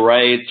animal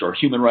rights or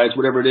human rights,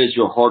 whatever it is,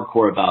 you're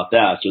hardcore about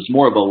that. So it's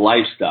more of a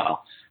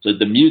lifestyle. So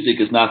the music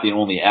is not the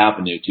only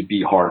avenue to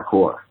be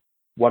hardcore.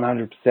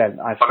 100%.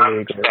 I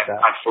fully agree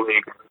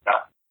with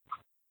that.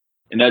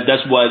 And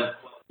that's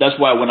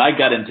why when I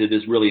got into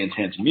this really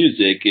intense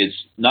music, it's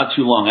not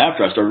too long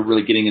after I started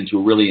really getting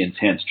into really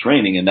intense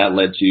training, and that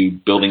led to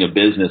building a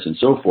business and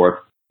so forth.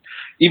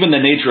 Even the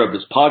nature of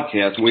this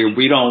podcast,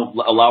 we don't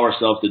allow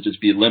ourselves to just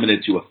be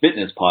limited to a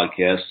fitness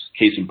podcast.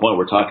 Case in point,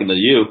 we're talking to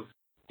you.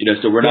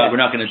 So we're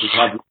not going to just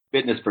have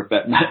fitness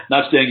professional.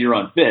 Not saying you're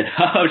unfit.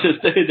 I was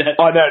just saying that.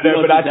 Oh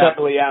no, but I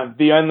totally am.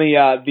 The only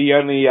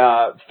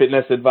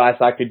fitness advice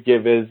I could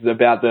give is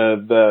about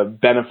the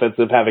benefits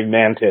of having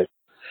man tits.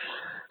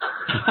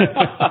 We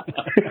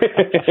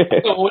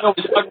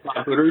always talk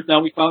about Hooters.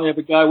 Now we finally have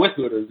a guy with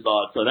Hooters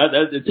on, so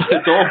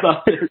it's all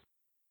about this.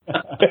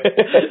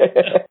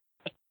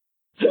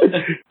 You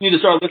need to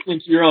start listening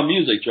to your own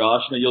music,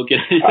 Josh, and you'll get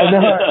it.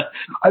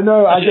 I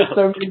know. I get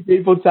so many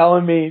people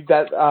telling me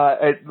that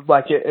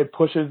it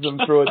pushes them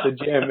through at the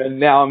gym, and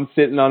now I'm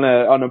sitting on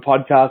a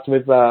podcast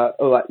with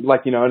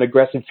an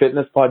aggressive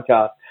fitness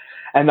podcast,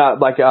 and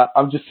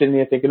I'm just sitting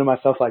here thinking to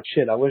myself like,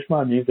 shit, I wish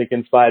my music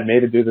inspired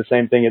me to do the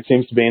same thing. It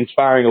seems to be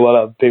inspiring a lot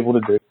of people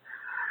to do.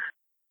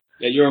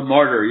 Yeah, you're a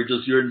martyr.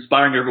 You're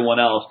inspiring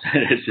everyone else.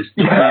 It's just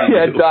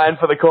dying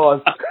for the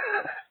cause.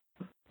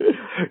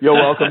 You're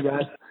welcome,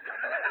 guys.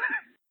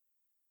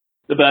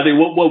 But I think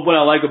what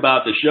I like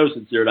about the show,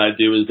 Sincere and I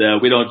do, is that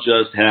we don't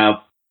just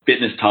have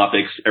fitness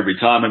topics every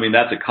time. I mean,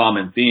 that's a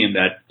common theme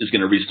that is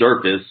going to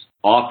resurface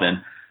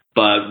often,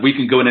 but we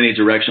can go in any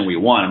direction we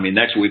want. I mean,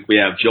 next week we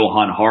have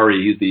Johan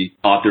Hari. He's the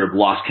author of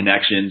Lost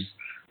Connections,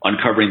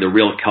 Uncovering the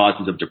Real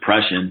Causes of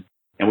Depression.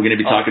 And we're going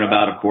to be talking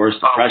about, of course,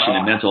 depression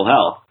and mental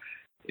health.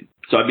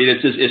 So, I mean,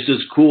 it's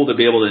just cool to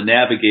be able to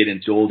navigate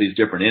into all these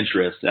different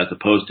interests, as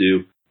opposed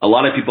to a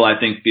lot of people, I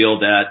think, feel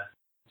that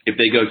if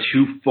they go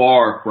too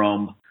far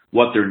from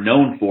what they're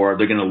known for,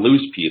 they're going to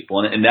lose people.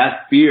 And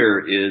that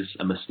fear is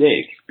a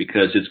mistake,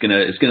 because it's going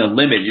to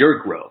limit your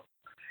growth.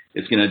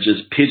 It's going to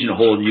just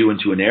pigeonhole you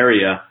into an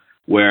area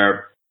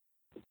where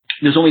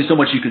there's only so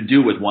much you can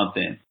do with one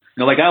thing.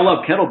 You know, like, I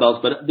love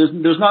kettlebells, but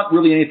there's not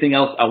really anything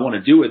else I want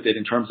to do with it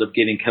in terms of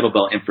getting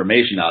kettlebell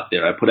information out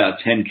there. I put out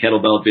 10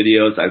 kettlebell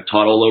videos. I've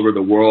taught all over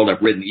the world.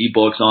 I've written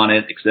ebooks on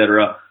it,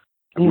 etc.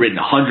 I've written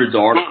hundreds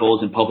of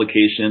articles and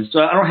publications. So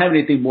I don't have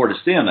anything more to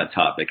say on that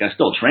topic. I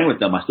still train with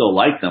them. I still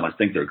like them. I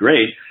think they're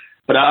great,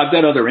 but I've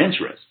got other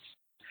interests.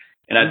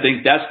 And I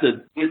think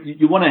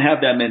you want to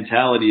have that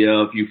mentality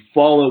of you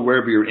follow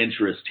wherever your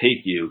interests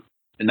take you,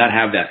 and not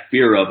have that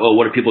fear of, oh,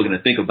 what are people going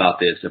to think about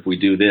this if we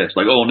do this?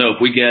 Like, oh no,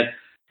 if we get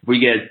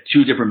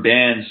two different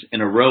bands in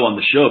a row on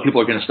the show,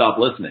 people are going to stop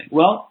listening.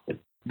 Well,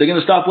 they're going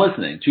to stop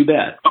listening. Too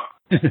bad.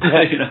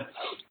 You know?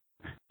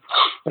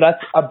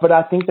 But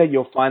I think that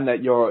you'll find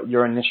that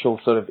your initial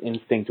sort of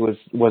instinct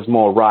was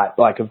more right,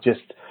 like of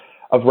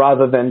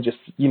rather than just,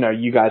 you know,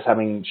 you guys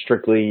having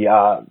strictly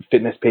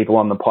fitness people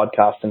on the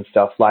podcast and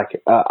stuff.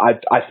 Like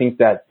I think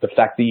that the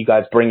fact that you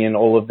guys bring in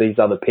all of these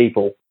other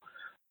people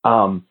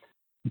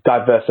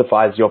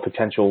diversifies your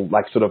potential,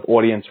 like, sort of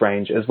audience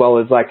range, as well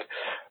as, like,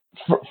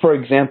 for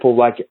example,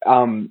 like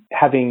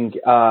having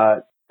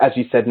as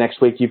you said,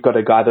 next week you've got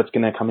a guy that's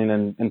going to come in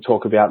and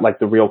talk about, like,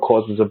 the real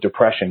causes of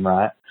depression,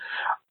 right?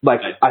 Like,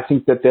 I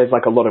think that there's,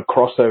 like, a lot of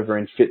crossover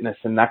in fitness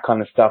and that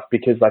kind of stuff,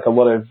 because, like, a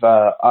lot of,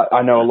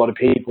 I know a lot of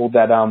people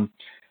that,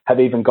 have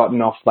even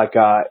gotten off, like,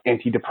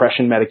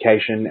 antidepressant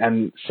medication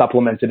and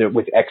supplemented it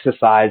with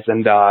exercise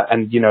and,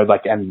 you know,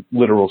 like, and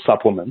literal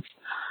supplements.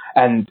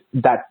 And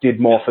that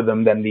did more for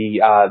them than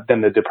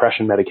the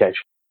depression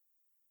medication.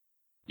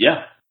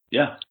 Yeah.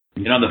 Yeah.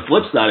 And on the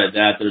flip side of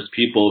that, there's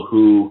people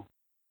who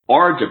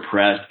are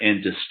depressed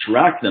and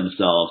distract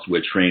themselves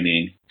with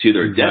training to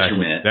their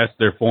detriment. That's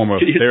their form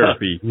of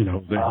therapy. You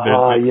know, they're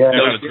not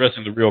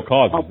addressing the real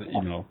causes.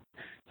 You know,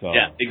 so.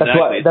 Yeah,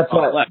 exactly. That's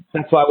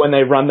why when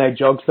they run, they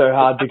jog so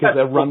hard, because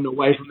they're running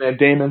away from their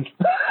demons.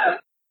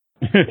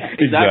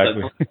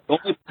 Exactly.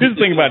 Here's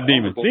the thing about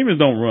demons. Demons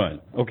don't run.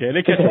 Okay,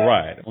 they catch a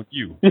ride on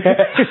you. You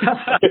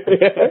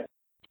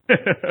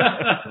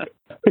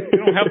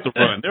don't have to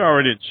run. They're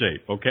already in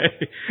shape,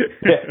 okay?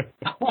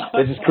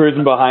 They're just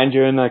cruising behind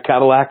you in a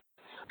Cadillac.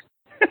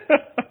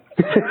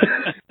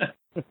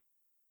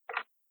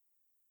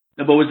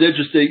 But what's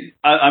interesting,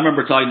 I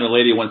remember talking to a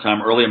lady one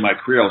time early in my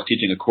career. I was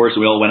teaching a course,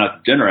 and we all went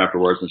out to dinner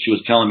afterwards, and she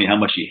was telling me how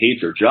much she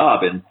hates her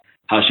job and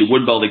how she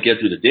wouldn't be able to get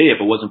through the day if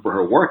it wasn't for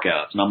her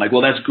workouts. And I'm like,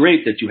 well, that's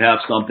great that you have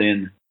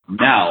something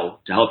now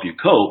to help you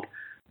cope,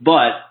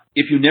 but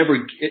if you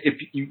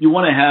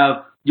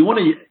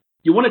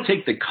want to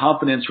take the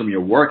confidence from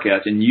your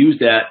workouts and use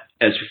that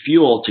as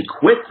fuel to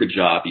quit the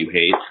job you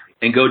hate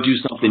and go do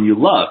something you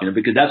love, you know,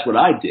 because that's what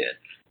I did.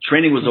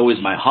 Training was always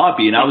my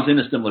hobby, and I was in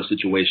a similar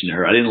situation to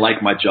her. I didn't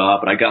like my job,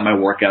 but I got my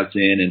workouts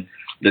in,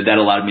 and that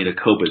allowed me to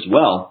cope as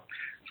well.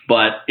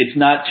 But it's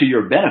not to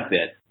your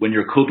benefit when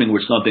you're coping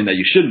with something that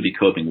you shouldn't be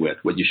coping with.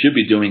 What you should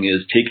be doing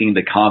is taking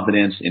the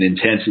confidence and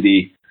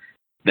intensity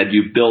that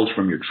you build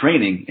from your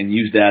training and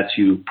use that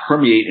to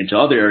permeate into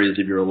other areas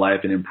of your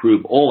life and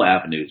improve all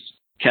avenues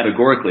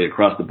categorically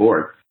across the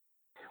board.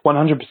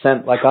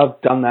 100%. Like,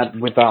 I've done that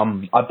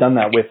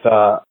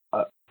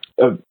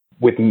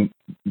with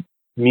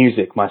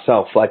music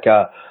myself. Like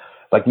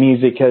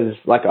music has,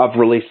 like, I've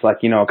released, like,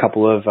 you know, a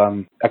couple of,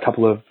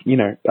 you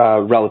know,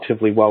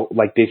 relatively well,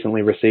 like,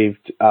 decently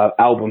received,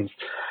 albums.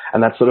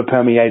 And that sort of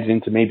permeated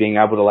into me being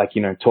able to, like,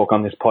 you know, talk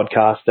on this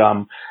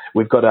podcast.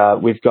 We've got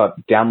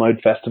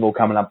Download Festival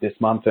coming up this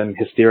month, and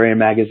Hysteria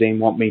Magazine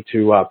want me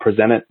to,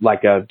 present it,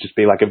 just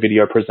be like a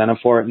video presenter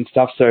for it and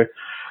stuff. So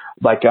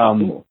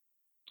Cool.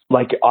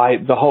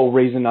 The whole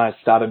reason I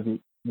started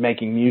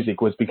making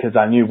music was because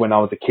I knew when I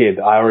was a kid,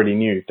 I already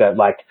knew that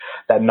like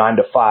that 9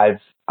 to 5,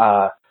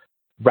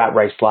 rat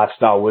race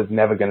lifestyle was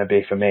never going to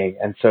be for me.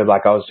 And so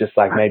like, I was just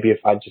like, maybe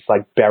if I just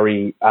like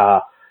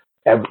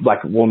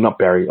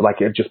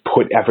just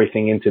put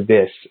everything into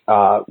this,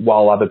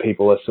 while other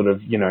people are sort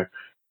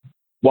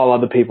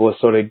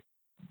of,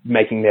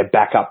 making their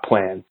backup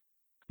plan.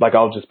 Like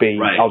I'll just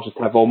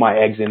have all my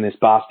eggs in this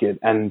basket.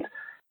 And,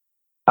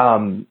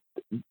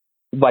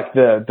 like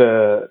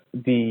the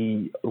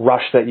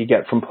rush that you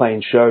get from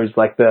playing shows,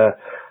 like the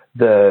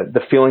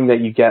feeling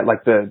that you get,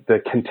 like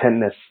the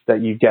contentness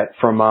that you get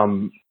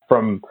from,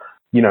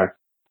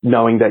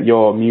 knowing that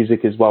your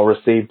music is well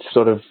received,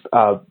 sort of,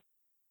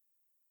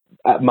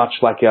 much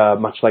like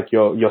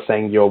you're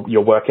saying your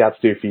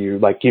workouts do for you,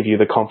 like give you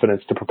the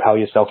confidence to propel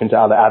yourself into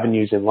other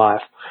avenues in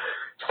life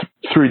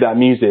through that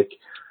music.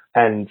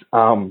 And,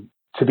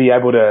 to be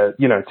able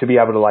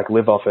to like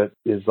live off it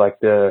is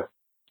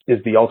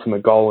the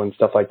ultimate goal and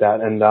stuff like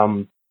that.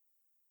 And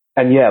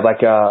yeah,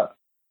 like,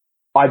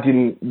 I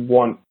didn't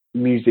want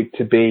music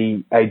to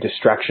be a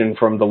distraction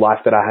from the life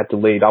that I had to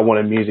lead. I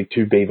wanted music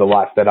to be the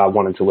life that I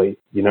wanted to lead,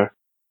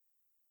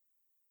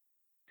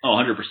 Oh,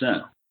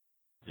 100%.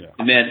 Yeah.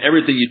 And then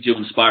everything you do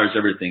inspires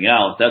everything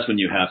else. That's when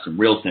you have some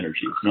real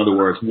synergies. In other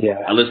words,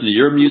 I listen to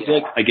your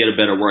music, I get a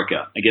better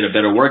workout. I get a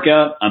better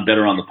workout, I'm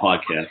better on the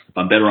podcast. If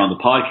I'm better on the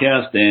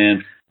podcast,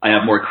 then I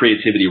have more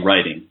creativity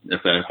writing.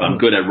 If I'm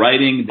good at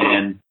writing,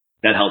 then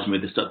that helps me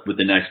with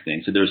the next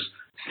thing. So there's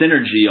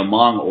synergy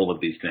among all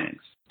of these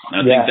things. And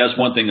I think that's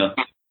one thing. A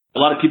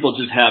lot of people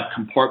just have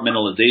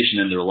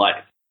compartmentalization in their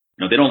life.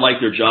 They don't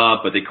like their job,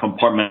 but they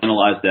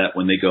compartmentalize that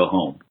when they go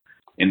home.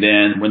 And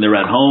then when they're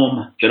at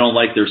home, they don't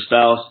like their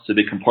spouse, so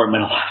they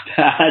compartmentalize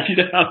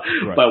that,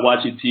 by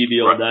watching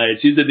TV all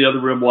night. She's in the other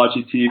room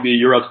watching TV.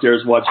 You're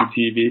upstairs watching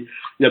TV.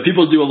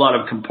 People do a lot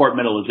of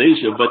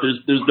compartmentalization, but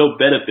there's no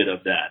benefit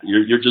of that.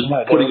 You're just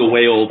putting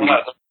away all these.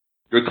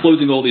 You're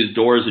closing all these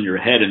doors in your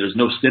head, and there's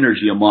no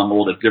synergy among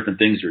all the different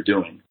things you're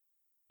doing.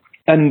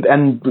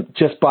 And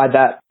just by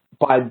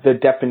the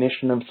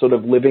definition of sort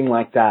of living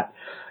like that,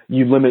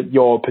 you limit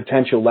your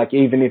potential. Like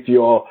even if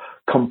you're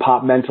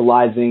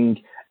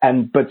compartmentalizing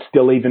but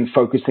still even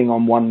focusing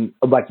on one,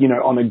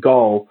 on a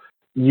goal,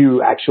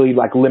 you actually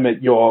like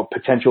limit your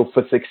potential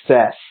for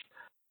success,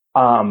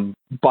 with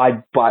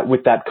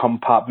that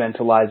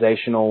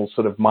compartmentalizational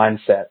sort of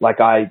mindset. Like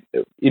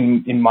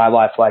in my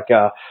life,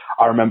 I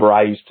remember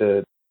I used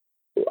to,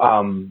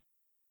 when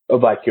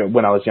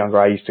I was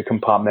younger, I used to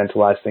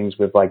compartmentalize things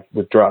with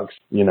drugs,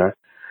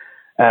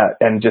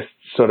 and just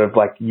sort of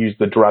like use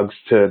the drugs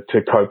to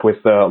cope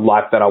with the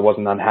life that I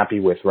wasn't unhappy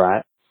with.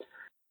 Right.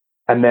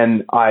 And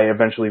then I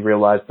eventually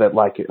realized that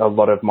like a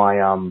lot of my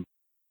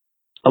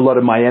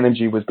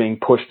energy was being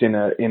pushed in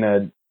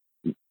a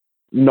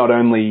not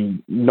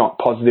only not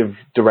positive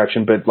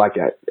direction, but like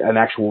an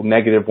actual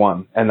negative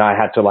one. And I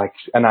had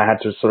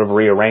to sort of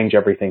rearrange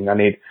everything. I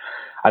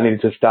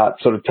needed to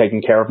start sort of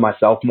taking care of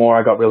myself more.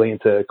 I got really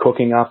into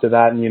cooking after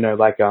that, and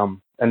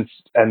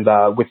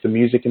with the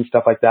music and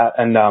stuff like that.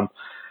 And,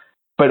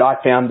 but I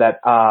found that,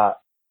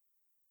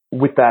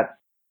 with that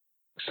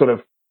sort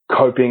of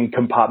coping,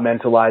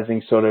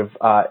 compartmentalizing sort of,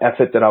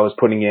 effort that I was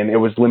putting in, it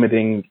was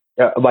limiting,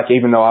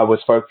 even though I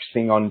was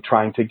focusing on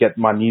trying to get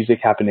my music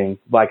happening,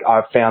 like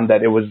I found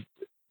that it was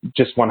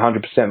just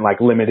 100%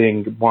 like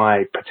limiting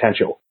my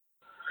potential.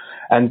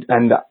 And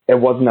it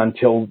wasn't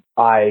until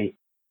I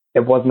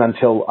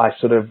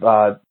sort of,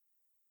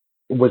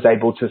 was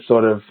able to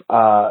sort of,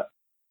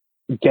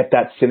 get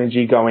that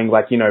synergy going,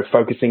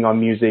 focusing on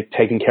music,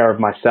 taking care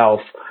of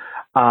myself.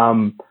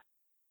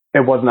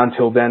 It wasn't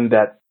until then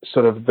that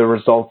sort of the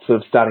results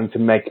of starting to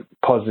make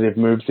positive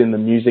moves in the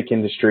music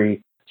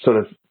industry sort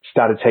of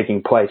started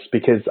taking place,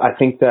 because I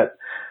think that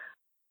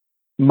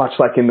much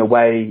like in the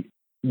way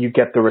you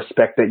get the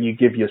respect that you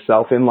give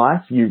yourself in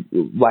life, you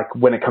like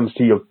when it comes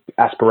to your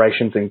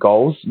aspirations and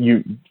goals,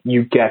 you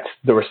get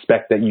the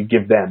respect that you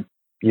give them,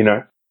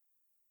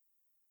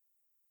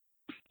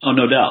 Oh,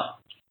 no doubt.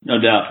 No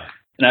doubt.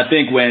 And I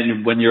think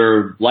when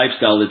your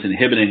lifestyle is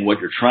inhibiting what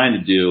you're trying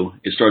to do,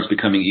 it starts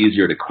becoming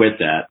easier to quit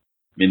that.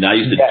 I mean, I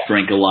used to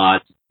drink a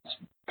lot,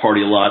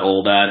 party a lot,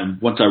 all that. And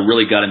once I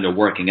really got into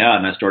working out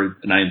and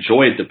I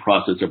enjoyed the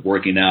process of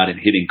working out and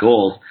hitting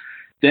goals,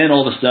 then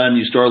all of a sudden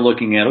you start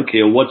looking at,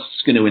 okay, what's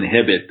going to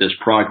inhibit this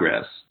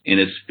progress? And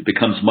it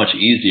becomes much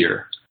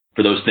easier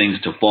for those things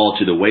to fall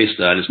to the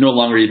wayside. It's no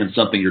longer even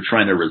something you're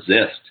trying to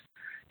resist.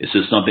 It's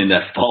just something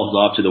that falls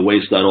off to the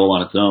wayside all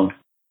on its own.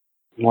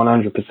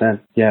 100%.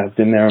 Yeah, I've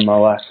been there in my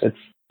life.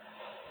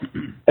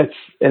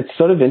 It's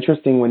sort of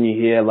interesting when you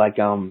hear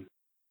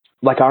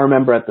I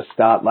remember at the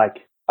start,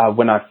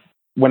 when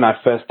I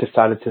first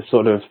decided to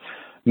sort of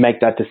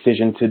make that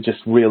decision to just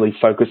really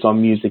focus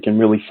on music and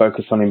really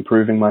focus on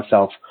improving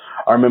myself,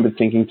 I remember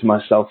thinking to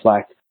myself,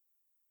 why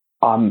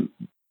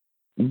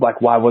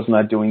wasn't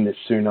I doing this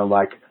sooner?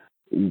 Why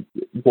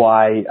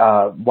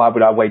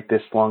would I wait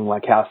this long? I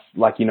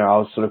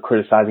was sort of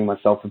criticizing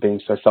myself for being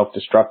so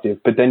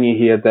self-destructive. But then you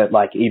hear that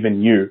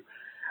even you,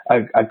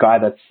 a guy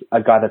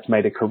that's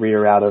made a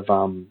career out of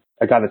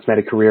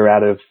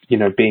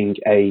being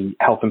a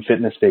health and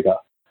fitness figure.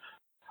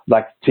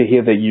 Like, to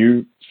hear that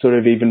you sort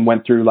of even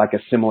went through like a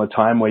similar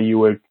time where you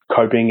were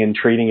coping and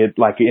treating it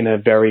like in a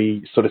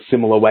very sort of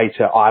similar way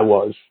to I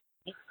was,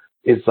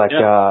 is like,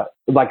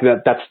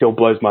 that still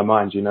blows my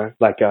mind, you know,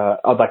 like I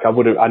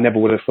never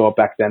would have thought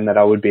back then that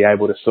I would be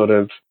able to sort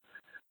of,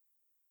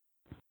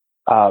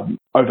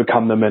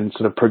 overcome them and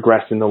sort of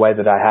progress in the way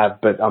that I have.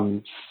 But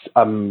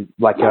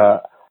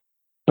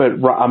but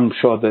I'm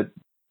sure that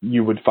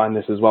you would find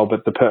this as well.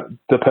 But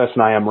the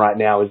person I am right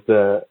now is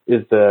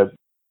the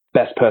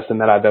best person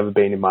that I've ever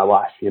been in my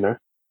life, you know?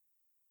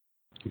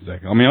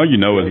 Exactly. I mean, all you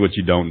know is what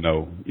you don't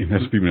know. And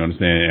that's what people don't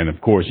understand. And of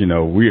course, you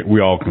know,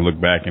 we all can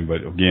look back,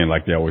 but again,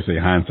 like they always say,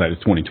 hindsight is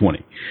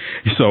 20/20.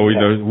 So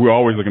we're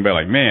always looking back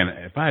like, man,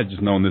 if I had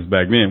just known this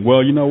back then.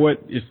 Well, you know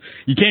what? You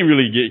can't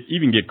really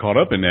get caught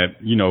up in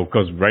that, you know,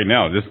 because right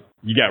now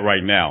you got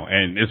right now,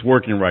 and it's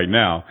working right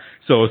now.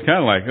 So it's kind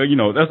of like, you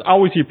know, I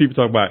always hear people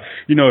talk about,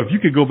 you know, if you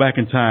could go back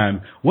in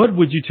time, what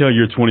would you tell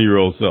your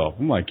 20-year-old self?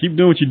 I'm like, keep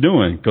doing what you're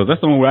doing, because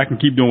that's the only way I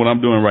can keep doing what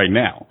I'm doing right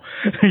now.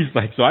 He's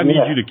like, so I need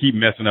you to keep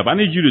messing up. I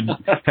need you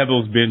to have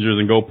those bingers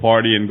and go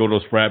party and go to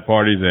those frat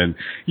parties and,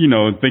 you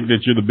know, think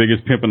that you're the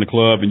biggest pimp in the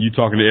club and you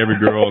talking to every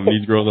girl and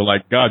these girls are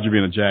like, God, you're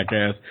being a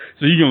jackass.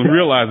 So you can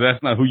realize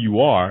that's not who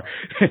you are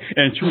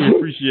and truly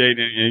appreciate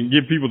and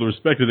give people the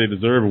respect that they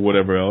deserve or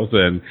whatever else.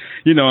 And,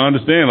 you know,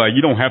 understand, like,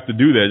 you don't have to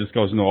do that just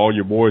because, you know, all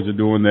your boys are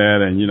doing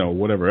that and, you know,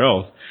 whatever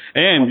else.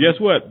 And guess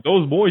what?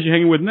 Those boys you're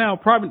hanging with now,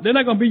 probably they're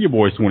not going to be your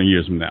boys 20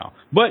 years from now.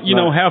 But, you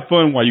know, have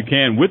fun while you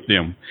can with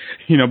them,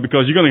 you know,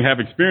 because you're going to have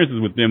experiences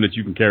with them that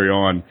you can carry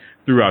on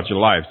throughout your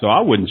life. So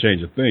I wouldn't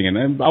change a thing.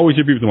 And I always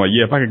hear people talking about,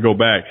 if I could go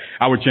back,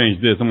 I would change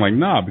this. I'm like,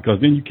 nah,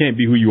 because then you can't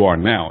be who you are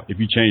now if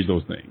you change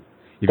those things.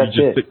 If That's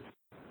you just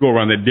go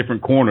around that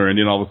different corner and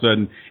then all of a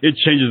sudden it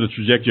changes the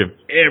trajectory of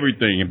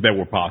everything if that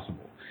were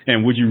possible.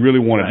 And would you really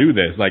want to do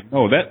that? It's like,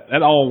 no,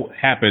 that all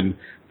happened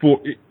for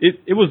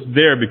it was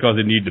there because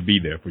it needed to be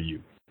there for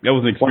you. That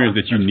was an experience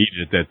that you needed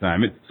at that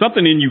time.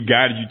 Something in you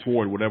guided you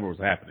toward whatever was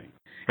happening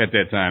at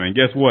that time. And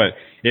guess what?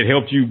 It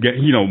helped you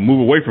get, you know,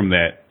 move away from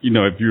that. You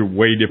know, if you're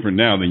way different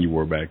now than you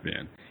were back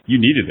then, you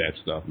needed that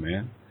stuff,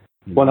 man.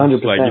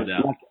 100%.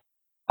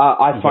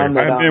 I find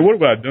that. Man, what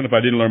would I have done if I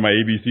didn't learn my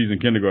ABCs in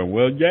kindergarten?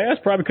 Well, your ass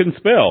probably couldn't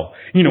spell,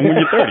 you know, when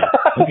you're 30.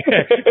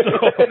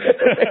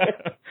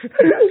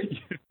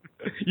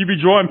 You'd be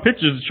drawing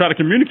pictures to try to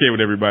communicate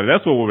with everybody.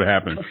 That's what would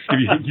happen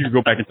if you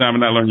go back in time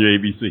and not learn your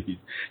ABCs. You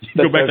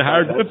go back to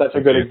hieroglyphics. That's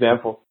a good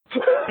example.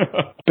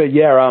 But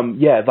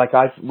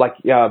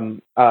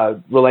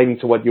relating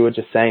to what you were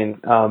just saying,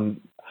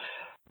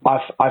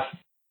 I've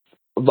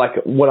like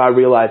what I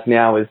realize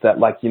now is that,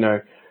 like, you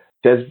know,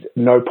 there's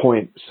no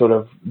point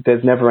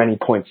there's never any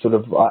point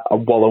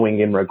wallowing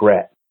in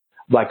regret,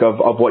 like of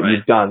what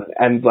you've done.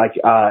 And like,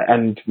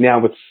 and now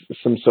with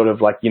some sort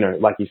of, like, you know,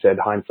 like you said,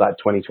 hindsight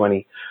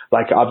 20/20,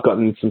 like I've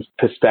gotten some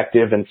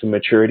perspective and some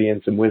maturity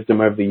and some wisdom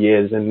over the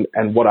years.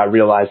 And what I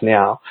realize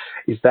now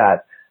is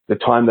that the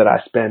time that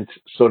I spent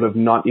sort of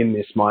not in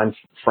this mind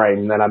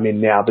frame that I'm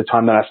in now, the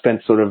time that I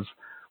spent sort of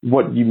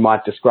what you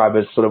might describe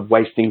as sort of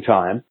wasting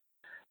time,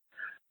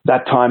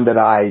 that time that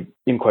I,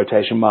 in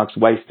quotation marks,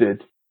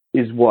 wasted,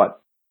 is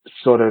what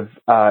sort of,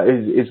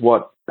 is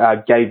what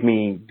gave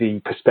me the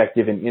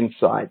perspective and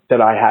insight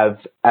that I have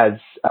as,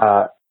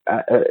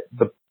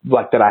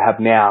 that I have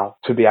now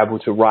to be able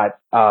to write,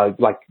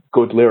 like,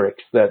 good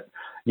lyrics that,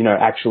 you know,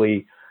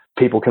 actually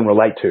people can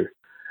relate to.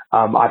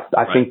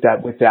 I think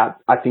that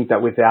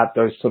without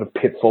those sort of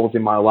pitfalls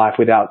in my life,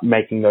 without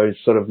making those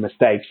sort of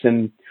mistakes,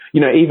 and, you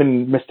know,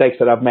 even mistakes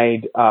that I've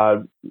made,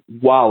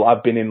 while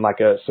I've been in like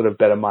a sort of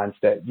better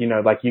mindset, you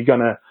know, like,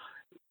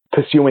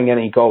 pursuing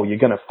any goal, you're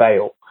going to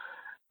fail.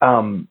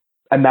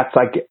 And that's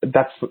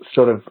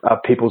sort of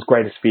people's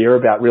greatest fear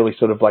about really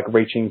sort of like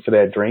reaching for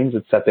their dreams.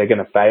 It's that they're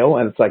going to fail.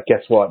 And it's like,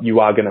 guess what? You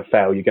are going to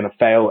fail. You're going to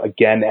fail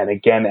again and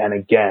again and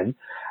again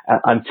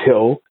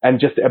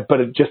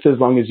but just as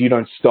long as you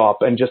don't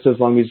stop, and just as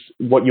long as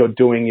what you're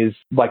doing is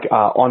like,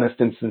 honest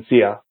and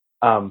sincere,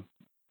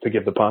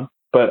 forgive the pun,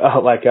 but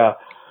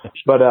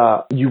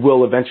you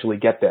will eventually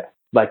get there.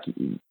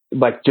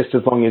 Like just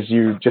as long as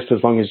you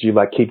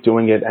like keep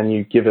doing it and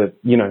you give it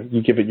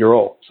your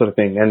all, sort of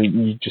thing. And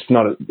you just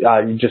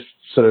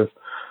sort of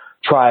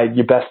try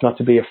your best not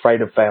to be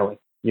afraid of failing,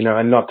 you know,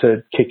 and not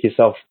to kick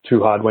yourself too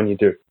hard when you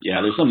do.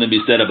 Yeah, there's something to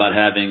be said about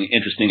having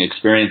interesting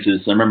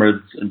experiences. I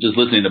remember just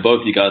listening to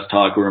both of you guys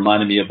talk, it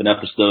reminded me of an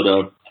episode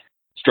of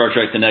Star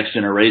Trek: The Next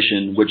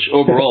Generation, which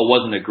overall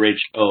wasn't a great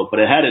show,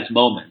 but it had its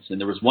moments. And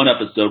there was one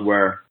episode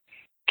where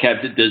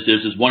there's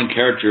this one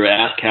character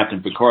asked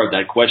Captain Picard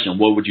that question,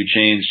 what would you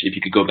change if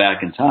you could go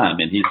back in time?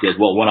 And he said,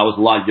 well, when I was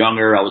a lot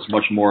younger, I was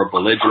much more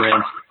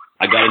belligerent.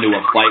 I got into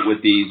a fight with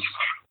these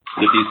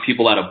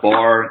people at a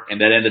bar, and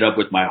that ended up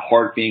with my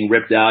heart being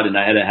ripped out, and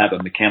I had to have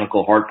a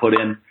mechanical heart put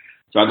in.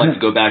 So I'd like to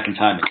go back in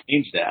time and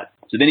change that.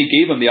 So then he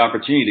gave him the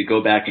opportunity to go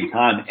back in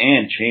time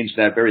and change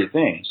that very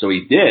thing. So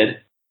he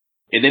did.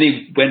 And then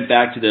he went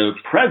back to the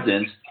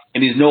present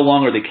and he's no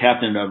longer the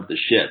captain of the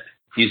ship.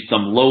 He's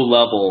some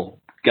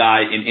low-level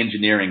guy in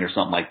engineering or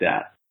something like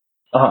that.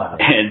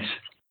 And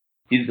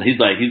he's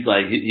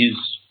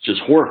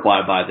just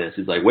horrified by this.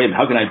 He's like, wait a minute,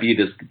 how can I be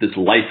this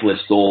lifeless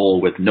soul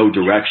with no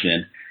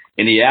direction?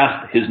 And he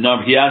asked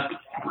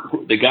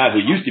the guy who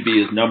used to be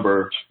his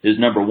number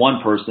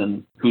one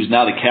person, who's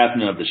now the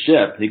captain of the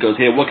ship. He goes,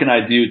 hey, what can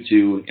I do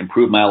to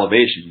improve my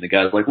elevation? And the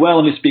guy's like, well,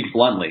 let me speak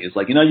bluntly. It's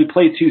like, you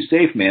play too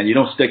safe, man. You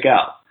don't stick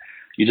out.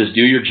 You just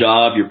do your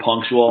job. You're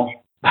punctual,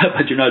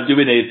 but you're not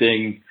doing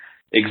anything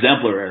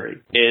exemplary.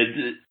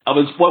 And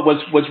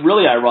what's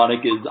really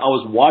ironic is I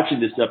was watching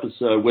this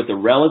episode with a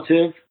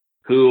relative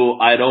who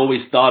I'd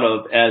always thought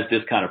of as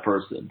this kind of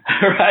person,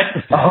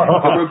 right?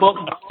 We're both,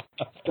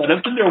 and I'm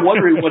sitting there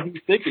wondering what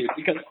he's thinking,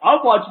 because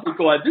I'm watching it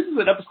going, this is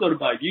an episode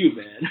about you,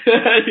 man.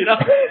 And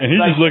he's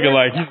just looking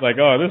he's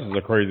like, oh, this is a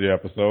crazy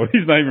episode.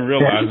 He's not even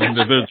realizing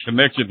that there's a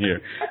connection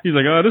here. He's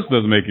like, oh, this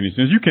doesn't make any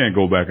sense. You can't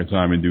go back in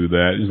time and do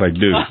that. He's like,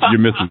 dude,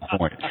 you're missing the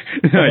point.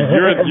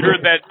 You're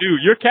that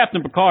dude. You're Captain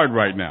Picard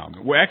right now.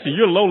 Well,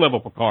 actually, you're low-level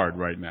Picard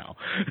right now.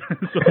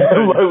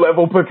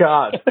 Low-level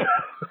Picard.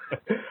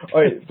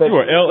 You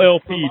are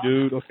LLP,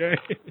 dude, okay?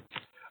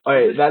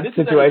 That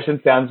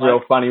situation sounds real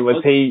funny.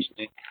 Was he...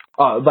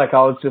 I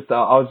was just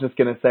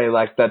gonna say,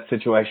 that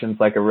situation's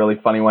a really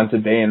funny one to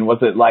be in.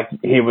 Was it like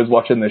he was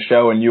watching the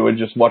show and you were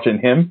just watching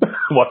him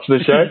watch the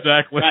show?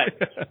 Exactly. Right.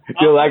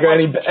 You're like,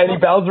 any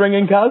bells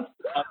ringing, cuz?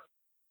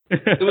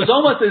 It was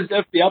almost as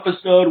if the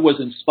episode was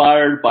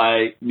inspired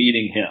by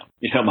meeting him,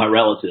 my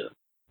relative.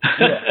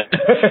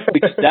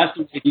 Because that's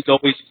the way he's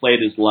always played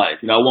his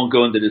life. I won't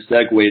go into the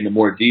segue into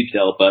more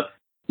detail, but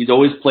he's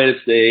always played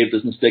it safe,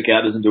 doesn't stick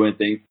out, doesn't do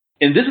anything.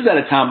 And this is at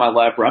a time in my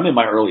life where I'm in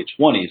my early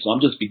 20s, so I'm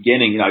just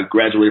beginning, I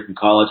graduated from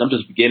college, I'm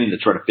just beginning to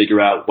try to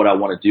figure out what I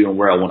want to do and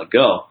where I want to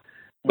go.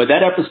 But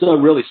that episode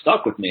really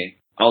stuck with me.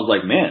 I was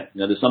like, man,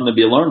 there's something to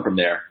be learned from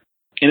there.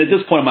 And at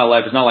this point in my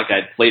life, it's not like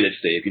I played it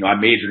safe. I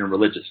majored in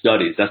religious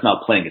studies. That's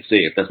not playing it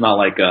safe. That's not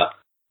like,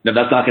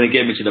 that's not going to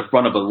get me to the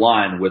front of the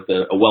line with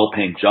a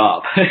well-paying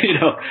job, at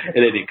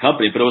any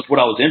company. But it was what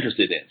I was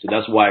interested in, so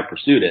that's why I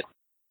pursued it.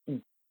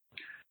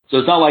 So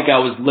it's not like I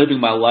was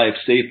living my life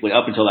safely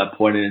up until that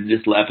point, and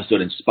this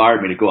episode inspired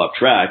me to go off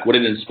track. What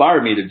it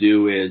inspired me to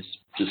do is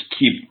just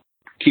keep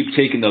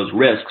taking those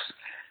risks,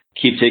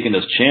 keep taking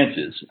those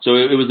chances. So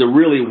it was a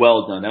really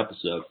well done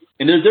episode.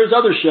 And there's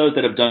other shows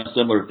that have done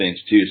similar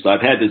things too. So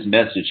I've had this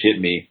message hit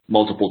me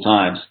multiple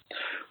times,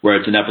 where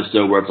it's an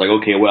episode where it's like,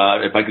 okay, well,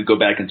 if I could go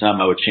back in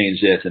time, I would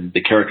change this, and the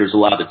character's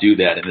allowed to do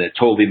that, and it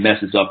totally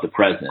messes up the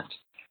present.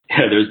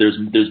 Yeah,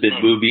 there's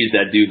been movies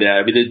that do that.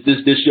 I mean, this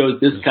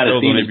kind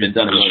of theme has been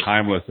done.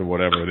 Timeless or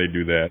whatever, they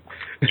do that.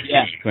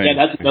 Yeah,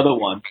 that's another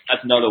one.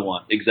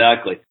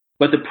 Exactly.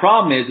 But the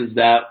problem is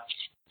that,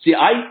 see,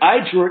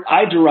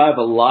 I derive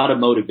a lot of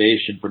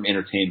motivation from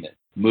entertainment,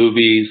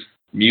 movies,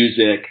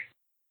 music,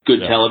 good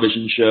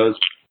television shows.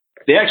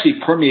 They actually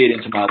permeate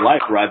into my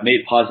life, where I've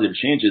made positive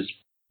changes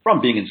from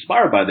being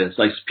inspired by this.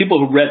 Like, people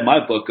who read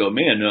my book go,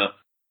 man,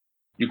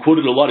 you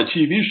quoted a lot of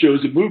TV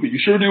shows and movies. You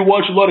sure do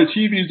watch a lot of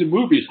TVs and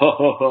movies. Ha,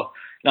 ha, ha.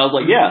 And I was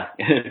like, yeah,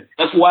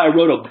 that's why I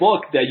wrote a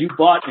book that you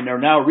bought and are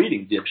now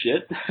reading,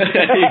 dipshit.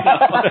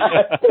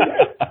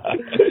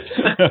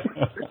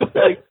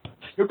 Like,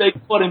 you're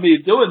making fun of me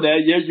doing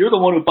that. You're the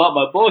one who bought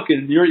my book,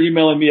 and you're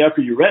emailing me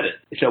after you read it.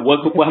 So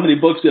how many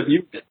books have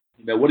you read?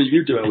 What are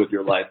you doing with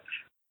your life?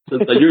 So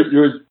it's like,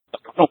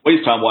 don't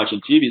waste time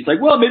watching TV. It's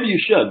like, well, maybe you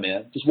should,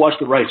 man. Just watch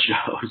the right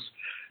shows.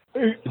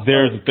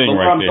 There's the thing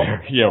right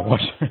there. Yeah, watch.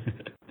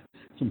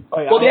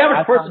 Well, the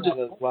average person just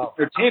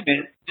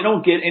entertainment, they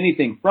don't get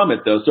anything from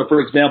it, though. So,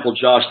 for example,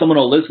 Josh, someone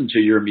will listen to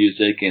your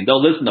music, and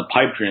they'll listen to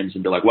Pipe Dreams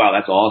and be like, wow,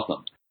 that's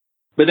awesome.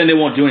 But then they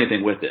won't do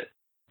anything with it.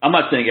 I'm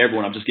not saying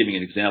everyone. I'm just giving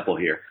an example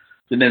here.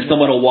 And then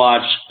someone will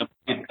watch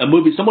a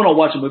movie. Someone will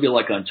watch a movie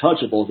like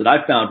Untouchables that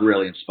I found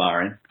really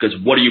inspiring, because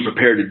what are you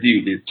prepared to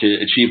do to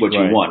achieve what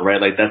you want, right?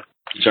 Like, that's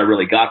which I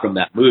really got from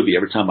that movie.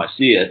 Every time I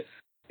see it,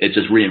 it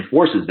just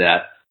reinforces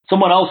that.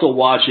 Someone else will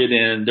watch it,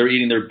 and they're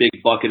eating their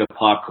big bucket of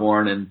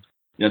popcorn, and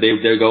they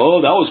go,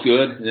 oh, that was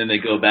good, and then they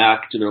go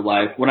back to their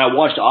life. When I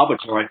watched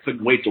Avatar, I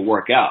couldn't wait to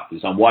work out,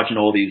 because I'm watching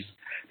all these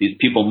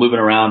people moving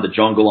around the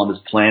jungle on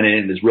this planet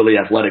in this really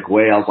athletic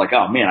way. I was like,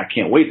 oh man, I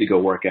can't wait to go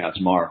work out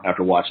tomorrow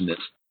after watching this.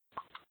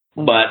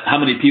 But how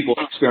many people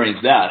experience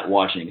that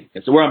watching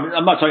it? So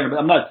I'm not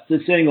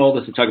saying all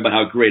this to talk about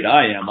how great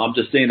I am. I'm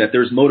just saying that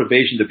there's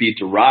motivation to be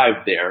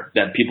derived there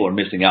that people are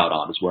missing out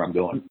on. Is where I'm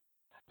going.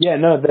 Yeah,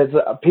 no, there's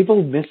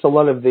people miss a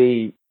lot of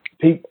the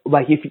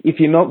like if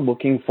you're not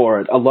looking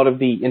for it, a lot of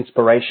the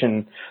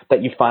inspiration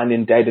that you find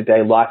in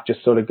day-to-day life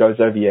just sort of goes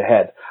over your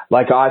head.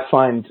 Like I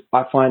find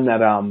that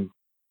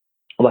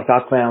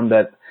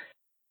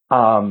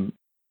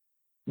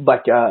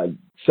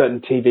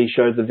certain TV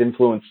shows have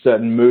influenced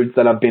certain moods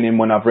that I've been in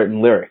when I've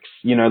written lyrics.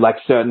 Like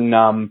certain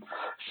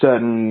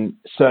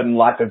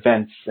life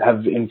events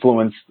have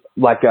influenced,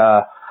 like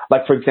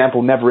for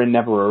example, Never In,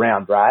 Never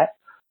Around, right?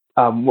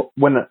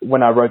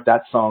 When I wrote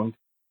that song,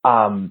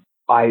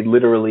 I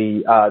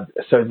literally,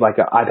 so like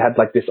I'd had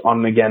like this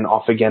on again,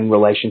 off again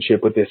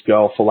relationship with this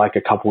girl for like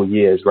a couple of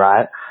years,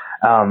 right?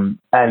 And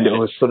it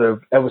was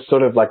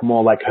sort of like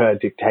more like her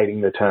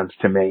dictating the terms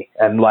to me,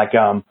 and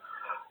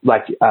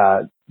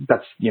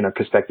that's, you know,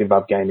 perspective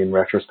I've gained in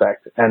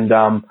retrospect. And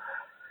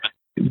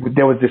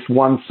there was this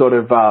one sort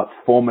of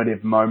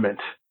formative moment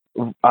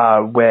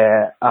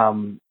where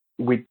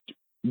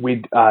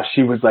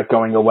she was like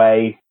going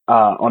away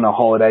on a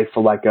holiday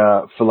for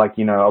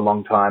you know, a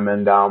long time,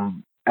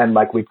 and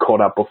like we'd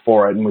caught up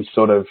before it, and we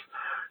sort of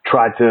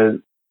tried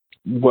to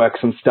work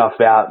some stuff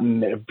out,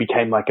 and it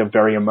became like a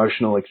very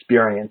emotional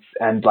experience.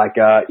 And like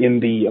in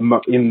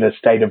the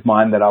state of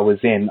mind that I was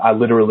in, I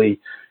literally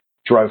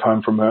drove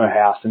home from her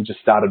house and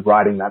just started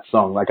writing that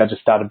song. Like I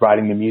just started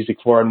writing the music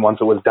for it, and once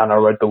it was done, I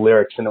wrote the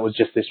lyrics, and it was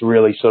just this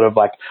really sort of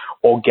like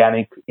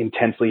organic,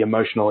 intensely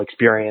emotional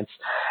experience.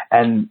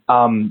 And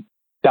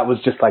that was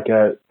just like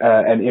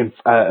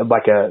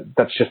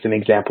that's just an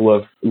example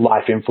of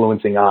life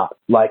influencing art.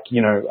 Like,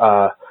 you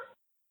know,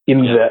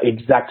 in the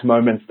exact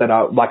moments that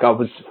I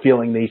was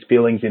feeling these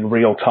feelings in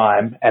real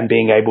time and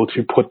being able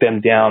to put them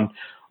down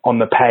on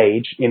the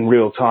page in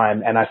real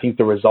time. And I think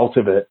the result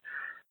of it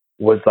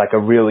was like a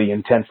really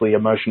intensely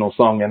emotional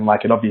song, and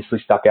like it obviously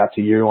stuck out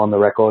to you on the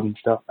record and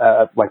stuff,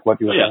 like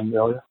what you were saying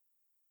earlier.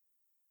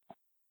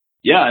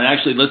 Yeah, and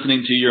actually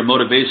listening to your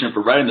motivation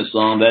for writing the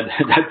song,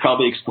 that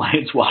probably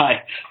explains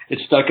why it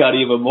stuck out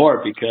even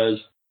more, because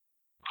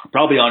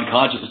probably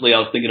unconsciously I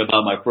was thinking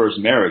about my first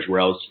marriage,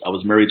 where I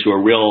was married to a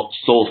real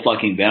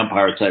soul-sucking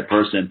vampire type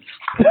person.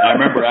 I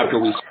remember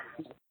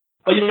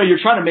but you know,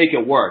 you're trying to make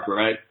it work,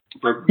 right?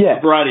 For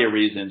a variety of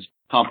reasons,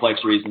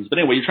 complex reasons. But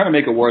anyway, you're trying to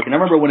make it work. And I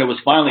remember when it was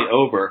finally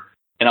over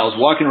and I was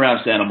walking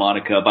around Santa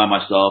Monica by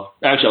myself.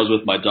 Actually, I was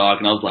with my dog,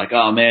 and I was like,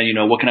 oh man, you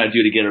know, what can I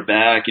do to get her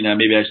back? You know,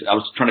 maybe I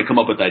was trying to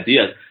come up with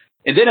ideas.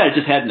 And then I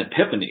just had an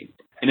epiphany.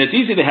 And it's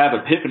easy to have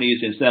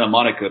epiphanies in Santa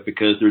Monica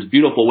because there's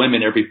beautiful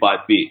women every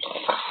 5 feet.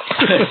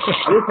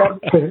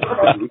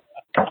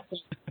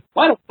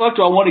 Why the fuck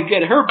do I want to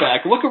get her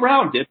back? Look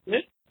around,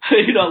 dipshit.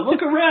 You know,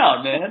 look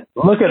around, man.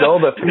 Look at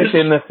all the fish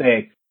in the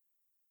sea.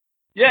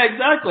 Yeah,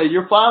 exactly.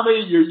 You're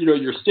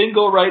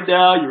single right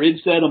now. You're in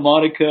Santa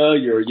Monica.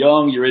 You're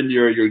young.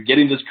 You're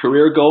getting this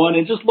career going,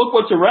 and just look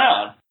what's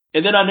around.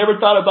 And then I never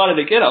thought about it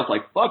again. I was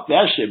like, fuck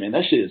that shit, man.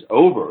 That shit is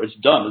over. It's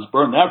done. Let's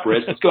burn that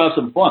bridge. Let's go have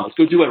some fun. Let's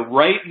go do it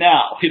right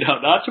now. You know,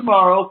 not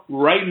tomorrow.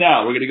 Right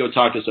now, we're gonna go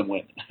talk to some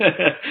women.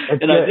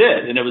 And I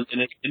did, and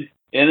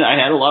and I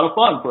had a lot of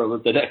fun for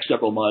the next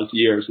several months,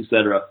 years,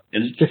 etc.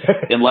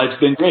 And life's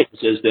been great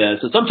since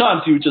then. So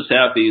sometimes you just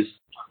have these.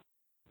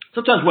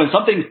 Sometimes when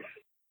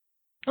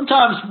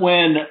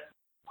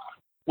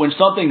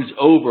something's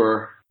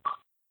over,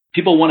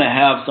 people want to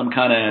have some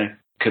kind of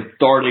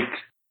cathartic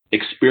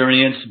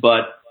experience,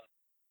 but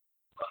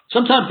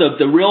sometimes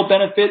the real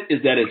benefit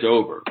is that it's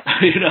over.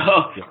 You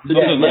know? They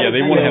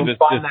want to have this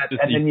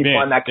event.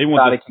 They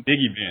want this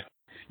big event.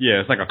 Yeah,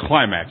 it's like a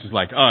climax. It's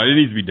like, it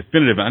needs to be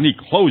definitive. I need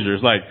closure.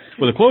 It's like,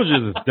 well, the closure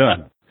is it's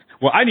done.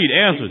 Well, I need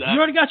answers. Exactly. You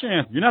already got your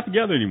answer. You're not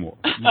together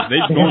anymore.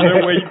 They've gone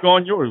their way, you've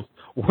gone yours.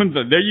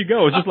 There you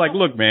go. It's just like,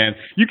 look, man,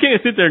 you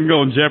can't sit there and go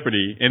on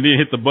Jeopardy and then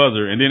hit the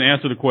buzzer and then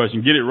answer the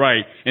question, get it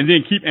right, and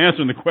then keep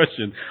answering the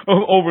question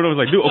over and over.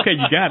 It's like, dude, okay,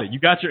 you got it. You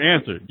got your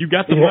answer. You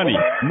got the money.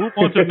 Move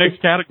on to the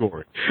next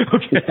category.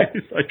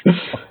 Okay. It's like,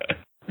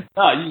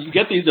 no, you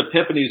get these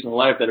epiphanies in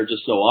life that are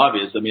just so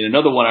obvious. I mean,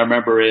 another one I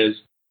remember is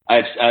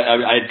I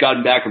had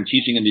gotten back from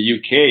teaching in the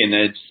UK, and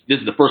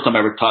this is the first time I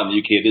ever taught in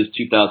the UK. This is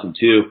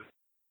 2002.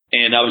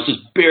 And I was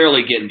just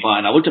barely getting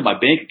by. And I looked at my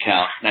bank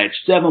account, and I had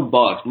 $7,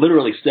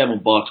 literally $7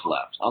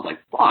 left. I was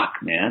like, fuck,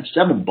 man,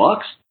 $7?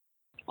 I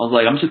was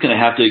like, I'm just going to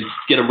have to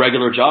get a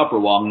regular job for a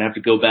while. I'm going to have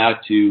to go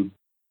back to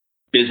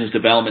business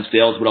development,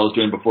 sales, what I was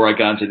doing before I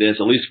got into this,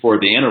 at least for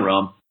the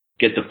interim,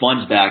 get the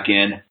funds back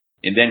in,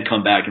 and then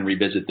come back and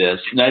revisit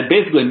this. And I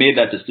basically made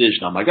that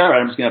decision. I'm like, all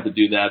right, I'm just going to have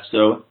to do that.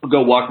 So I'll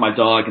go walk my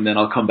dog, and then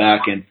I'll come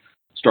back and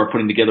start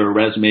putting together a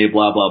resume,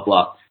 blah, blah,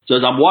 blah. So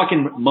as I'm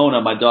walking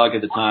Mona, my dog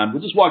at the time,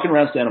 we're just walking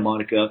around Santa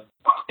Monica,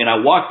 and I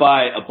walk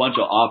by a bunch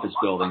of office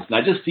buildings, and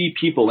I just see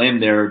people in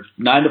there,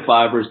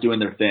 9-to-5ers doing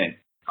their thing.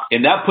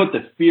 And that put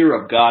the fear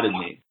of God in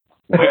me,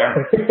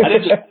 where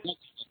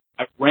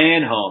I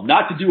ran home,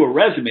 not to do a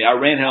resume. I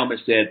ran home and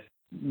said,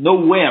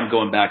 no way I'm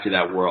going back to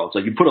that world. It's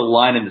like you put a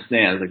line in the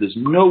sand. It's like, there's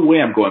no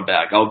way I'm going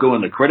back. I'll go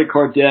into credit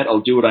card debt.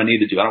 I'll do what I need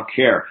to do. I don't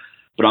care,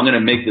 but I'm going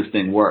to make this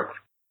thing work.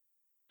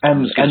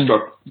 I'm just going to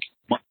start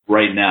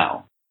right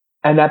now.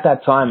 And at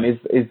that time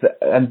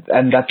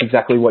and that's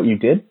exactly what you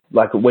did?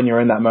 Like when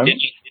you're in that moment?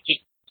 It's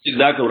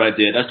exactly what I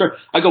did.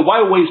 I go,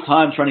 why waste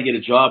time trying to get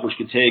a job which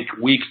could take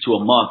weeks to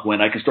a month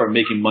when I can start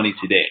making money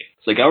today?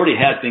 It's like I already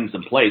had things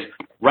in place.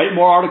 Write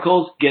more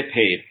articles, get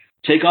paid.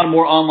 Take on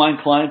more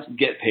online clients,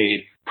 get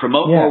paid.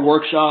 Promote more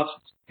workshops,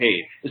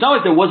 paid. It's not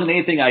like there wasn't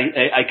anything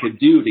I could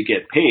do to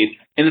get paid.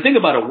 And the thing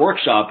about a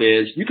workshop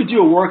is you could do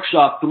a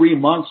workshop 3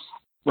 months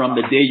from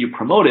the day you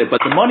promote it,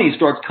 but the money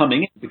starts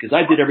coming in because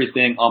I did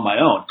everything on my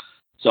own.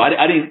 So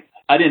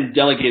I didn't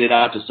delegate it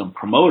out to some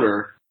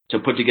promoter to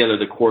put together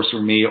the course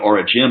for me or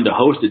a gym to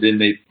host it, then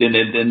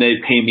they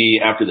pay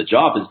me after the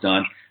job is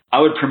done. I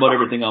would promote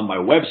everything on my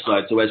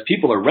website. So as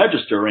people are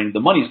registering,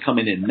 the money's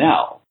coming in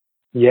now.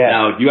 Yeah.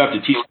 Now you have to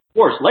teach the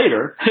course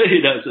later,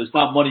 so it's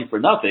not money for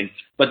nothing,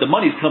 but the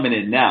money's coming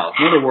in now.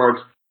 In other words,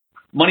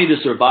 money to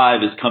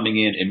survive is coming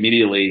in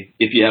immediately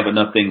if you have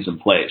enough things in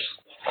place.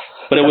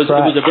 But it was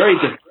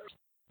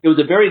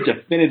a very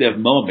definitive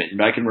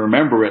moment. I can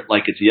remember it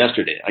like it's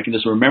yesterday. I can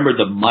just remember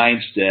the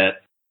mindset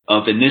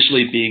of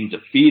initially being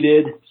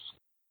defeated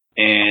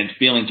and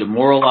feeling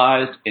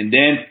demoralized and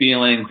then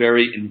feeling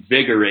very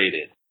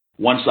invigorated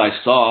once I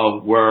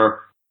saw where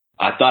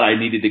I thought I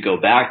needed to go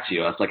back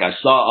to. I was like, I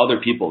saw other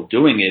people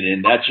doing it,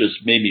 and that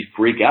just made me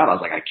freak out. I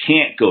was like, I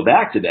can't go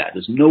back to that.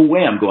 There's no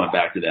way I'm going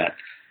back to that.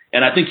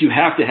 And I think you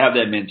have to have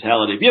that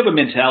mentality. If you have a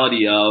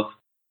mentality of,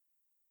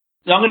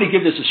 I'm going to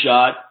give this a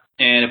shot,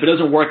 and if it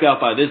doesn't work out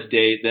by this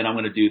date, then I'm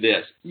going to do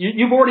this.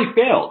 You've already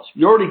failed.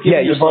 You're already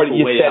giving yourself a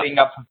way out. You're setting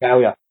up for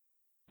failure.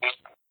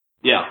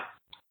 Yeah.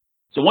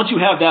 So once you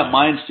have that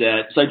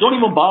mindset, it's like, don't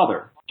even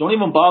bother. Don't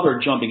even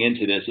bother jumping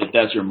into this if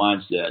that's your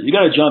mindset. You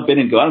got to jump in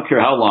and go, I don't care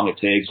how long it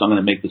takes, I'm going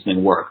to make this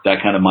thing work.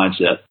 That kind of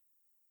mindset.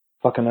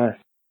 Fucking nice.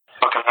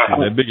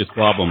 The biggest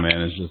problem,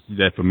 man, is just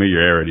that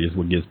familiarity is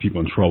what gets people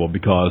in trouble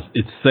because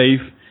it's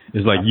safe.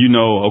 It's like,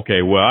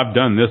 okay, well, I've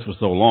done this for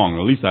so long.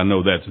 At least I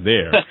know that's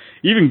there.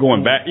 Even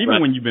going back,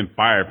 even when you've been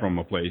fired from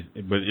a place,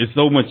 but it's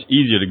so much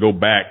easier to go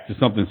back to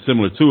something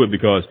similar to it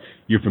because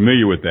you're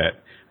familiar with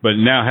that. But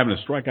now having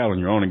to strike out on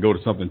your own and go to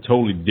something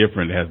totally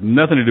different that has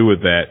nothing to do with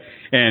that,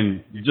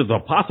 and just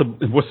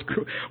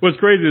what's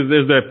crazy is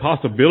there's that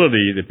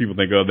possibility that people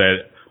think of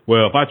that.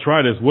 Well, if I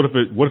try this, what if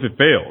it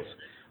fails?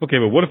 Okay,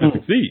 but what if it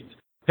succeeds?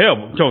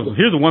 Hell,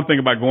 here's the one thing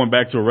about going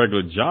back to a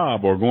regular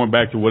job or going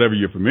back to whatever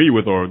you're familiar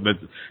with or that's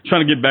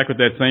trying to get back with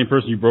that same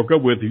person you broke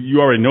up with. You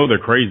already know they're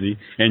crazy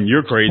and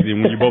you're crazy.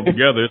 And when you're both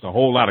together, it's a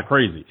whole lot of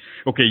crazy.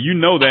 Okay. You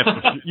know that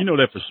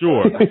for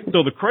sure.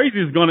 So the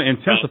crazy is going to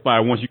intensify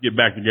once you get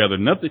back together.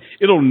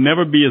 It'll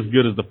never be as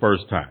good as the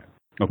first time.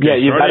 Okay, yeah,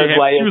 you better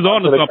lay it. She was on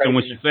to something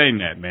when she's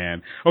saying that,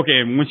 man.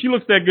 Okay, and when she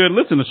looks that good,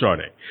 listen to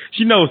Sade.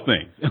 She knows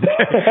things. So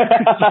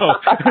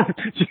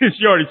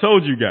she already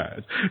told you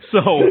guys.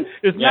 So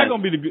it's not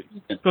going to be the good.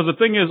 Because the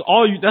thing is,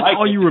 that's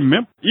all you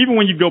remember. Even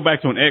when you go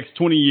back to an ex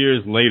 20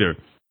 years later,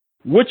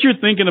 what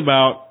you're thinking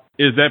about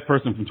is that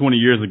person from 20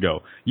 years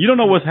ago. You don't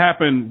know what's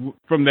happened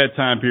from that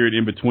time period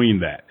in between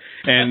that.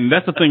 And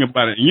that's the thing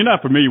about it. You're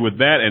not familiar with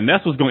that, and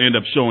that's what's going to end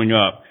up showing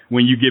up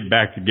when you get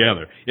back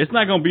together. It's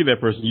not going to be that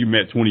person you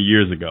met 20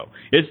 years ago.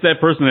 It's that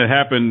person that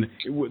happened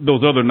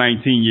those other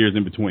 19 years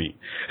in between.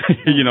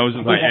 It's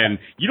just like, and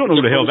you don't know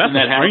who the hell that's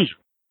a stranger.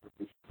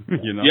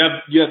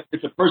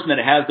 It's a person that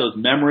has those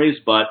memories,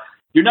 but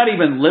you're not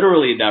even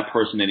literally that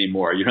person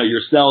anymore.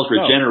 Your cells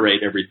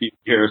regenerate every few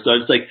years. So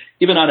it's like,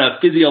 even on a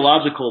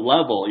physiological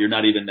level, you're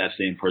not even that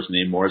same person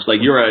anymore. It's like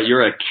you're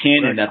a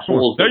cannon that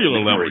holds cellular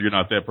level. You're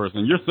not that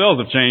person. Your cells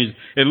have changed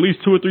at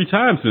least 2 or 3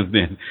 times since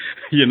then.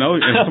 And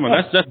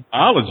that's just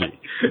biology.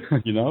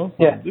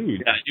 Yeah.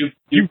 Dude,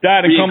 you've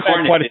died and come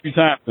back quite a few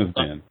times since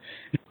then.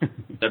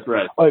 That's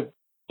right. Oh,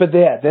 but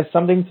there's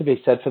something to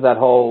be said for that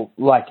whole,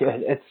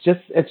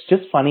 it's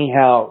just funny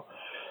how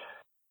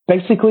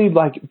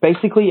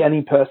basically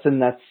any person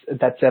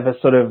that's ever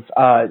sort of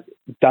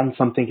done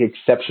something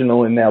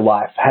exceptional in their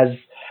life has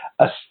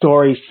a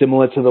story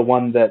similar to the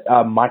one that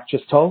Mike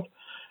just told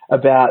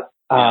about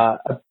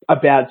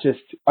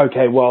just,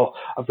 okay, well,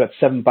 I've got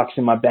 $7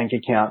 in my bank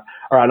account.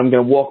 All right, I'm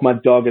going to walk my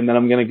dog and then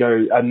I'm going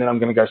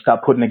to go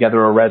start putting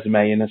together a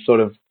resume in a sort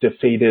of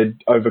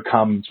defeated,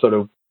 overcome sort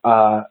of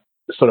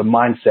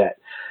mindset.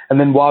 And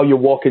then while you're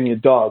walking your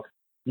dog,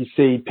 you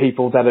see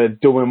people that are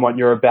doing what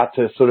you're about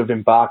to sort of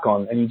embark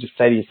on, and you just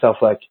say to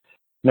yourself, like,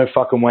 no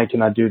fucking way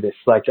can I do this.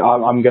 Like,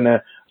 I'm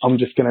gonna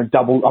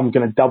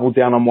double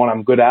down on what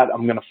I'm good at.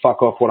 I'm gonna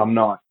fuck off what I'm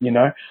not,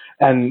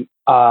 And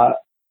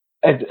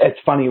it's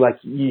funny, like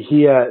you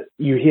hear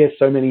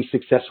so many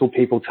successful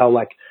people tell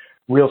like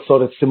real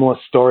sort of similar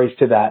stories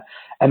to that,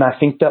 and I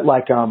think that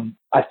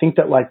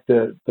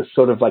the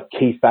sort of like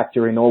key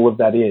factor in all of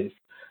that is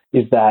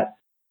that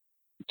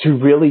to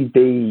really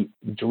be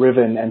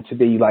driven and to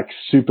be like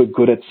super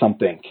good at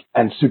something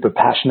and super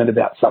passionate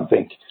about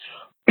something,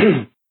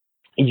 you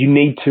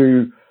need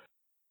to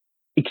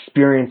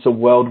experience a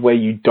world where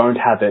you don't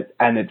have it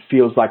and it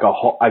feels like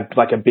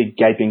a big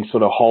gaping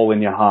sort of hole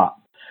in your heart.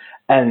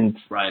 And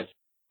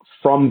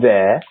from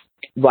there,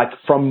 like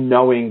from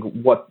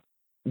knowing what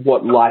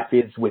life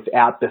is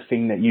without the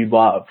thing that you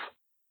love,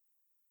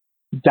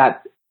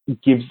 that's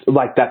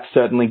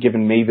certainly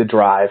given me the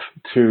drive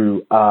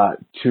to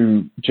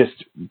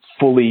just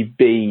fully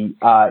be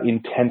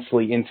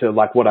intensely into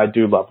like what I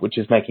do love, which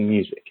is making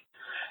music.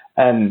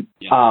 And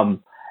rather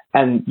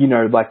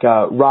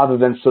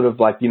than sort of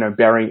like,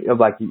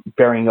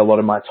 burying a lot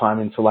of my time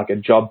into like a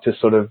job to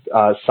sort of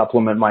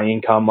supplement my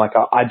income, like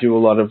I do a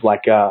lot of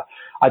like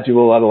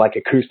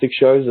acoustic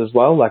shows as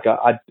well. Like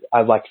I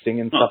like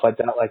singing stuff like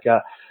that. Like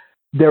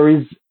there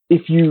is,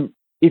 if you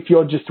if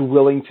you're just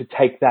willing to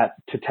take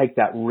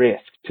that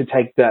risk, to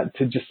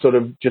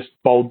just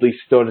boldly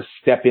sort of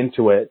step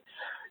into it,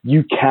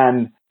 you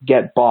can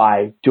get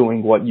by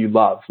doing what you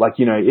love. Like,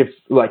 you know, if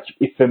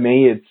for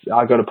me, it's,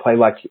 I got to play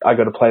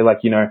like,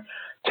 you know,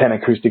 10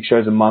 acoustic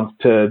shows a month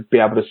to be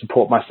able to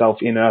support myself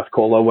in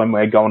Earthcaller when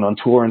we're going on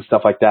tour and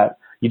stuff like that.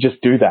 You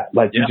just do that.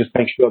 Like, you just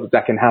make sure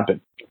that can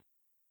happen.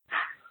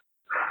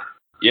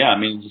 Yeah, I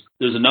mean,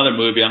 there's another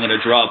movie I'm going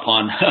to draw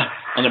upon.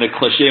 I'm going to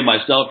cliche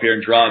myself here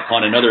and draw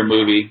upon another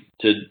movie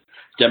to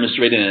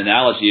demonstrate an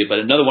analogy. But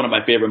another one of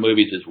my favorite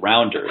movies is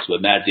Rounders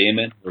with Matt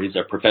Damon, where he's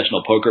a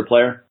professional poker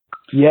player.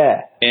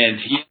 Yeah. And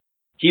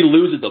he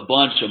loses a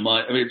bunch of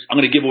money. I mean, I'm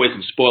going to give away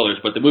some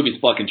spoilers, but the movie's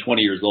fucking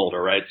 20 years old,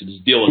 all right? So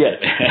just deal with it.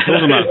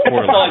 Those are not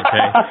spoilers,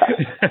 okay?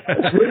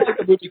 It's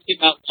like the movie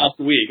came out last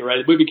week,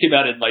 right? The movie came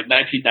out in like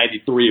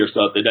 1993 or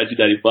something,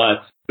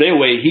 1995. But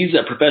anyway, he's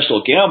a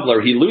professional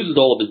gambler. He loses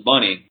all of his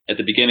money at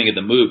the beginning of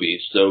the movie.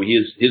 So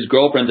his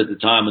girlfriend at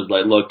the time was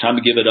like, look, time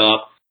to give it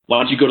up.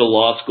 Why don't you go to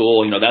law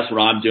school? You know, that's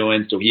what I'm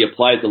doing. So he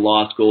applies to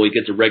law school. He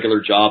gets a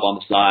regular job on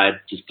the side,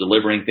 just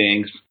delivering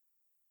things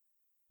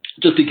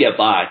just to get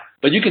by.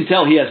 But you can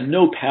tell he has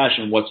no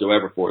passion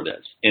whatsoever for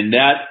this. And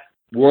that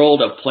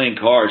world of playing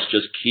cards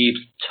just keeps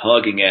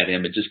tugging at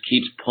him. It just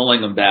keeps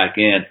pulling him back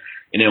in.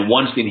 And in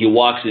one scene, he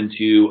walks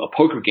into a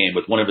poker game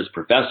with one of his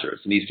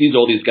professors, and he sees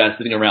all these guys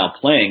sitting around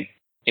playing,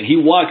 and he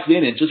walks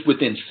in, and just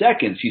within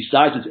seconds, he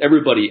sizes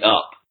everybody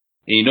up.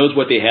 And he knows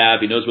what they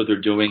have, he knows what they're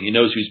doing, he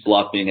knows who's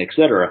bluffing,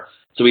 etc.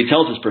 So he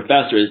tells his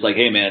professor, he's like,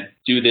 hey, man,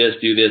 do this,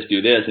 do this,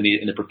 do this. And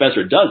the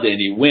professor does it, and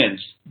he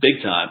wins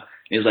big time.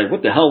 And he's like,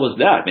 what the hell was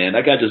that, man?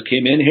 That guy just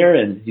came in here,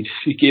 and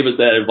he gave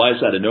us that advice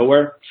out of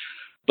nowhere.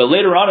 But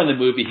later on in the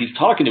movie, he's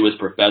talking to his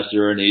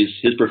professor, and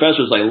his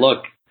professor's like,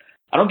 look,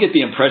 I don't get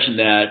the impression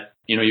that,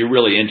 you know, you're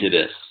really into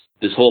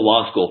this whole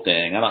law school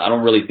thing. I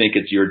don't really think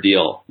it's your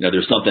deal. You know,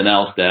 there's something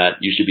else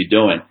that you should be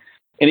doing.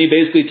 And he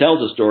basically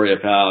tells a story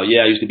of how,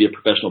 yeah, I used to be a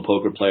professional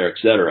poker player,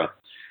 etc.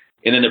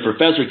 And then the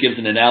professor gives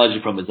an analogy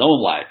from his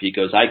own life. He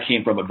goes, I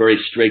came from a very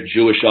strict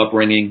Jewish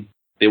upbringing.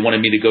 They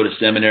wanted me to go to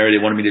seminary.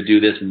 They wanted me to do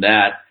this and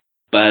that,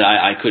 but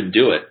I couldn't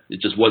do it. It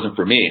just wasn't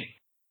for me.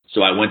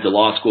 So I went to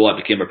law school. I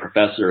became a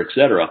professor,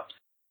 etc.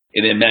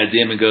 And then Matt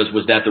Damon goes,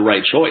 was that the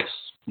right choice?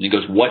 And he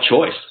goes, what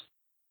choice?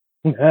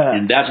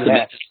 And that's the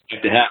message you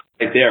have to have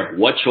right there.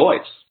 What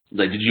choice?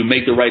 Like, did you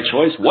make the right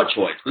choice? What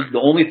choice? This is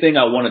the only thing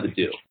I wanted to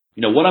do.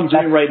 You know, what I'm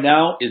doing right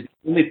now is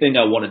the only thing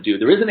I want to do.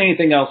 There isn't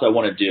anything else I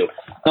want to do.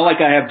 It's not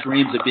like I have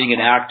dreams of being an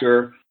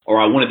actor,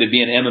 or I wanted to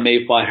be an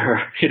MMA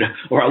fighter, you know,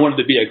 or I wanted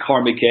to be a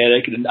car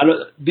mechanic. And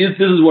this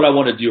is what I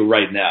want to do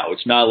right now.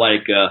 It's not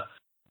like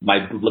my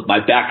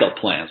backup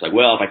plans. Like,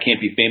 well, if I can't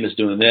be famous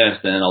doing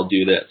this, then I'll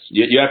do this.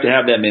 You have to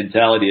have that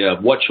mentality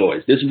of what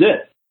choice? This is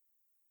it.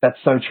 That's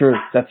so true.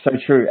 That's so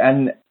true.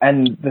 And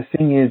the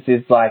thing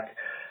is like,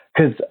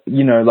 cause,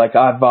 you know, like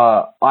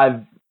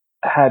I've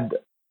had,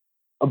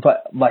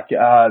 but like,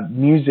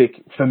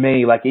 music for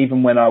me, like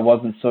even when I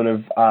wasn't sort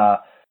of,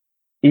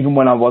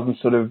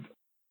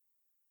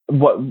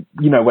 what,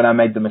 you know, when I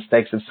made the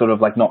mistakes of sort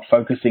of like not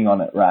focusing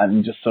on it, right.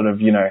 And just sort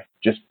of, you know,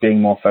 just being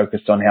more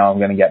focused on how I'm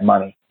going to get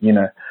money, you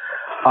know,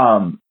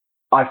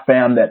 I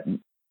found that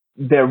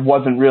there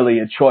wasn't really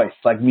a choice.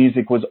 Like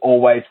music was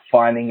always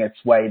finding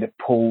its way to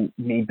pull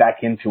me back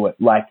into it.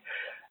 Like,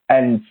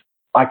 and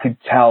I could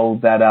tell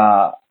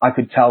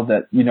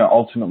that, you know,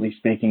 ultimately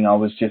speaking, I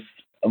was just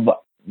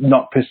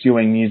not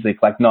pursuing music,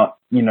 like not,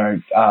 you know,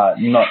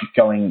 not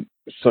going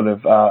sort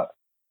of,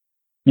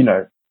 you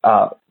know,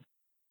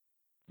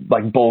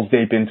 like balls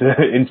deep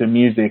into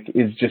music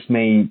is just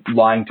me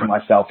lying to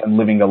myself and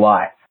living a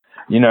lie,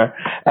 you know,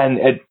 and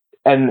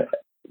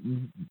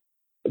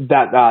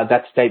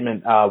that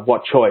statement,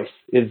 what choice,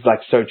 is like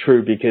so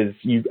true, because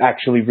you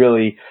actually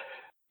really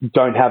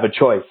don't have a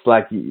choice.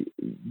 Like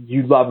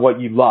you love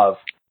what you love,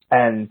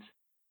 and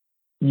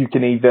you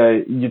can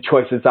your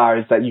choices is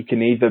that you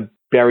can either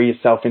bury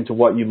yourself into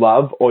what you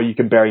love, or you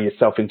can bury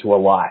yourself into a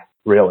lie,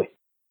 really.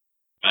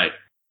 Right.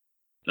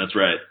 That's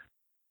right.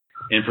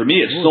 And for me,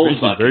 it's soul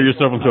sucking. Bury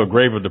yourself into a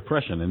grave of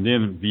depression and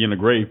then be in a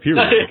grave,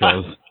 period,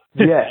 because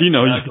yeah, you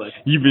know, exactly.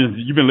 you've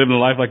been living a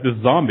life like this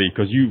zombie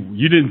because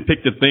you didn't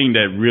pick the thing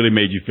that really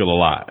made you feel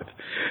alive.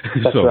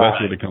 So right.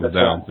 that's what it comes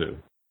down to.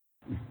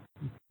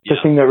 The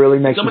thing that really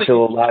makes you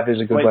feel alive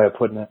is a good way of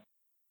putting it.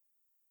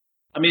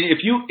 I mean,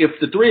 if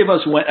the three of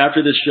us went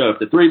after this show, if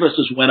the three of us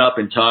just went up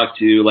and talked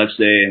to, let's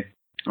say,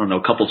 I don't know,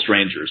 a couple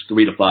strangers,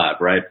 3 to 5,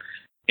 right?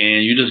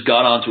 And you just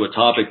got onto a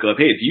topic of,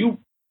 hey, if you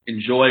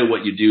enjoy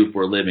what you do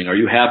for a living, are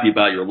you happy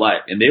about your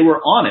life? And they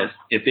were honest.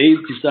 If they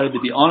decided to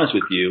be honest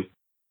with you,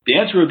 the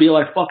answer would be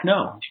like, fuck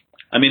no.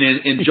 I mean,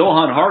 in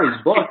Johann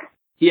Hari's book,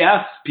 he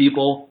asks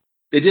people,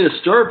 they did a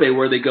survey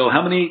where they go,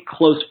 how many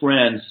close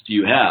friends do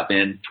you have?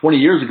 And 20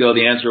 years ago,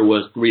 the answer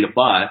was 3 to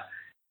 5.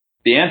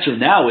 The answer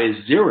now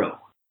is 0.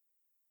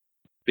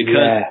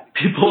 Because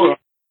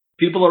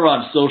people are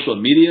on social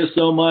media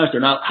so much.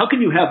 They're not. How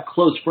can you have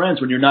close friends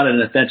when you're not an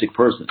authentic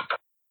person?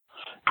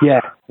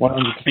 Yeah, 100%.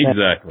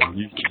 Exactly.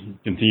 You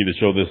continue to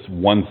show this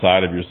one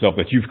side of yourself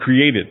that you've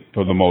created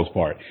for the most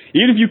part.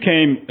 Even if you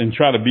came and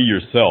try to be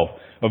yourself,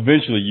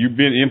 eventually you've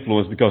been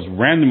influenced because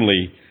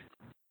randomly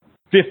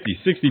 50,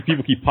 60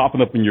 people keep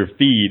popping up in your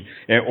feed,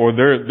 or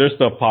their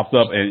stuff pops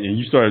up, and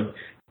you start.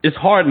 It's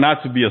hard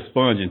not to be a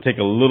sponge and take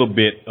a little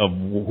bit of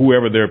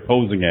whoever they're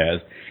posing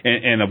as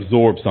and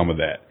absorb some of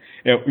that.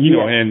 You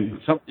know,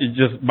 and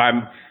just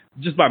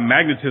by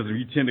magnetism,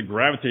 you tend to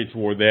gravitate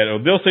toward that.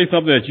 Or they'll say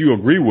something that you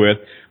agree with,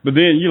 but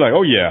then you're like,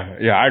 oh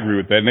yeah, I agree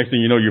with that. Next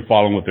thing you know, you're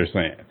following what they're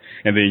saying,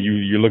 and then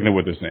you're looking at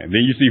what they're saying.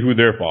 Then you see who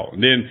they're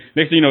following. Then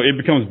next thing you know, it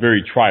becomes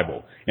very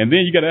tribal. And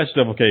then you got to ask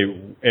yourself, okay,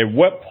 at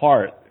what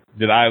part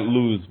did I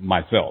lose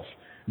myself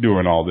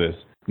during all this?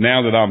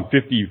 Now that I'm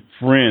 50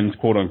 friends,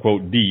 quote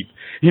unquote, deep,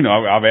 you know,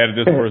 I've added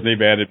this person,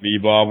 they've added me,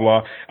 blah,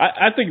 blah.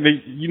 I think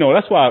that, you know,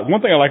 that's why one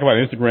thing I like about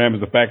Instagram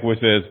is the fact where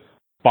it says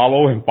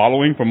follow and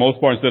following for most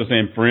part instead of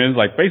saying friends.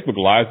 Like Facebook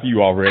lies to you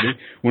already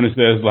when it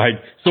says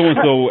like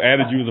so-and-so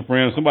added you as a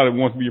friend or somebody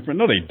wants to be your friend.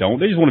 No, they don't.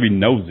 They just want to be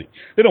nosy.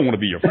 They don't want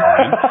to be your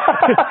friend.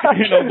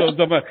 You know,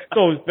 so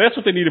that's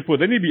what they need to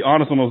put. They need to be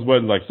honest on those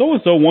buttons. Like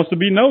so-and-so wants to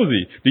be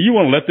nosy. Do you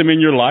want to let them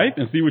in your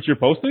life and see what you're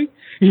posting?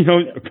 You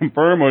know,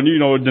 confirm or, you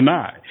know,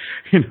 deny.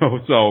 You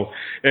know, so,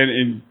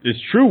 and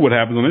it's true what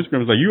happens on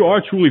Instagram. It's like you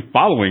are truly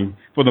following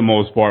for the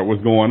most part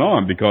what's going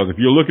on, because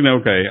if you're looking at,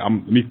 okay,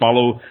 let me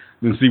follow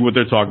and see what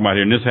they're talking about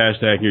here in this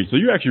hashtag here. So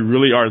you actually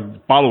really are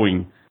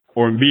following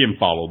or being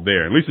followed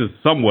there. At least it's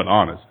somewhat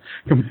honest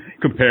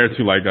compared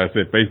to, like I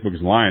said, Facebook is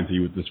lying to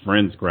you with this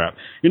friends crap.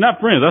 You're not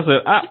friends.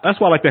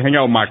 That's why I like to hang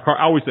out with I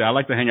always say I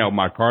like to hang out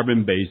with my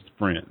carbon-based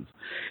friends.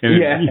 And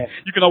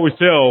you can always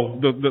tell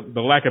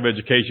the lack of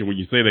education when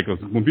you say that,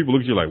 because when people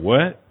look at you like,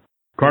 what?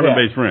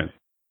 Carbon-based friends.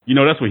 You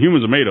know, that's what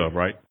humans are made of,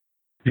 right?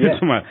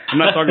 Yeah. I'm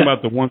not talking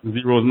about the ones and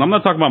zeros, and I'm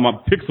not talking about my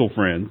pixel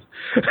friends.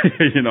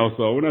 You know,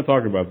 so we're not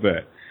talking about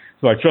that.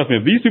 So, like, trust me,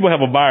 if these people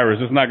have a virus,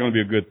 it's not going to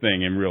be a good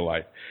thing in real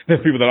life.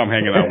 There's people that I'm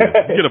hanging out with.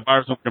 If you get a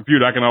virus on the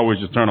computer, I can always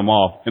just turn them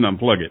off and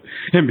unplug it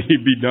and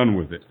be done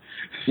with it.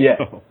 Yeah.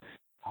 So,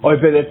 oh,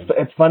 but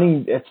it's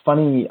funny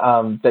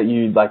that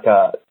you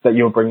that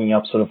you're bringing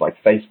up sort of like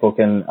Facebook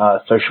and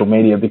social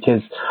media,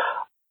 because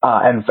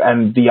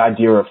and the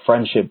idea of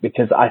friendship,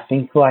 because I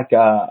think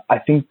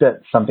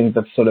that something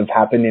that's sort of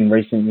happened in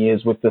recent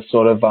years with the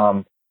sort of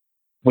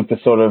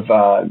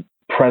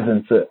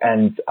presence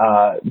and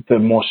the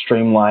more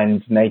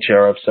streamlined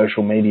nature of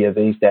social media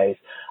these days,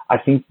 I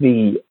think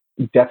the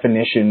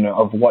definition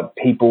of what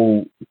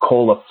people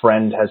call a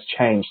friend has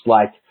changed.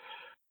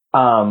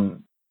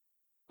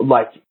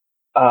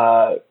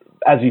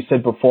 As you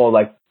said before,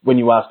 like when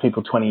you ask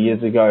people 20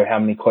 years ago how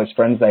many close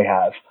friends they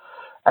have,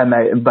 and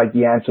they, like,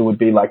 the answer would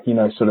be like, you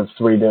know, sort of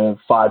 3 to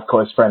 5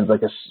 close friends,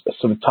 like a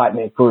sort of tight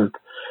knit group.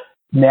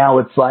 Now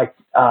it's like,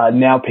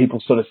 now people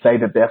sort of say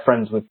that they're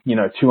friends with, you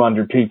know,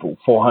 200 people,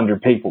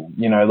 400 people,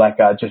 you know, like,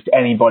 just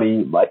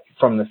anybody like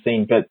from the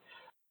scene. But,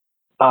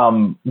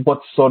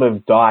 what sort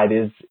of died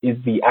is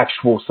the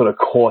actual sort of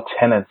core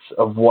tenets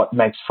of what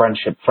makes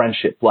friendship.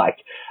 Like,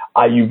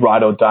 are you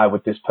ride or die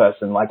with this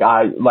person?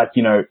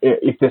 You know,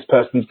 if this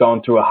person's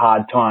going through a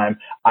hard time,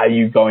 are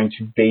you going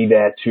to be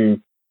there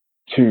to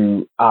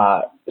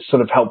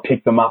sort of help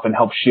pick them up and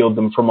help shield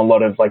them from a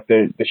lot of like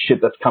the shit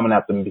that's coming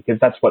at them, because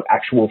that's what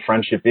actual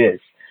friendship is.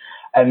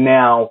 And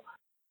now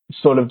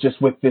sort of just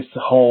with this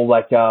whole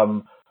like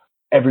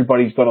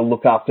everybody's got to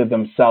look after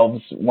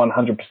themselves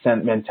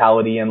 100%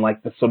 mentality, and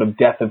like the sort of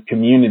death of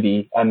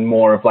community, and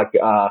more of like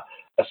a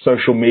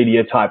social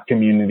media type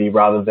community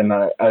rather than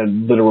a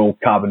literal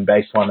carbon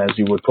based one, as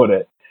you would put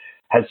it,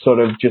 has sort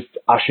of just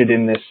ushered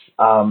in this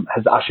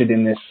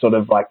sort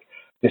of like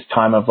this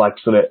time of like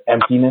sort of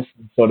emptiness,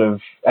 sort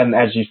of. And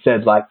as you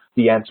said, like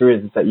the answer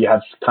is that you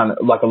have kind of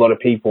like a lot of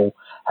people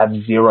have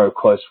zero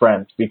close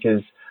friends,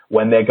 because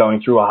when they're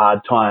going through a hard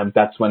time,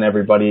 that's when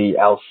everybody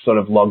else sort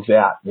of logs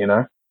out, you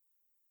know?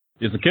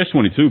 It's a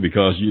catch-22,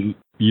 because you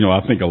know,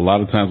 I think a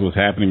lot of times what's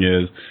happening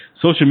is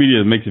social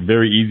media makes it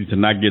very easy to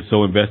not get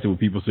so invested with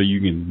people so you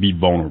can be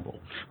vulnerable,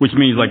 which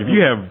means like if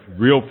you have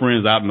real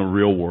friends out in the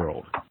real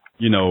world,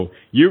 you know,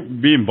 you're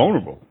being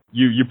vulnerable.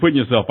 You're putting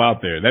yourself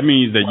out there. That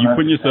means that you're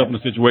putting yourself in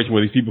a situation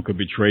where these people could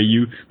betray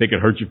you, they could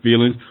hurt your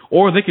feelings,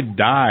 or they could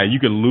die. You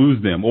could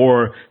lose them,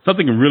 or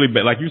something really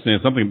bad, like you're saying,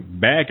 something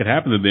bad could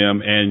happen to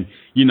them, and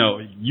you know,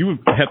 you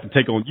have to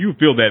you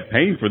feel that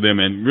pain for them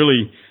and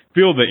really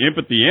feel the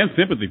empathy and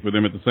sympathy for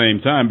them at the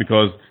same time,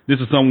 because this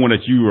is someone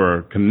that you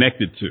are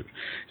connected to.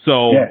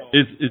 So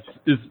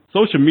it's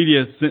social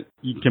media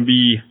can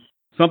be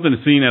something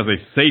seen as a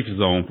safe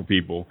zone for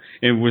people,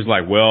 and it was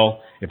like,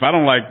 well, if I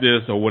don't like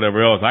this or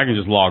whatever else, I can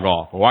just log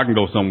off, or I can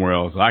go somewhere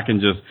else. I can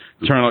just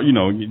turn on, you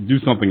know, do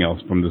something else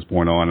from this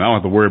point on. I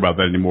don't have to worry about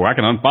that anymore. I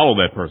can unfollow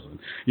that person,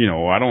 you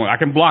know, I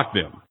can block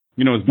them.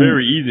 You know, it's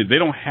very easy. They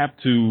don't have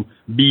to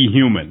be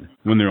human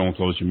when they're on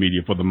social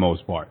media for the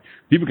most part.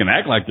 People can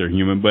act like they're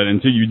human, but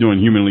until you're doing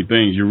humanly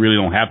things, you really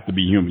don't have to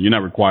be human. You're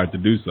not required to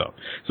do so.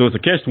 So it's a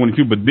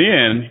catch-22. But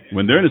then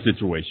when they're in a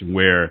situation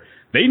where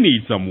they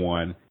need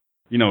someone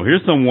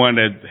Here's someone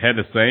that had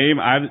the same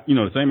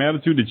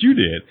attitude that you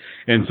did.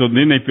 And so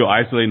then they feel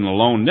isolated and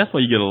alone. That's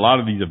why you get a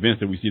lot of these events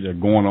that we see that are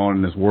going on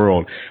in this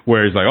world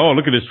where it's like, oh,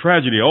 look at this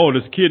tragedy. Oh,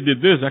 this kid did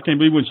this. I can't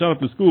believe he went shot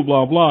up in school,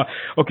 blah, blah.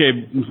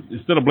 Okay,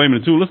 instead of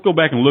blaming the two, let's go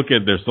back and look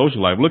at their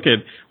social life. Look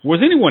at, was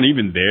anyone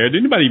even there?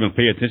 Did anybody even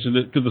pay attention to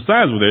this? Because the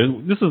signs were there.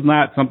 This is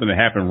not something that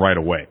happened right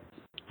away.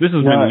 This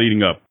has been leading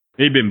up.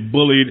 They've been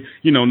bullied.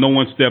 No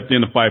one stepped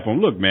in to fight for them.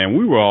 Look, man,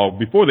 we were all,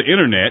 before the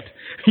internet,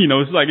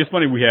 it's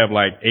funny we have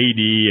like AD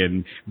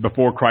and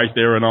before Christ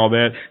era and all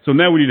that. So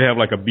now we need to have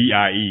like a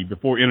BIE,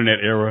 before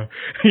internet era,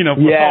 for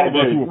all of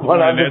us who were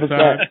born at that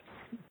time.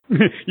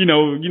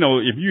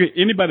 If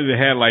anybody that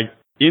had like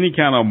any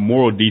kind of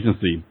moral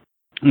decency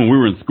when we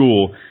were in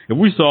school, if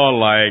we saw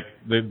like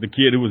the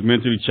kid who was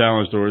mentally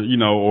challenged or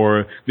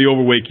the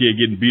overweight kid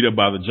getting beat up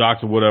by the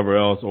jocks or whatever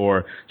else,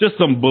 or just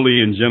some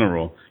bully in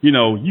general,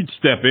 you'd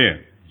step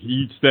in.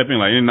 You'd step in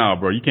like, nah,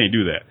 bro, you can't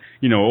do that.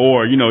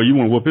 Or, you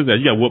want to whoop his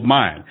ass, you got to whoop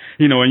mine.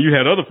 And you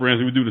had other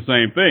friends who would do the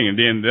same thing, and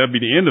then that'd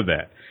be the end of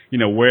that.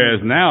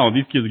 Whereas now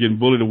these kids are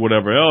getting bullied or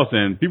whatever else,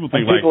 and people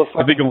think if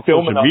they go on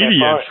social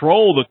media and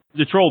troll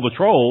the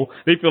troll,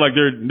 they feel like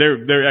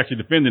they're actually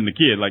defending the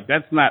kid. Like,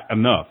 that's not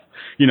enough.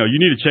 You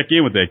need to check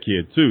in with that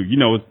kid too.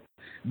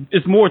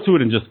 It's more to it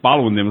than just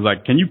following them. It's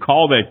like, can you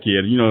call that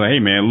kid? Like, hey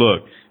man,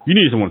 look, you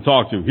need someone to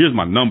talk to. Here's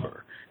my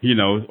number.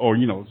 Or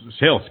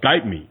hell,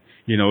 Skype me.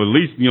 At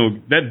least,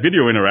 that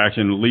video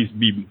interaction at least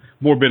be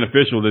more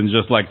beneficial than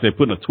just like, say,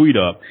 putting a tweet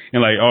up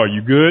and like, oh, are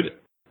you good?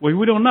 Well,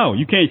 we don't know.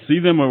 You can't see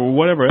them or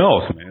whatever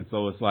else, man.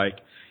 So it's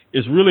like,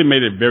 it's really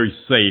made it very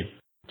safe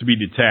to be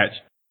detached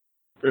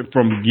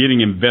from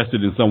getting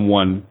invested in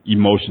someone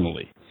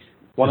emotionally.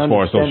 100%. As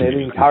far as social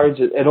media.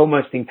 It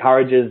almost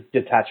encourages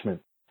detachment,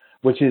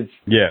 which is.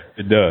 Yeah,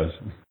 it does.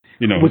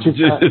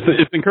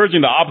 It's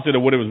encouraging the opposite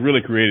of what it was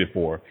really created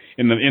for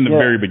in the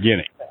very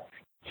beginning.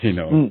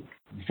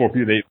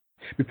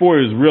 Before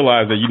it was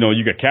realized that,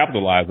 you could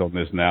capitalize on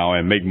this now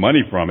and make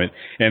money from it.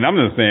 And I'm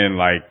not saying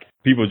like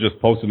people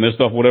just posting their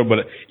stuff, whatever, but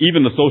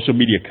even the social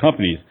media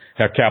companies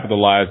have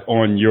capitalized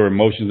on your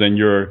emotions and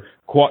your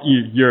quote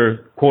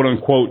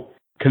unquote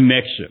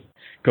connection.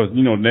 Because,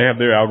 they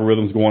have their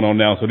algorithms going on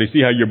now, so they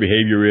see how your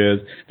behavior is.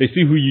 They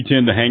see who you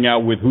tend to hang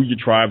out with, who your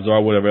tribes are,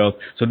 whatever else.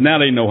 So now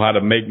they know how to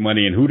make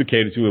money and who to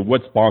cater to and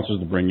what sponsors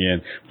to bring in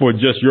for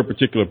just your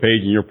particular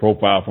page and your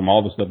profile from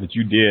all the stuff that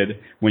you did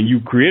when you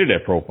created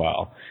that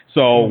profile.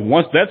 So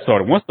once that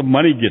started, once the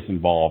money gets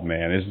involved,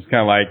 man, it's just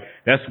kind of like,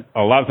 that's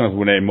a lot of times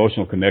when that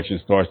emotional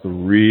connection starts to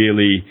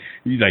really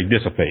like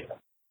dissipate.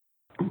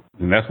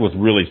 And that's what's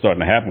really starting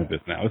to happen with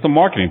this now. It's a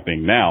marketing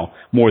thing now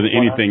more than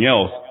anything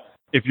else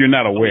if you're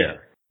not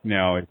aware.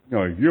 Now, if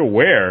you're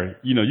aware,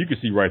 you can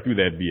see right through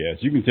that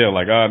BS. You can tell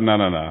like, no.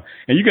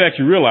 And you can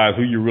actually realize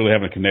who you're really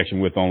having a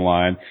connection with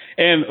online.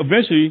 And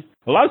eventually,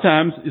 a lot of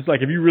times, it's like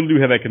if you really do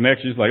have that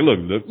connection, it's like, look,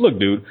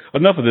 dude,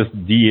 enough of this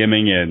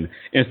DMing and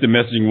instant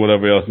messaging,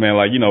 whatever else, man.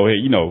 Like, hey,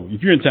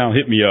 if you're in town,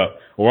 hit me up,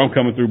 or I'm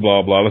coming through,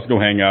 blah, blah. Let's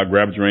go hang out,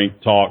 grab a drink,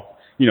 talk,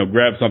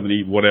 grab something to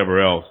eat, whatever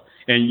else.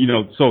 And,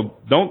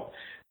 so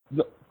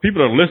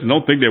people that listen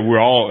don't think that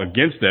we're all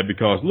against that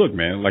because, look,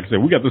 man, like I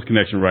said, we got this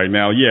connection right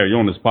now. Yeah, you're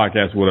on this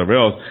podcast, whatever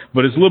else,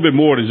 but it's a little bit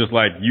more than just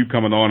like you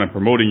coming on and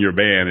promoting your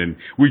band and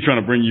we trying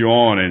to bring you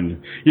on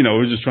and,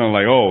 we're just trying to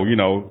like,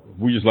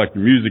 we just like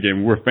the music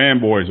and we're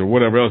fanboys or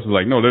whatever else. It's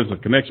like, no, there's a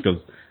connection because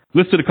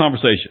listen to the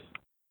conversation.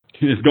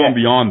 It's going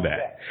beyond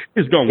that.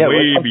 It's going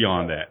way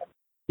beyond that.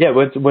 Yeah,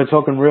 we're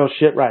talking real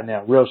shit right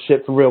now. Real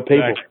shit for real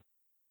people. Exactly.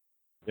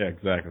 Yeah,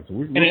 exactly. So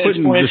we're it's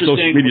more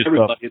interesting for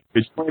everybody.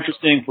 It's more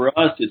interesting for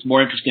us. It's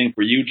more interesting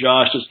for you,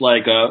 Josh. Just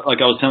like I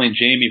was telling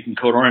Jamie from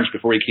Code Orange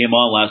before he came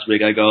on last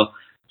week, I go,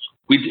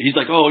 he's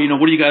like, what are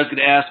you guys going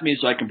to ask me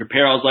so I can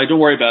prepare? I was like,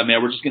 don't worry about it, man.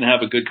 We're just going to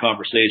have a good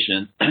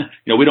conversation.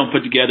 We don't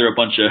put together a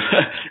bunch of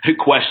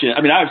questions.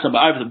 I mean, I have some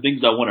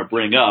things I want to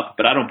bring up,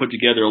 but I don't put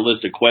together a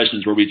list of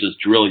questions where we just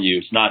drill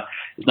you. It's not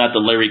the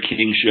Larry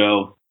King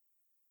show.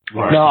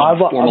 No, I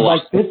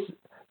like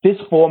this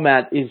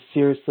format is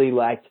seriously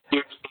like.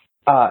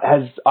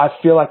 I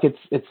feel like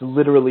it's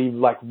literally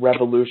like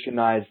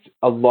revolutionized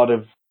a lot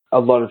of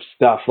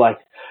stuff. Like,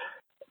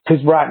 cause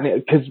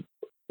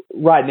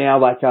right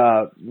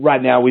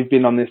now we've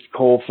been on this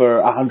call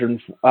for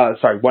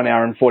 1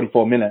 hour and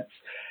 44 minutes.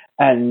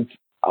 And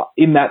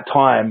in that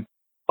time,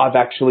 I've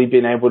actually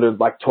been able to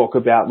like talk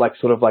about like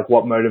sort of like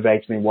what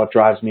motivates me, what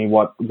drives me,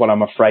 what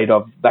I'm afraid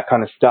of, that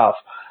kind of stuff.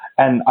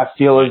 And I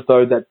feel as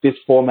though that this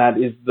format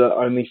is the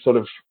only sort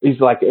of, is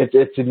like,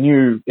 it's a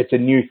new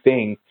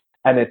thing.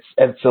 And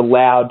it's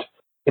allowed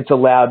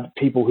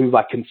people who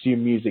like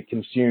consume music,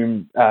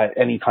 consume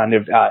any kind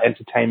of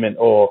entertainment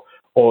or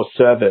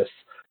service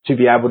to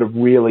be able to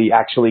really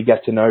actually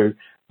get to know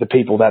the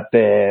people that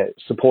they're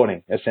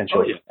supporting,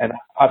 essentially. Oh, yeah.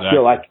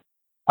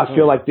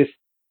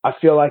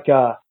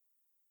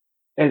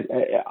 And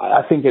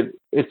I think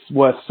it's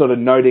worth sort of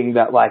noting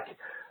that like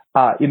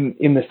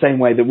in the same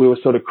way that we were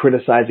sort of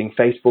criticizing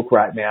Facebook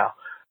right now,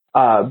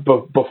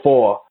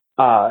 before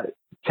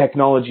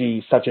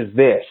technology such as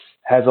this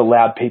has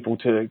allowed people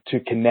to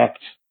connect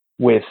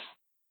with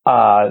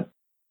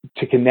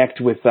to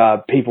connect with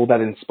people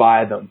that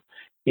inspire them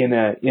in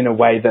a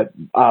way that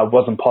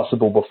wasn't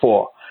possible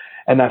before.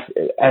 And I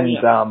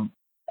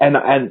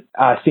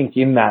think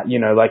in that, you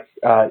know, like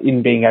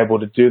in being able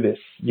to do this,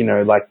 you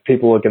know, like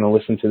people are going to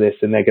listen to this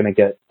and they're going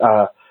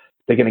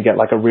to get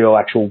like a real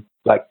actual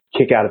like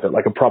kick out of it,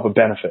 like a proper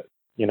benefit,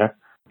 you know.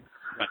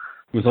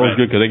 It's always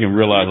good because they can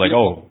realize like,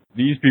 oh,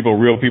 these people are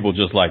real people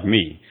just like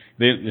me.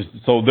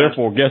 So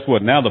therefore, guess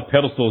what? Now the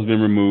pedestal has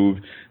been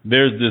removed.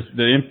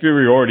 The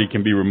inferiority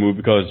can be removed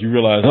because you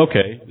realize,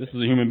 okay, this is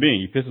a human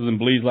being. He pisses and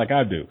bleeds like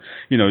I do.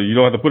 You know, you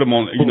don't have to put him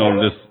on, you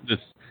know, this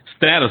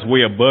status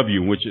way above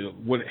you, which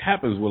what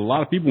happens with a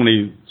lot of people when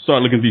they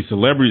start looking at these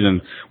celebrities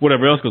and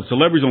whatever else, because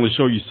celebrities only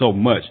show you so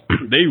much.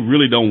 They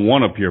really don't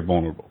want to appear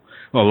vulnerable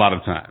a lot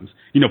of times.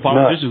 You know,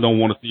 politicians don't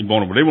want to seem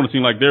vulnerable. They want to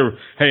seem like they're,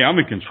 hey, I'm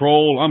in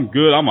control, I'm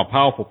good, I'm a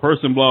powerful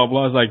person, blah,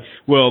 blah. It's like,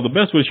 well, the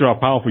best way to show how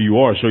powerful you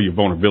are is show your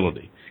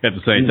vulnerability at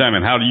the same time.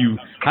 And how do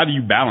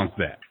you balance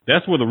that?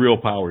 That's where the real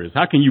power is.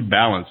 How can you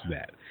balance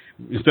that?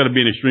 Instead of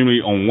being extremely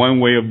on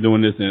one way of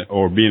doing this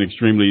or being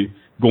extremely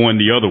going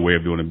the other way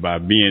of doing it by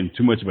being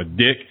too much of a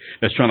dick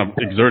that's trying to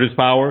exert his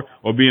power,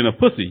 or being a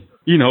pussy,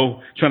 you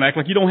know, trying to act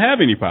like you don't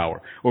have any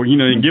power, or, you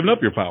know, and giving up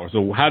your power.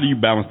 So how do you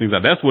balance things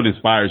out? That's what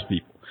inspires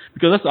people.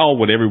 Because that's all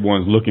what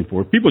everyone's looking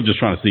for. People are just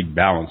trying to seek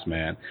balance,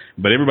 man.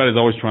 But everybody's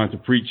always trying to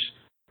preach,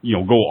 you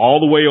know, go all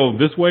the way over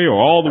this way or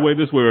all the way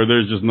this way, or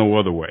there's just no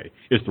other way.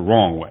 It's the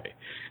wrong way.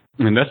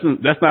 And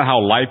that's not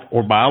how life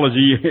or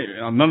biology,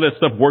 none of that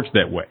stuff works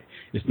that way.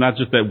 It's not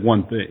just that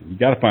one thing. You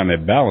got to find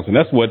that balance. And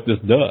that's what this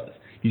does.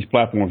 These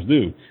platforms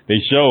do.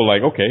 They show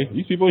like, okay,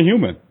 these people are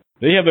human.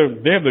 They have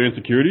their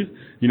insecurities.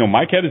 You know,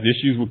 Mike had his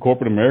issues with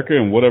corporate America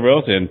and whatever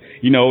else. And,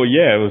 you know,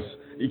 yeah,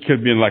 it could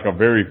have been like a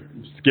very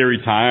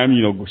scary time,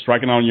 you know,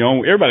 striking on your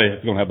own.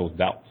 Everybody's going to have those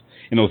doubts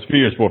and those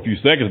fears for a few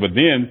seconds. But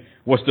then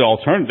what's the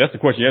alternative? That's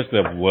the question you ask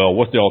yourself. Well,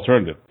 what's the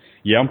alternative?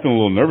 Yeah, I'm feeling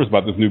a little nervous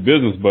about this new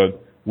business,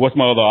 but what's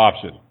my other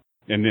option?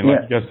 And then,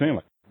 like you guys saying,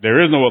 like,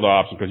 there is no other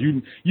option because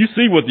you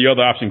see what the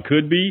other option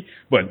could be,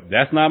 but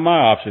that's not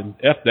my option.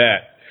 F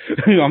that.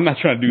 You know, I'm not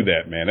trying to do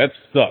that, man. That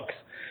sucks.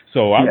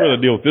 So I'd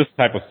rather deal with this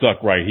type of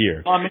suck right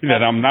here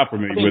that I'm not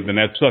familiar with, and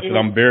that suck that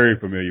I'm very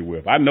familiar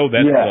with. I know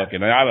that suck,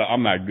 and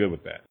I'm not good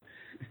with that.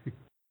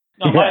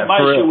 No, my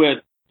issue with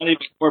not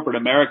even corporate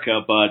America,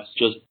 but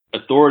just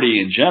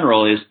authority in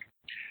general is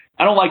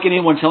I don't like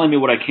anyone telling me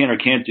what I can or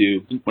can't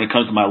do when it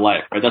comes to my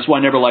life. Right? That's why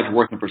I never liked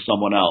working for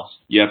someone else.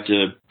 You have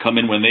to come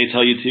in when they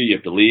tell you to. You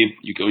have to leave.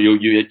 You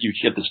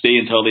have to stay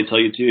until they tell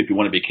you to. If you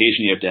want a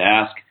vacation, you have to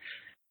ask.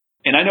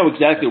 And I know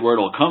exactly where it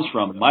all comes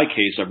from. In my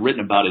case, I've written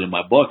about it in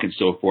my book and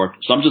so forth.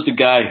 So I'm just a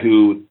guy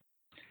who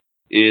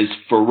is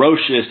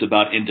ferocious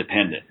about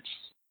independence.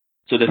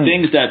 So the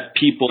things that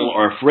people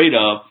are afraid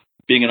of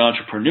being an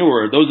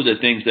entrepreneur, those are the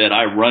things that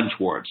I run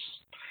towards,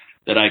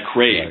 that I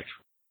crave. Right.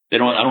 I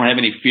don't have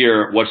any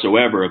fear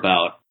whatsoever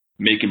about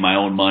making my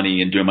own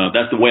money and doing my own.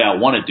 That's the way I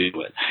want to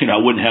do it. You know,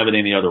 I wouldn't have it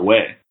any other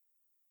way.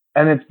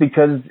 And it's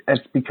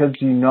because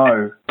you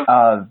know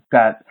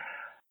that.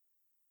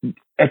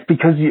 It's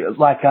because you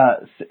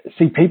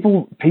see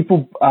people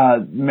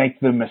make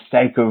the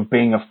mistake of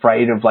being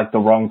afraid of like the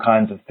wrong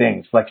kinds of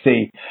things. Like,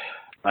 see,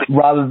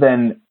 rather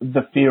than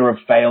the fear of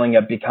failing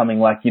at becoming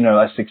like, you know,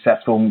 a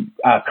successful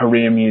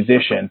career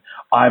musician,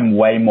 I'm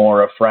way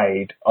more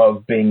afraid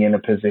of being in a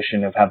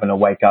position of having to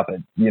wake up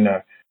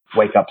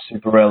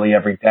super early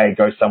every day,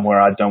 go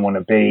somewhere I don't want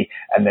to be,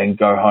 and then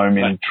go home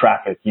in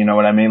traffic. You know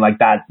what I mean? Like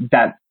that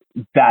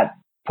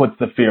puts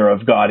the fear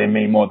of God in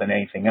me more than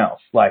anything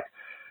else. Like.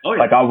 Oh,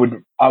 yeah. Like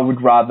I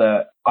would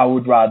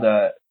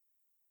rather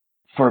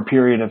for a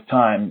period of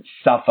time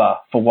suffer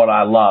for what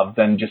I love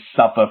than just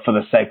suffer for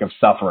the sake of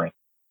suffering.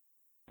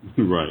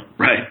 Right.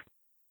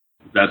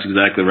 That's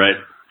exactly right.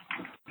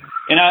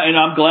 And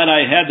I'm glad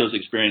I had those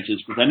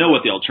experiences because I know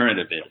what the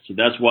alternative is. So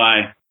that's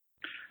why,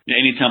 you know,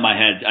 anytime I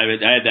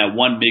had that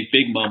one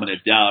big moment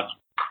of doubt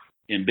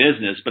in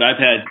business, but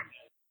I've had,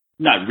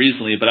 not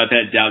recently, but I've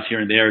had doubts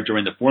here and there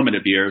during the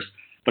formative years,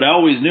 but I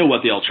always knew what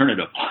the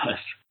alternative was.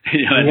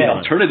 You know, and the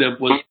alternative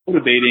was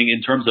motivating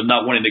in terms of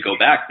not wanting to go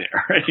back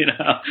there. You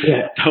know,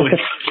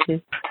 so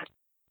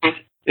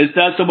it's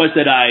not so much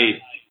that I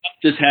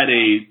just had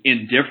a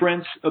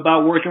indifference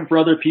about working for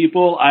other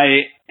people.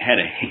 I had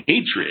a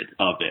hatred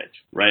of it.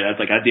 Right? I was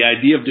like, the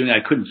idea of doing it,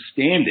 I couldn't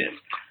stand it.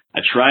 I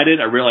tried it.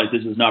 I realized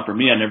this is not for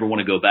me. I never want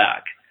to go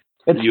back.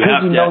 It's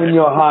because you know in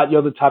your heart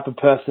you're the type of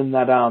person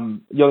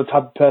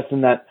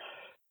that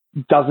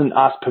doesn't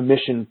ask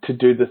permission to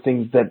do the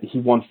things that he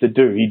wants to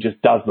do. He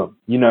just does them,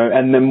 you know,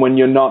 and then when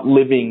you're not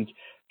living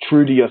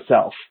true to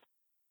yourself,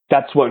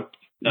 that's what,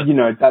 you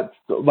know, that's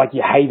like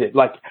you hate it.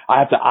 Like I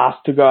have to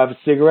ask to go have a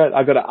cigarette.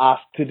 I got to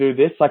ask to do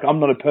this. Like I'm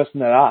not a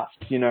person that asks,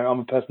 you know, I'm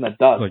a person that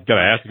does. Like, got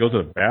to ask to go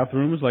to the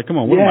bathroom. It's like, come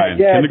on, what am I in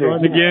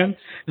kindergarten again?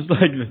 It's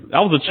like,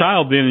 I was a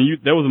child then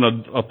and there was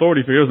an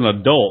authority figure, there was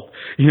an adult,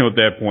 you know, at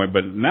that point.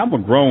 But now I'm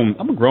a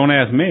grown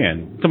ass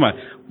man.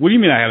 What do you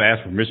mean I have to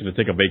ask permission to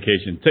take a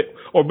vacation?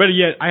 Or better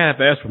yet, I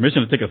have to ask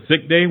permission to take a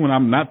sick day when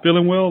I'm not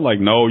feeling well? Like,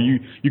 no, you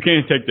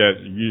can't take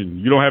that.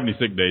 You don't have any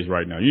sick days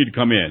right now. You need to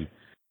come in.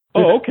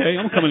 Oh, okay.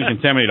 I'm coming to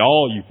contaminate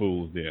all you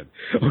fools then.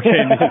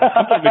 Okay.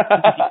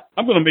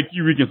 I'm going to make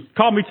you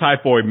call me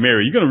Typhoid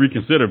Mary. You're going to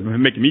reconsider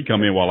making me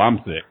come in while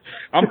I'm sick.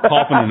 I'm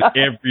coughing on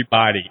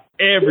everybody.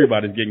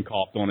 Everybody's getting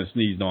coughed on and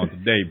sneezed on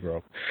today, bro.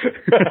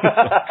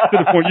 To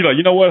the point,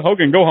 you know what,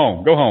 Hogan, go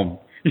home. Go home.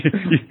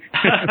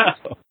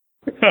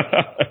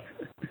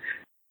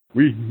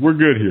 We're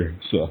good here.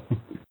 So.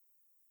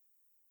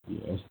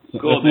 Yeah,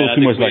 cool, man.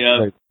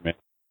 I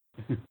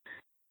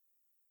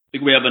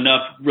think we have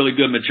enough really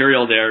good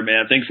material there,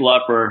 man. Thanks a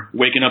lot for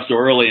waking up so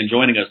early and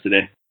joining us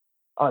today.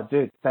 Oh,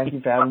 dude, thank you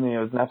for having me. It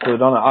was an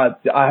absolute honor.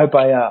 I hope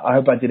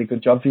I did a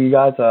good job for you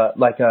guys. I had a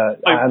lot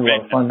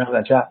of fun having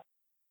that chat.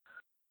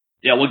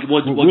 Yeah, we'll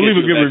leave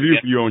a good review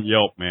for you on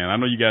Yelp, man. I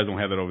know you guys don't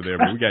have that over there,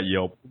 but we got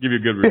Yelp. We'll give you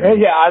a good review.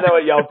 Yeah, I know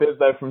what Yelp is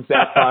though from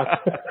South Park.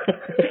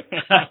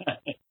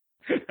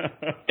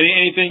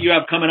 Anything you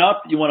have coming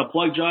up you want to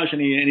plug, Josh?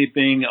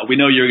 Anything? We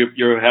know you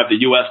have the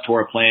U.S.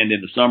 tour planned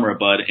in the summer,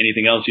 but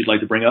anything else you'd like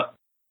to bring up?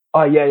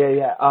 Oh,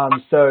 yeah.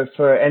 So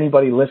for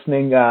anybody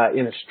listening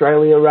in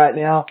Australia right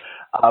now,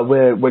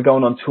 we're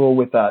going on tour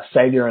with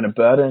Savior and a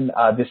Burden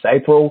this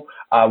April.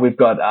 We've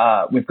got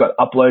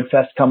Upload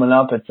Fest coming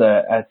up. It's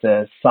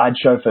a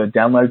sideshow for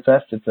Download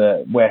Fest.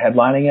 We're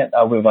headlining it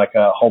with like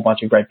a whole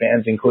bunch of great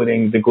bands,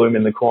 including The Gloom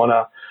in the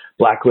Corner,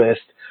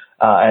 Blacklist,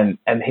 and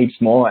heaps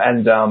more.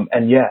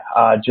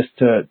 Just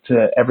to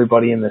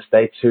everybody in the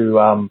States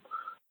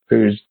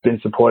who's been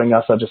supporting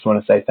us, I just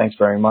want to say thanks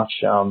very much.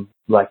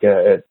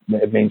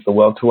 It means the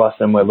world to us,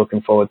 and we're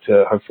looking forward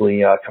to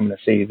hopefully coming to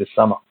see you this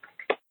summer.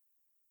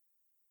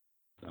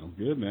 Sounds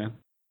good, man.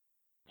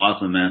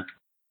 Awesome, man.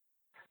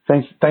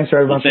 Thanks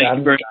very much. Thank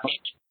you very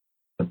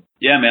much.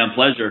 Yeah, man,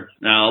 pleasure.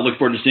 Now, I'll look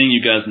forward to seeing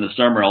you guys in the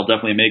summer. I'll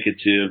definitely make it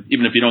to,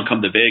 even if you don't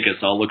come to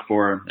Vegas, I'll look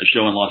for a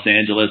show in Los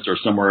Angeles or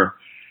somewhere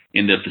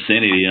in the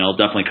vicinity, and I'll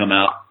definitely come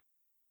out.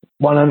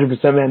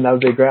 100%, man. That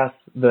would be great.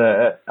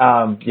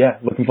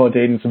 Looking forward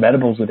to eating some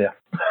edibles with you.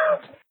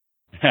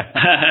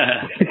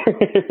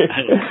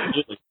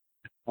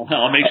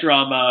 I'll make sure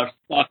I'm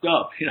stocked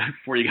up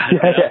before you guys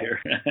get out here.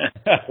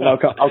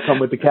 I'll come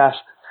with the cash.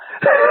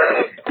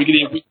 We can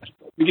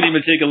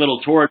even take a little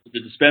tour to the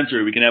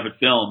dispensary. We can have it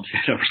filmed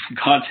for some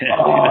content.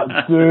 Oh,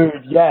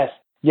 dude,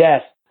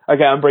 yes.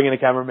 Okay, I'm bringing a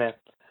cameraman.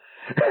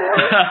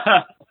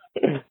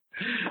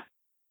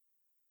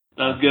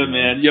 Sounds good,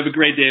 man. You have a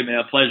great day,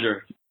 man.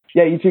 Pleasure.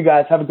 Yeah, you too,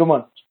 guys. Have a good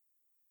one.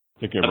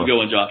 Take care, Have a good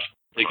one, Josh.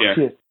 Take care.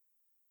 Cheers.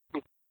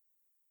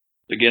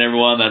 Again,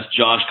 everyone, that's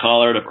Josh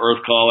Collard of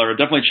Earth Caller.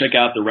 Definitely check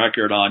out the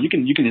record on. You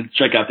can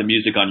check out the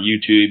music on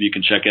YouTube. You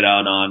can check it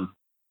out on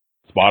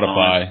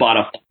Spotify,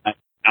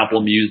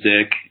 Apple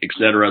Music,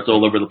 etc. It's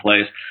all over the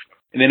place.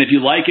 And then if you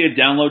like it,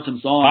 download some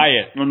songs. Buy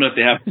it. I don't know if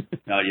they have it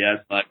out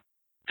yet, but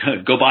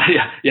go buy it.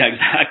 Yeah,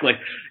 exactly.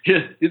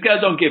 These guys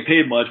don't get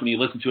paid much when you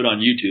listen to it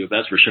on YouTube.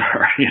 That's for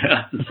sure.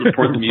 To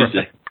support the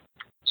music.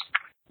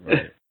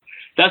 Right.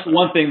 That's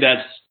one thing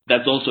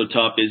that's also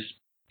tough is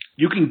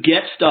you can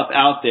get stuff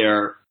out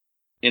there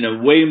in a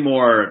way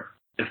more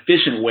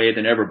efficient way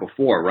than ever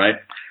before, right?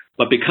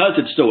 But because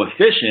it's so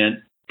efficient,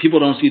 people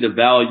don't see the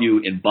value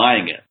in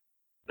buying it.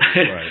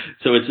 Right.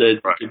 So it's a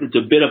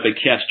bit of a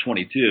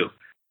catch-22.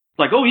 It's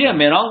like, oh yeah,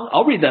 man,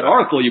 I'll read that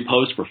article you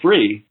post for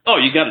free. Oh,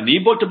 you got an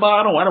ebook to buy?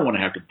 I don't want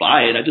to have to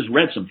buy it. I just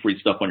read some free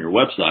stuff on your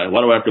website.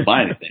 Why do I have to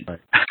buy anything?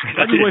 Right.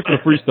 I just wait for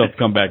the free stuff to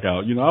come back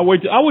out. I'll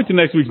wait till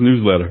next week's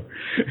newsletter.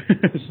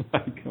 It's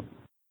like,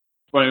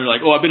 you're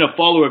like, oh, I've been a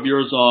follower of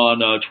yours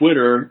on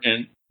Twitter,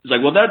 and it's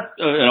like, well,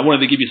 and I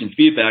wanted to give you some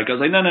feedback. I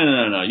was like, no.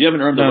 You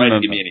haven't earned the right to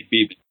give me any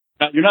feedback.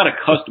 You're not a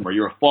customer.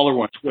 You're a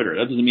follower on Twitter.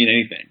 That doesn't mean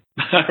anything,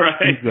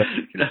 right?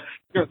 Exactly.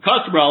 You're a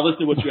customer. I'll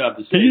listen to what you have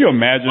to say. Can you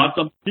imagine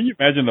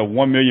the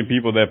 1 million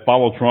people that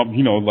follow Trump?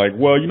 Like,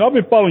 well, I've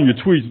been following your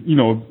tweets,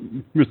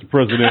 Mr.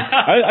 President.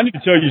 I need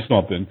to tell you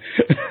something.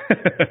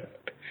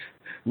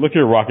 Look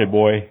here, Rocket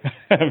Boy.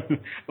 I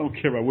don't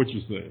care about what you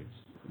say.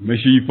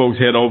 Make sure you folks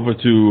head over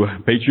to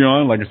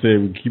Patreon. Like I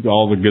said, we keep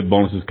all the good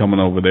bonuses coming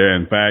over there.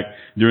 In fact,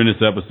 during this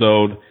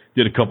episode,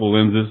 did a couple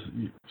lenses.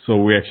 So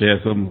we actually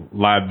had some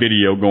live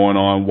video going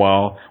on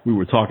while we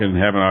were talking and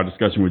having our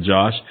discussion with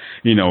Josh,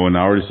 and I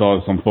already saw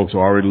that some folks are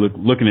already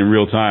looking in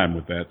real time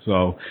with that.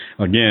 So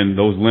again,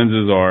 those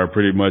lenses are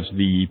pretty much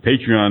the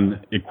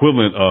Patreon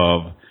equivalent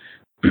of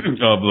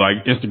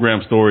like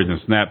Instagram stories and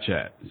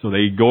Snapchat. So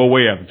they go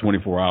away after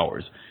 24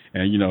 hours.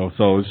 And,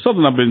 so it's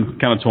something I've been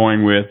kind of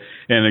toying with.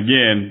 And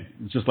again,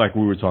 just like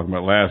we were talking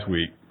about last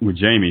week with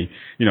Jamie,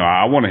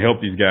 I want to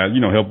help these guys,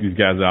 help these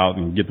guys out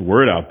and get the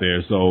word out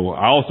there. So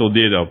I also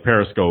did a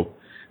Periscope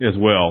as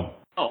well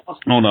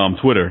on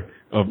Twitter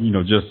of,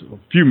 just a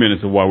few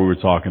minutes of while we were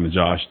talking to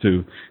Josh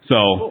too.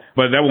 So,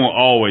 but that won't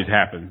always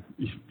happen,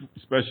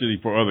 especially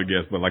for other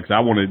guests. But like I said, I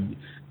want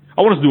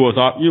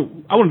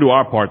to do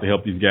our part to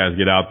help these guys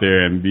get out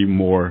there and be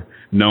more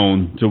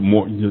known to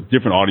more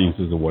different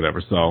audiences or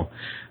whatever. So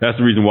that's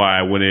the reason why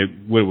I went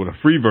with a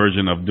free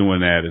version of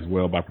doing that as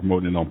well by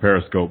promoting it on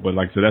Periscope. But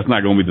like I said, that's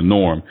not going to be the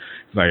norm.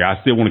 It's like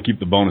I still want to keep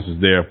the bonuses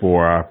there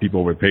for our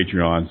people over at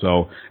Patreon.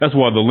 So that's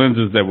why the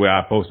lenses that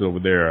I posted over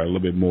there are a little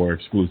bit more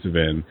exclusive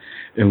and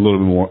a little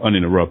bit more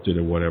uninterrupted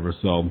or whatever.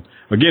 So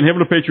again, head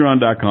over to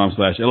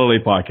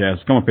patreon.com/LLA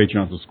podcast. Become a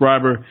Patreon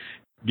subscriber.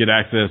 Get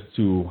access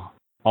to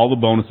all the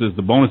bonuses,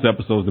 the bonus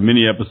episodes, the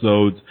mini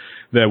episodes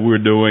that we're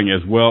doing,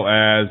 as well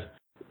as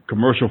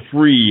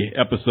commercial-free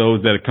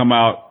episodes that have come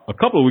out a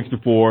couple of weeks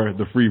before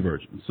the free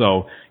version.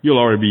 So you'll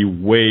already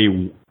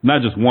be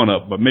not just one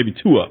up, but maybe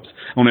two ups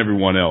on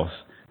everyone else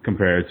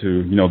compared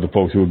to, the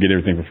folks who will get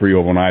everything for free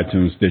over on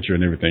iTunes, Stitcher,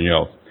 and everything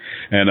else.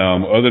 And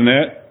other than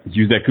that,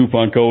 use that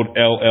coupon code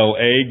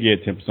LLA,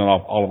 get 10%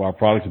 off all of our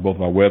products at both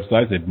of our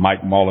websites at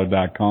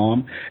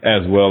MikeMahler.com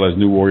as well as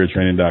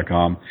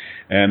NewWarriorTraining.com.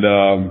 And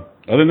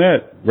other than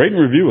that, rate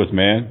and review us,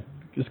 man.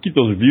 Just keep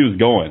those reviews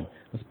going.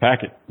 Let's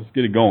pack it. Let's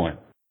get it going.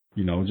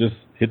 Just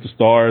hit the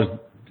stars,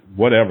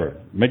 whatever.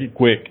 Make it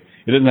quick.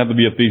 It doesn't have to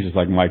be a thesis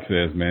like Mike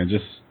says, man.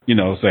 Just,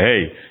 say,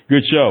 hey,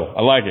 good show.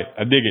 I like it.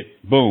 I dig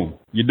it. Boom.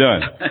 You're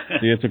done.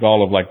 See, it took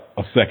all of like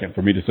a second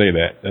for me to say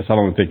that. That's how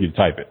long it takes you to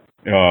type it.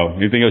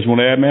 Anything else you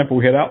want to add, man, before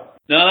we head out?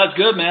 No, that's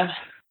good, man.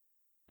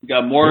 We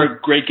got more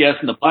great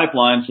guests in the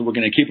pipeline, so we're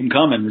going to keep them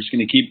coming. We're just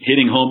going to keep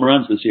hitting home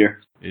runs this year.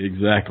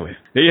 Exactly.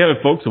 There you have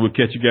it, folks. So we'll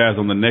catch you guys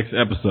on the next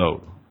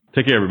episode.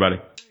 Take care, everybody.